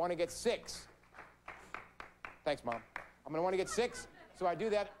 I'm going to want to get 6. Thanks, Mom. I'm going to want to get 6. So I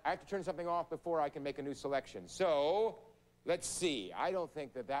do that. I have to turn something off before I can make a new selection. So let's see. I don't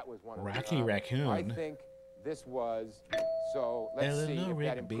think that was one of them. Rocky Raccoon. I think this was. So let's see if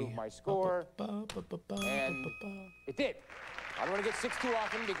that improved my score. And it did. I don't want to get 6 too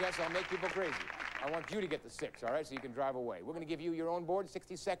often because I'll make people crazy. I want you to get the 6, all right, so you can drive away. We're going to give you your own board,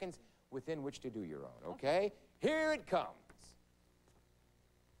 60 seconds within which to do your own, okay? Here it comes.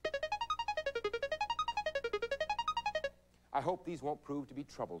 I hope these won't prove to be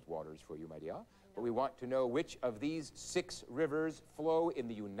troubled waters for you, my dear. But we want to know which of these 6 rivers flow in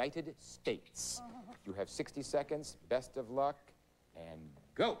the United States. You have 60 seconds. Best of luck, and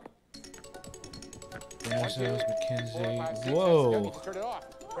go. Brazos, McKenzie. 4, 5, 6. Whoa. Turn it off.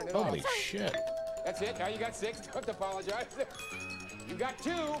 Turn it Holy off. shit. That's it. Now you got 6. Don't apologize. You got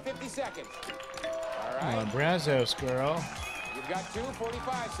 2, 50 seconds. All right. Come on, Brazos, girl. You've got 2,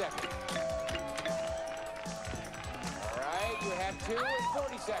 45 seconds. All right. You have 2 and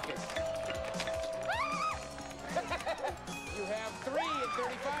 40 seconds. You have 3 and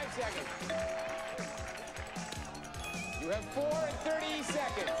 35 seconds. You have 4 and 30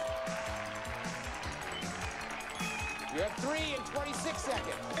 seconds. You have 3 and 26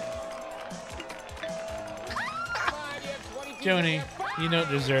 seconds. Come on, you have 22. Joni, you don't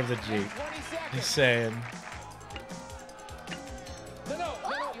deserve the Jeep. Just saying. No,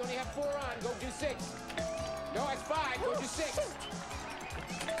 you only have 4 on. Go do 6. No, it's 5. Go do 6.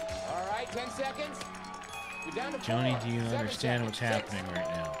 All right, 10 seconds. You're down to 4. Joni, do you 7 understand what's seconds. happening right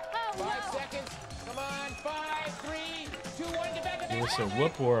now? 5 seconds. Come on. 5, 3, 2, 1. Get back. Is this a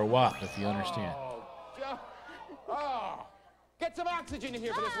whoop or a whop, if you understand? Oh, get some oxygen in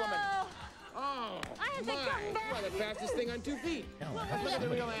here for this woman. Oh, I have to my. come back. You are the fastest thing on 2 feet. Look at the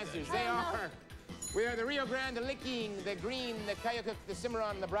real answers. They are. We are the Rio Grande, the Licking, the Green, the Kayakuk, the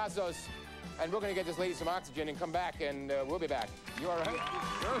Cimarron, the Brazos. And we're going to get this lady some oxygen and come back, and we'll be back. You all right?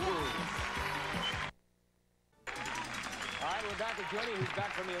 All right, we're back with Joni, who's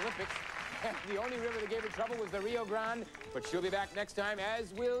back from the Olympics. The only river that gave her trouble was the Rio Grande, but she'll be back next time,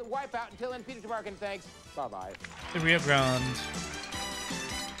 as will Wipeout. Until then, Peter Tabarkin, thanks. Bye-bye. The Rio Grande.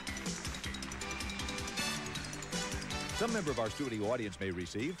 Some member of our studio audience may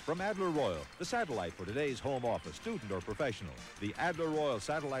receive from Adler Royal, the satellite for today's home office, student or professional. The Adler Royal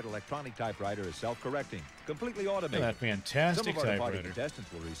satellite electronic typewriter is self-correcting, completely automated. That fantastic Some of our departing typewriter.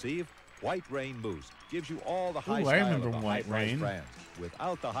 contestants will receive White Rain Mousse. Gives you all the high Ooh, style I remember of the White high-priced Rain. brands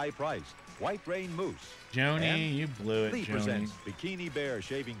without the high price. White Rain Mousse. Joni, And you blew it, Lee Joni. presents Bikini Bear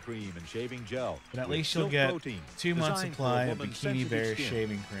shaving cream and shaving gel. But at with least you'll silk get protein, 2 months designed for supply a of woman's Bikini sensitive Bear skin.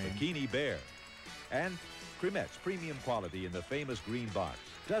 shaving cream. Bikini Bear. And Cremette's premium quality in the famous green box.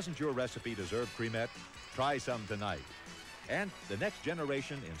 Doesn't your recipe deserve Cremette? Try some tonight. And the next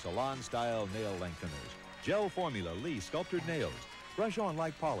generation in salon-style nail lengtheners. Gel Formula Lee Sculptured Nails. Brush on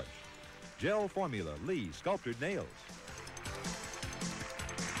like polish. Gel Formula Lee Sculptured Nails.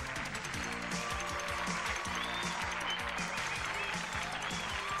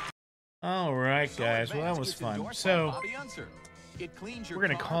 All right, guys. Well, that was fun. So, we're going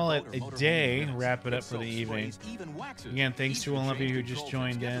to call it a day, wrap it up for the evening. Again, thanks to all of you who just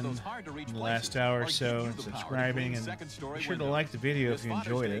joined in the last hour or so and subscribing. And be sure to like the video if you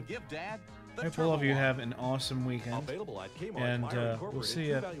enjoyed it. I hope all of you have an awesome weekend. And we'll see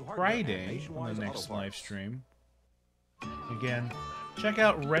you Friday on the next live stream. Again, check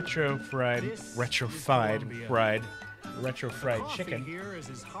out RetroFied Chicken.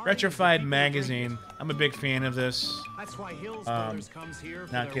 RetroFied Magazine. I'm a big fan of this.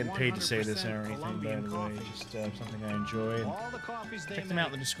 Not getting paid to say this or anything, by the way. Just something I enjoy. Check them out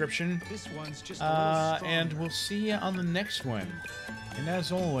in the description. And we'll see you on the next one. And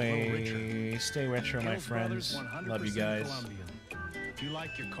as always, stay retro, my friends. Love you guys. If you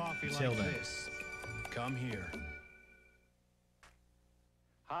like your coffee Till like then. this, come here.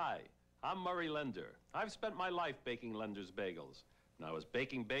 Hi, I'm Murray Lender. I've spent my life baking Lender's bagels. Now, is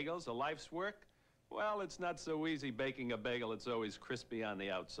baking bagels a life's work? Well, it's not so easy baking a bagel that's always crispy on the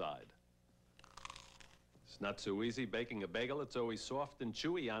outside. It's not so easy baking a bagel that's always soft and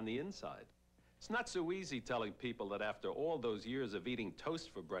chewy on the inside. It's not so easy telling people that after all those years of eating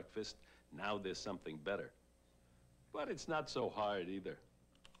toast for breakfast, now there's something better. But it's not so hard either.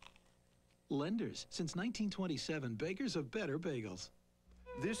 Lenders. Since 1927, bakers of better bagels.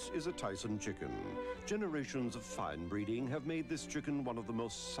 This is a Tyson chicken. Generations of fine breeding have made this chicken one of the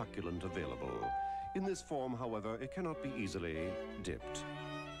most succulent available. In this form, however, it cannot be easily dipped.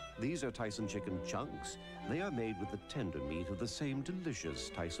 These are Tyson chicken chunks. They are made with the tender meat of the same delicious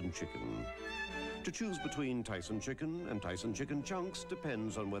Tyson chicken. To choose between Tyson chicken and Tyson chicken chunks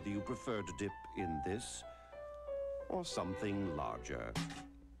depends on whether you prefer to dip in this or something larger.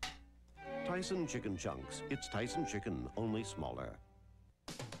 Tyson chicken chunks. It's Tyson chicken, only smaller.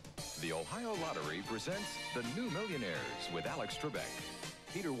 The Ohio Lottery presents The New Millionaires with Alex Trebek.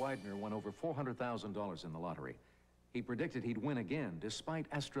 Peter Widener won over $400,000 in the lottery. He predicted he'd win again, despite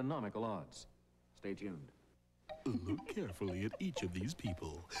astronomical odds. Stay tuned. Look carefully at each of these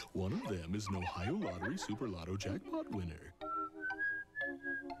people. One of them is an Ohio Lottery Super Lotto jackpot winner.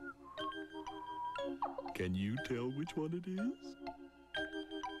 Can you tell which one it is?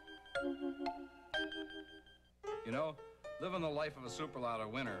 You know, living the life of a Super Lotto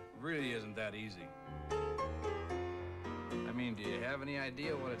winner really isn't that easy. I mean, do you have any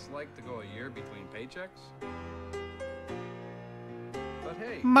idea what it's like to go a year between paychecks? But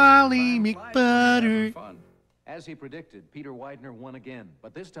hey, Molly McButter. Fun. As he predicted, Peter Widener won again,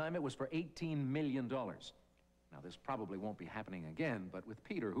 but this time it was for $18 million. Now, this probably won't be happening again, but with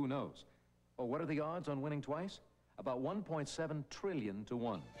Peter, who knows? Oh, what are the odds on winning twice? About 1.7 trillion to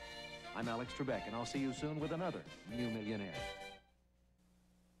 1. I'm Alex Trebek, and I'll see you soon with another New Millionaire.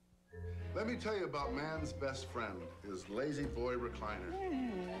 Let me tell you about man's best friend, his Lazy Boy recliner.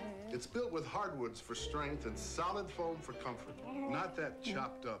 It's built with hardwoods for strength and solid foam for comfort. Not that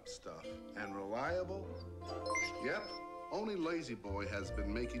chopped up stuff. And reliable? Yep, only Lazy Boy has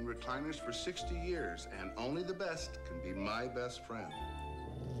been making recliners for 60 years, and only the best can be my best friend.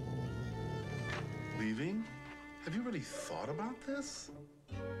 Leaving? Have you really thought about this?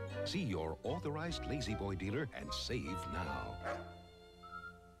 See your authorized Lazy Boy dealer and save now.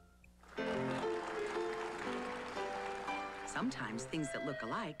 Sometimes things that look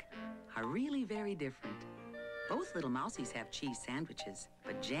alike are really very different. Both little mousies have cheese sandwiches,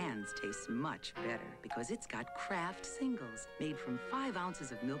 but Jan's tastes much better because it's got Kraft singles made from 5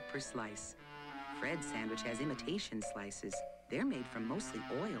 ounces of milk per slice. Fred's sandwich has imitation slices. They're made from mostly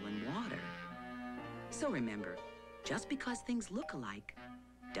oil and water. So remember, just because things look alike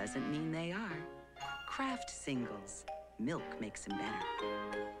doesn't mean they are. Kraft singles. Milk makes them better.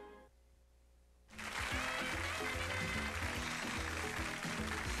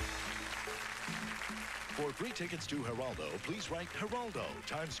 For free tickets to Geraldo, please write Geraldo,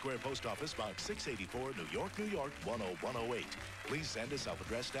 Times Square Post Office Box 684, New York, New York, 10108. Please send a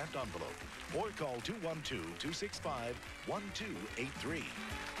self-addressed stamped envelope or call 212-265-1283.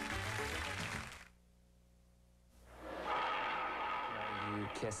 You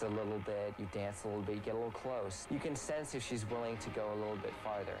kiss a little bit, you dance a little bit, you get a little close. You can sense if she's willing to go a little bit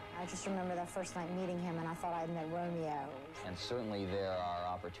farther. I just remember that first night meeting him, and I thought I'd met Romeo. And certainly there are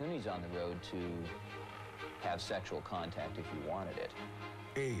opportunities on the road to have sexual contact if you wanted it.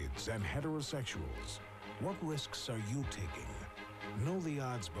 AIDS and heterosexuals. What risks are you taking? Know the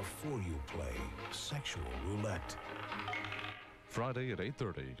odds before you play Sexual Roulette. Friday at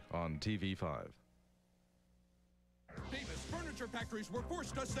 8:30 on TV5. Famous furniture factories were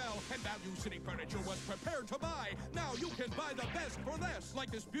forced to sell, and Value City Furniture was prepared to buy. Now you can buy the best for less.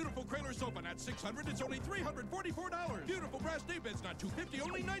 Like this beautiful Kraler sofa at $600, it's only $344. Beautiful brass day beds, not $250,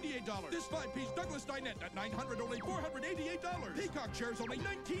 only $98. This 5-piece Douglas dinette at $900, only $488. Peacock chairs, only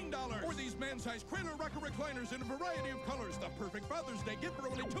 $19. Or these man-sized Kraler rocker recliners in a variety of colors. The perfect Father's Day gift for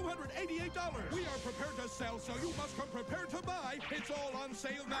only $288. We are prepared to sell, so you must come prepared to buy. It's all on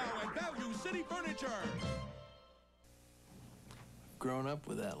sale now at Value City Furniture. Grown up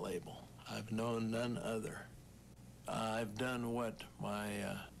with that label. I've known none other. I've done what my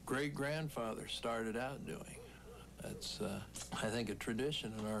great-grandfather started out doing. That's, I think, a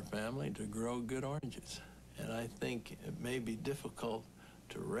tradition in our family to grow good oranges. And I think it may be difficult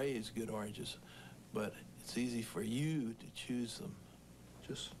to raise good oranges, but it's easy for you to choose them.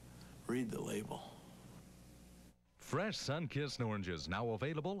 Just read the label. Fresh sun-kissed oranges now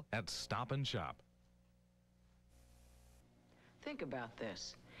available at Stop and Shop. Think about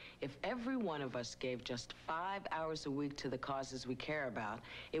this. If every one of us gave just 5 hours a week to the causes we care about,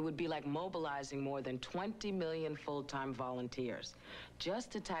 it would be like mobilizing more than 20 million full-time volunteers just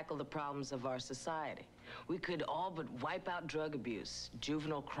to tackle the problems of our society. We could all but wipe out drug abuse,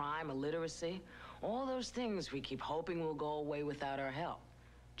 juvenile crime, illiteracy, all those things we keep hoping will go away without our help.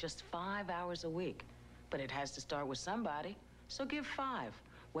 Just 5 hours a week. But it has to start with somebody, so give 5.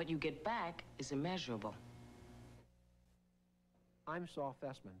 What you get back is immeasurable. I'm Saul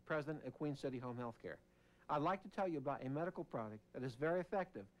Fessman, president of Queen City Home Healthcare. I'd like to tell you about a medical product that is very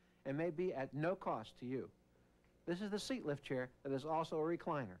effective and may be at no cost to you. This is the seat lift chair that is also a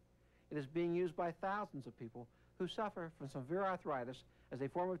recliner. It is being used by thousands of people who suffer from severe arthritis as a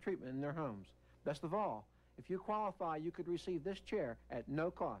form of treatment in their homes. Best of all, if you qualify, you could receive this chair at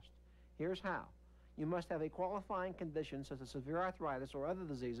no cost. Here's how. You must have a qualifying condition such as severe arthritis or other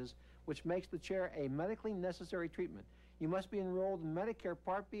diseases which makes the chair a medically necessary treatment. You must be enrolled in Medicare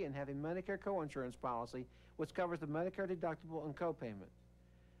Part B and have a Medicare coinsurance policy which covers the Medicare deductible and copayment.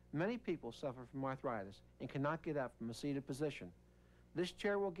 Many people suffer from arthritis and cannot get up from a seated position. This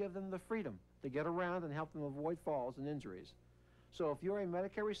chair will give them the freedom to get around and help them avoid falls and injuries. So if you're a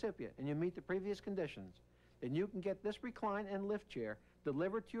Medicare recipient and you meet the previous conditions, then you can get this recline and lift chair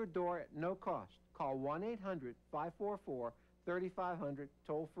delivered to your door at no cost. Call 1-800-544-3500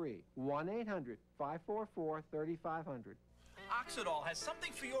 toll free. 1-800-544-3500. Oxidol has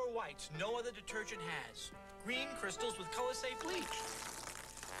something for your whites no other detergent has. Green crystals with color-safe bleach.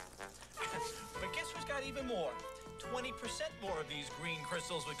 But guess who's got even more? 20% more of these green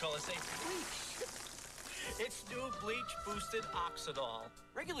crystals with color-safe bleach. It's new bleach-boosted Oxidol.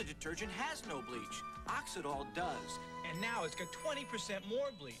 Regular detergent has no bleach. Oxidol does. And now it's got 20%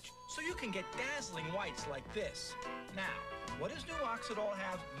 more bleach, so you can get dazzling whites like this. Now, what does new Oxidol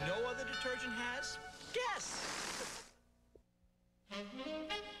have no other detergent has? Guess!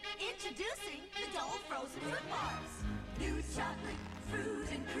 Introducing the Dole Frozen Fruit Bars. New chocolate, fruit,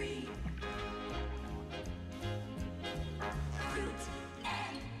 and cream. Fruit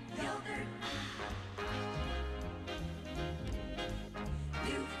and yogurt.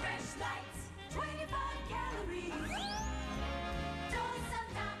 New fresh lights, 25 calories. Dole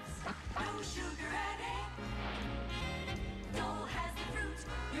sometimes, no sugar added. Dole has the fruit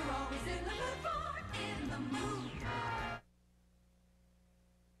you're always in the mood for. In the mood.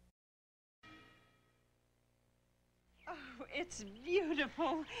 Oh, it's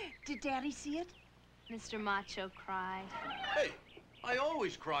beautiful. Did Daddy see it? Mr. Macho cried. Hey, I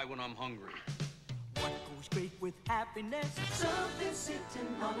always cry when I'm hungry. What goes great with happiness? Something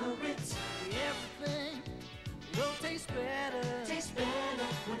sitting on a Ritz. Everything will taste better. Tastes better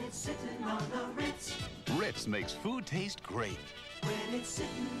when it's sitting on a Ritz. Ritz makes food taste great. When it's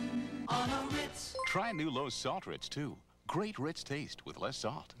sitting on a Ritz. Try new Lowe's Salt Ritz, too. Great Ritz taste with less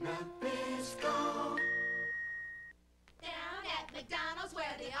salt. Nabisco. Down at McDonald's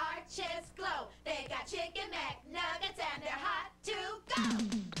where the arches glow, they got Chicken McNuggets and they're hot to go.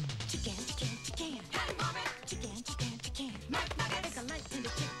 Chicken, chicken, chicken. Hey, mommy. Chicken, chicken, chicken. McNuggets. Take a light in the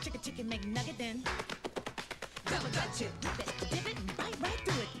chicken McNugget then. Double dutch it. Rip it, dip it, and bite right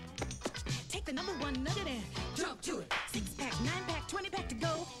through it. Take the #1 nugget and jump to it. 6-pack, 9-pack, 20-pack to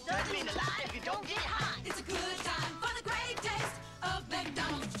go. Doesn't mean a lot if you don't get hot. It's a good time for the great taste of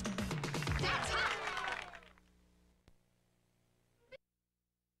McDonald's. That's hot.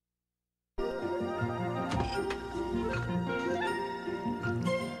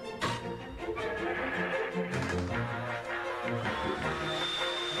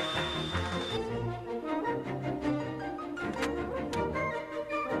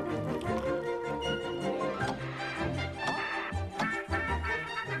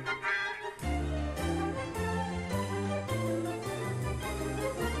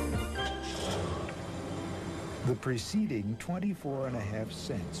 The preceding 24.5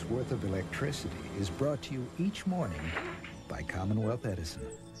 cents worth of electricity is brought to you each morning by Commonwealth Edison.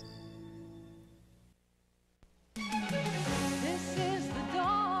 This is the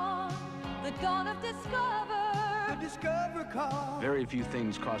dawn of Discover. The Discover card. Very few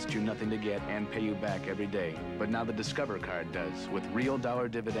things cost you nothing to get and pay you back every day. But now the Discover card does, with real dollar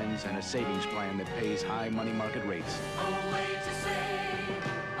dividends and a savings plan that pays high money market rates. A way to save,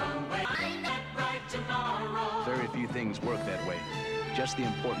 a way to get right tomorrow. Very few things work that way, just the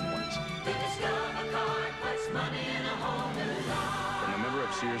important ones. The Discover card puts money in a whole new life. From a member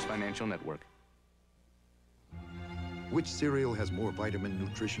of Sears Financial Network. Which cereal has more vitamin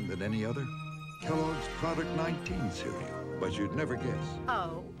nutrition than any other? Kellogg's Product 19 cereal. But you'd never guess.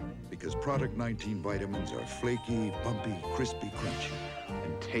 Oh. Because Product 19 vitamins are flaky, bumpy, crispy, crunchy.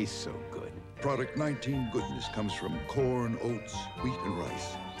 And taste so good. Product 19 goodness comes from corn, oats, wheat, and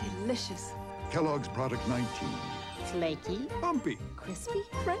rice. Delicious. Kellogg's Product 19. Flaky. Bumpy. Crispy.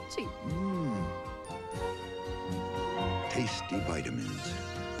 Crunchy. Mmm. Tasty vitamins.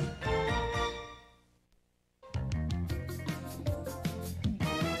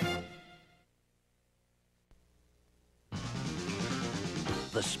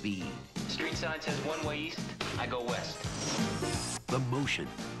 The speed. Street sign says one way east, I go west. The motion.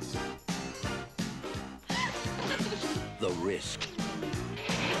 The risk.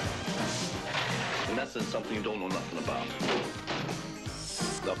 And that's something you don't know nothing about.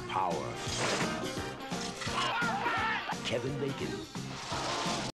 The power. Kevin Bacon.